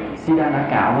mà người sida đã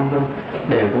cạo, vân vân,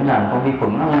 đều cũng làm con vi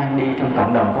khuẩn nó lan đi trong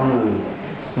cộng đồng con người,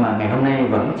 mà ngày hôm nay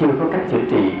vẫn chưa có cách chữa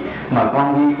trị. Mà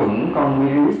con vi khuẩn, con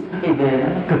virus HIV đó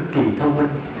nó cực kỳ thông minh.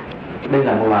 Đây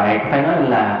là một loại phải nói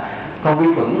là con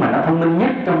vi khuẩn mà nó thông minh nhất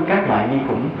trong các loại vi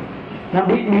khuẩn. Nó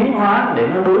biết biến hóa để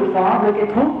nó đối phó với cái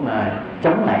thuốc mà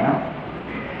chống lại nó.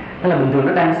 Thế là bình thường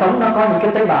nó đang sống, nó có những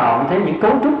cái tế bào như thế, những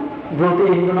cấu trúc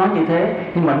protein của nó như thế,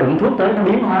 nhưng mà đụng thuốc tới nó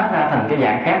biến hóa ra thành cái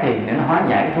dạng khác thì để nó hóa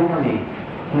giải cái thuốc nó liền.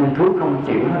 Nên thuốc không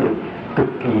chịu nó được,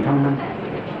 cực kỳ thông minh.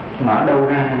 Mà ở đâu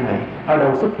ra vậy? Ở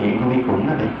đâu xuất hiện con vi khuẩn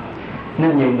đó vậy?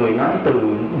 Nên nhiều người nói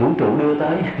từ vũ trụ đưa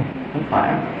tới không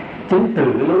phải, chính từ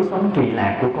cái lối sống trì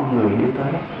lạc của con người đưa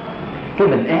tới. Cái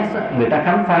bệnh S người ta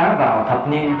khám phá vào thập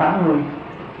niên 80,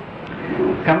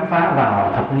 khám phá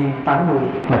vào thập niên 80.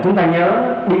 Mà chúng ta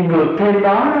nhớ đi ngược thêm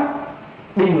đó,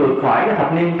 đi ngược khỏi cái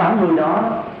thập niên 80 đó,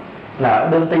 là ở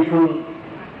bên Tây Phương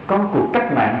có cuộc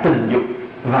cách mạng tình dục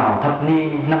vào thập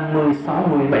niên 50,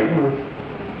 60, 70.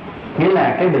 Nghĩa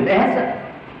là cái bệnh S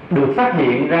được phát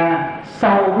hiện ra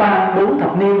sau 3-4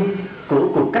 thập niên của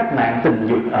cuộc cách mạng tình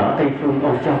dục ở Tây Phương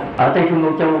Âu Châu. Ở Tây Phương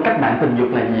Âu Châu cách mạng tình dục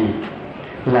là gì?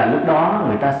 Là lúc đó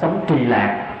người ta sống trì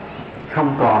lạc,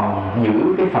 không còn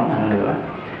giữ cái phẩm hạnh nữa.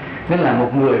 Nên là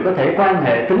một người có thể quan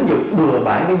hệ tính dục bừa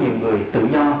bãi với nhiều người tự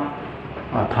do,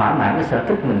 thỏa mãn cái sở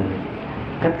thích mình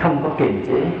cách không có kiềm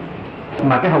chế.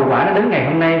 Mà cái hậu quả nó đến ngày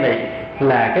hôm nay vậy,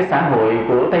 là cái xã hội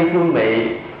của Tây Phương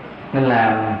vậy. Nên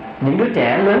là những đứa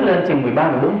trẻ lớn lên chừng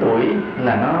 13-14 tuổi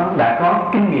là nó đã có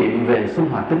kinh nghiệm về sinh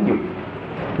hoạt tính dục,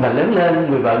 và lớn lên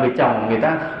người vợ người chồng người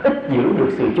ta ít giữ được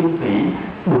sự chung thủy,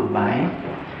 bừa bãi.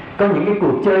 Có những cái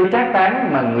cuộc chơi trác tán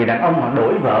mà người đàn ông họ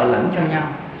đổi vợ lẫn cho nhau,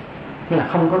 nghĩa là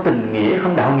không có tình nghĩa,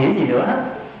 không đạo nghĩa gì nữa hết,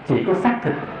 chỉ có xác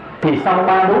thịt. Thì sau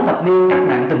 3-4 thập niên cách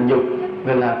mạng tình dục,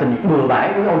 gọi là tình dục bừa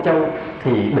bãi với Âu Châu,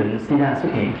 thì bệnh sida xuất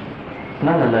hiện.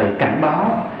 Nó là lời cảnh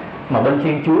báo mà bên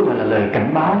Thiên Chúa gọi là lời cảnh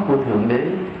báo của Thượng Đế.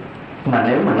 Mà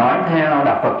nếu mà nói theo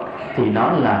đạo Phật thì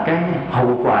nó là cái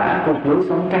hậu quả của lối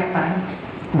sống trác tán,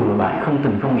 bừa bãi, không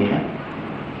tình không nghĩa.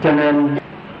 Cho nên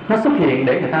nó xuất hiện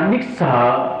để người ta biết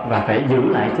sợ và phải giữ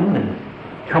lại chính mình,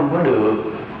 không có được,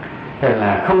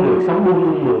 là không được sống buông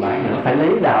lung bừa bãi nữa, phải lấy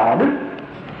đạo đức,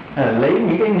 lấy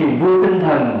những cái niềm vui tinh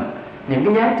thần, những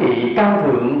cái giá trị cao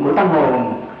thượng của tâm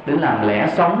hồn để làm lẽ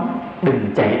sống, đừng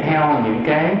chạy theo những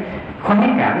cái khoái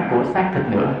cảm của xác thịt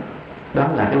nữa. Đó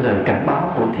là cái lời cảnh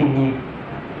báo của thiên nhiên.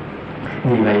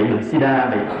 Vì vậy bệnh sida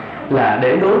vậy là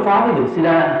để đối phó với bệnh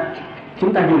sida,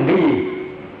 chúng ta dùng cái gì?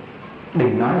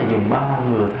 Đừng nói là dùng bao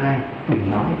ngừa thai,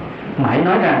 đừng nói, mà hãy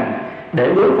nói rằng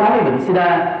để đối phó với bệnh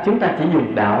sida, chúng ta chỉ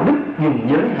dùng đạo đức, dùng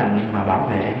giới hạnh mà bảo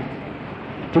vệ.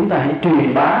 Chúng ta hãy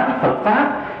truyền bá Phật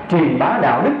pháp, truyền bá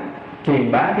đạo đức,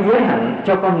 truyền bá cái giới hạnh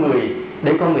cho con người,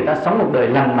 để con người ta sống một đời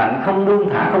lành mạnh, không buông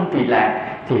thả, không trì lạc.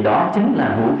 Thì đó chính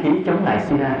là vũ khí chống lại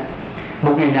sida.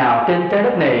 Một ngày nào trên trái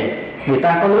đất này người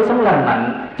ta có lối sống lành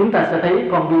mạnh, chúng ta sẽ thấy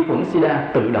con vi khuẩn sida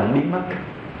tự động biến mất.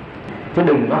 Chứ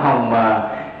đừng có hòng mà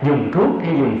dùng thuốc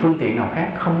hay dùng phương tiện nào khác,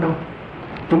 không đâu.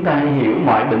 Chúng ta hãy hiểu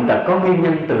mọi bệnh tật có nguyên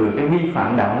nhân từ cái vi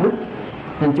phạm đạo đức,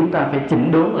 nên chúng ta phải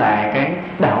chỉnh đốn lại cái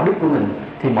đạo đức của mình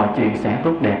thì mọi chuyện sẽ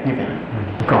tốt đẹp như vậy.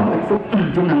 Còn một ít phút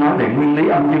chúng ta nói về nguyên lý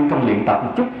âm dương trong luyện tập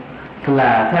một chút.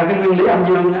 Là theo cái nguyên lý âm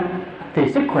dương đó, thì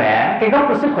sức khỏe, cái gốc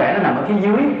của sức khỏe nó nằm ở phía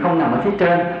dưới, không nằm ở phía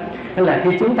trên. Nên là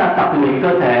khi chúng ta tập luyện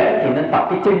cơ thể thì nên tập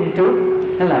cái chân trước.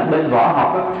 Nên là bên võ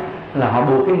học đó, là họ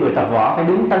buộc cái người tập võ phải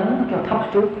đứng tấn cho thấp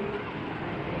trước.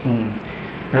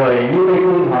 Rồi như Tây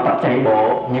Phương họ tập chạy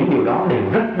bộ, những điều đó đều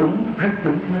rất đúng hết.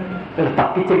 Tức là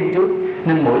tập cái chân trước.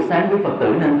 Nên mỗi sáng quý Phật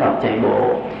tử nên tập chạy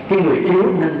bộ, cái người yếu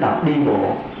nên tập đi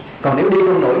bộ. Còn nếu đi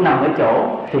không nổi nằm ở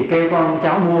chỗ thì kêu con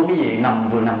cháu mua cái gì nằm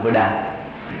vừa đạp,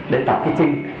 để tập cái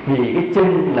chân, vì cái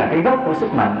chân là cái gốc của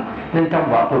sức mạnh. Nên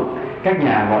trong võ thuật, các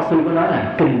nhà võ sư có nói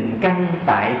là kình căn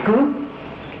tại cước.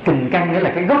 Kình căn nghĩa là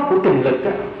cái gốc của kình lực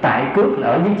đó, tại cước là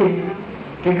ở dưới chân.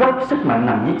 Cái gốc sức mạnh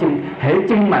nằm dưới chân. Hễ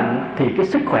chân mạnh thì cái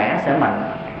sức khỏe sẽ mạnh.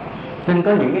 Nên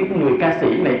có những cái người ca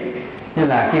sĩ này, như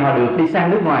là khi họ được đi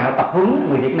sang nước ngoài họ tập huấn,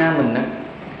 người Việt Nam mình đó,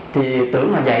 thì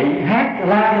tưởng là dạy hát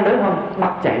la lớn không,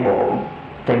 bắt chạy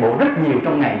bộ rất nhiều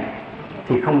trong ngày.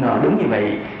 Thì không ngờ đúng như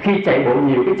vậy, khi chạy bộ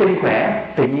nhiều cái chân khỏe,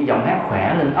 tự nhiên giọng hát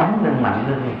khỏe lên, ấm lên, mạnh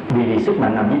lên, vì sức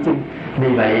mạnh nằm dưới chân.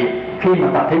 Vì vậy khi mà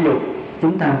tập thể dục,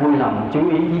 chúng ta vui lòng chú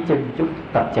ý dưới chân chút,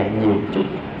 tập chạy nhiều chút,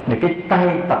 để cái tay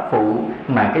tập phụ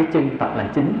mà cái chân tập là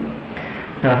chính.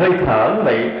 Rồi hơi thở như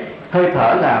vậy, hơi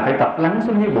thở là phải tập lắng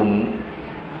xuống dưới bụng,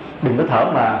 đừng có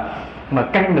thở mà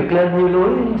căng ngực lên như lối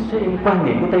quan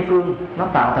niệm của Tây phương, nó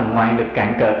tạo thành ngoại lực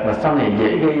cạn cợt và sau này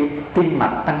dễ gây tim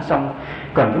mạch tăng xông.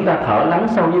 Còn chúng ta thở lắng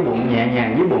sâu dưới bụng, nhẹ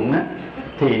nhàng dưới bụng á,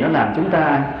 thì nó làm chúng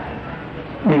ta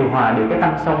điều hòa được cái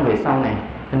tăng xông về sau này.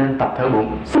 Cho nên tập thở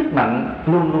bụng, sức mạnh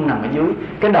luôn luôn nằm ở dưới,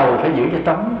 cái đầu phải giữ cho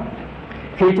trống.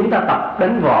 Khi chúng ta tập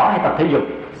đánh võ hay tập thể dục,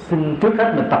 xin trước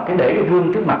hết mình tập cái để cái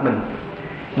gương trước mặt mình,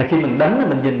 là khi mình đánh là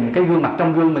mình nhìn cái gương mặt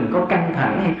trong gương mình có căng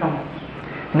thẳng hay không.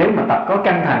 Nếu mà tập có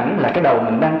căng thẳng là cái đầu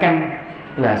mình đang căng,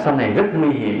 là sau này rất nguy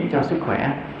hiểm cho sức khỏe.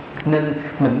 Nên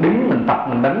mình đứng, mình tập,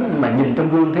 mình đánh, mà nhìn trong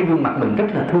gương thấy gương mặt mình rất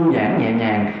là thư giãn nhẹ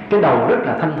nhàng, cái đầu rất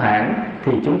là thanh thản,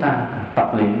 thì chúng ta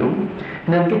tập luyện đúng.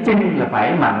 Nên cái chân là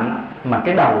phải mạnh, mà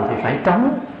cái đầu thì phải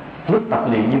trống. Lúc tập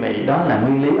luyện như vậy, đó là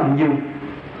nguyên lý âm dương.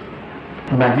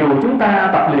 Và dù chúng ta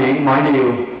tập luyện mọi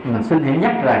điều, mình xin hãy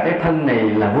nhắc là cái thân này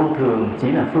là vô thường,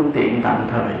 chỉ là phương tiện tạm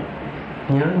thời.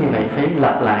 Nhớ như vậy, phải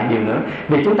lặp lại điều nữa.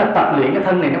 Vì chúng ta tập luyện cái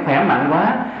thân này nó khỏe mạnh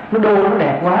quá, nó đô, nó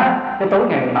đẹp quá, cái tối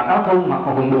ngày mình mặc áo thun, mặc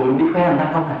một quần đùi đi khoe người ta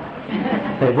không à.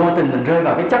 Thì vô tình mình rơi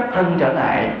vào cái chấp thân trở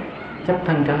lại.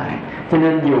 Cho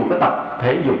nên dù có tập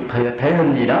thể dục, thể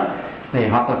hình gì đó, thì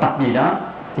hoặc là tập gì đó,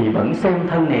 thì vẫn xem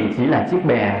thân này chỉ là chiếc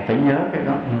bè, phải nhớ cái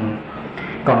đó.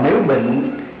 Còn nếu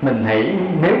bệnh,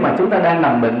 nếu mà chúng ta đang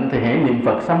làm bệnh thì hãy niệm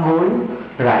Phật sám hối,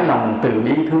 rải lòng từ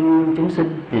bi thương chúng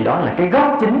sinh, vì đó là cái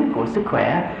gốc chính của sức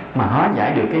khỏe mà hóa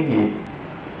giải được cái nghiệp.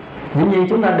 Dĩ nhiên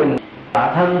chúng ta đừng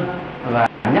tạ thân, và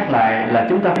nhắc lại là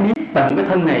chúng ta phải biết bằng cái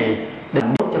thân này để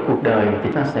tốt cho cuộc đời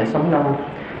thì ta sẽ sống lâu.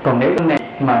 Còn nếu thân này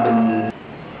mà mình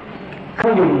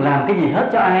không dùng làm cái gì hết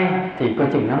cho ai thì coi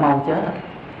chừng nó mau chết.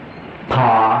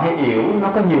 Thọ hay yểu nó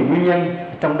có nhiều nguyên nhân,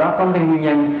 trong đó có cái nguyên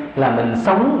nhân là mình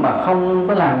sống mà không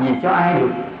có làm gì cho ai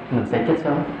được, mình sẽ chết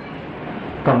sớm.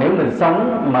 Còn nếu mình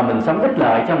sống mà mình sống ích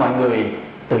lợi cho mọi người,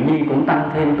 tự nhiên cũng tăng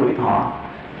thêm tuổi thọ.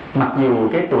 Mặc dù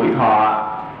cái tuổi thọ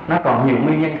nó còn nhiều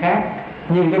nguyên nhân khác,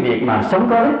 nhưng cái việc mà sống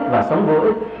có ích và sống vô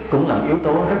ích cũng là một yếu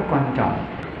tố rất quan trọng.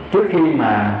 Trước khi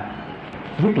mà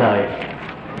dứt lời,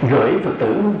 gửi Phật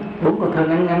tử 4 câu thơ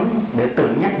ngắn ngắn để tự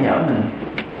nhắc nhở mình.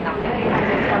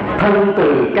 Thân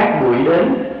từ các bụi đến,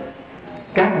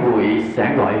 các bụi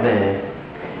sẽ gọi về,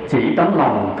 chỉ tấm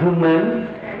lòng thương mến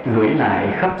gửi lại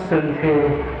khắp sơn khê.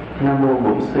 Nam mô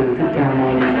Bổn Sư Thích Ca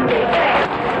Mâu Ni.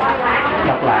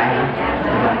 Đọc lại hả?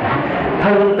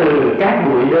 Thân từ các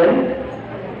bụi đến,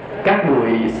 các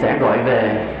bụi sẽ gọi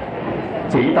về,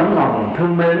 chỉ tấm lòng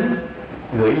thương mến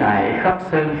gửi lại khắp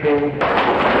sơn khê.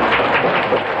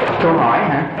 Câu hỏi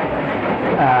hả?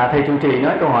 Thầy trụ trì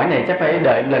nói câu hỏi này chắc phải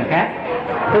đợi lần khác.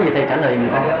 Có gì thầy trả lời mình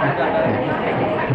không?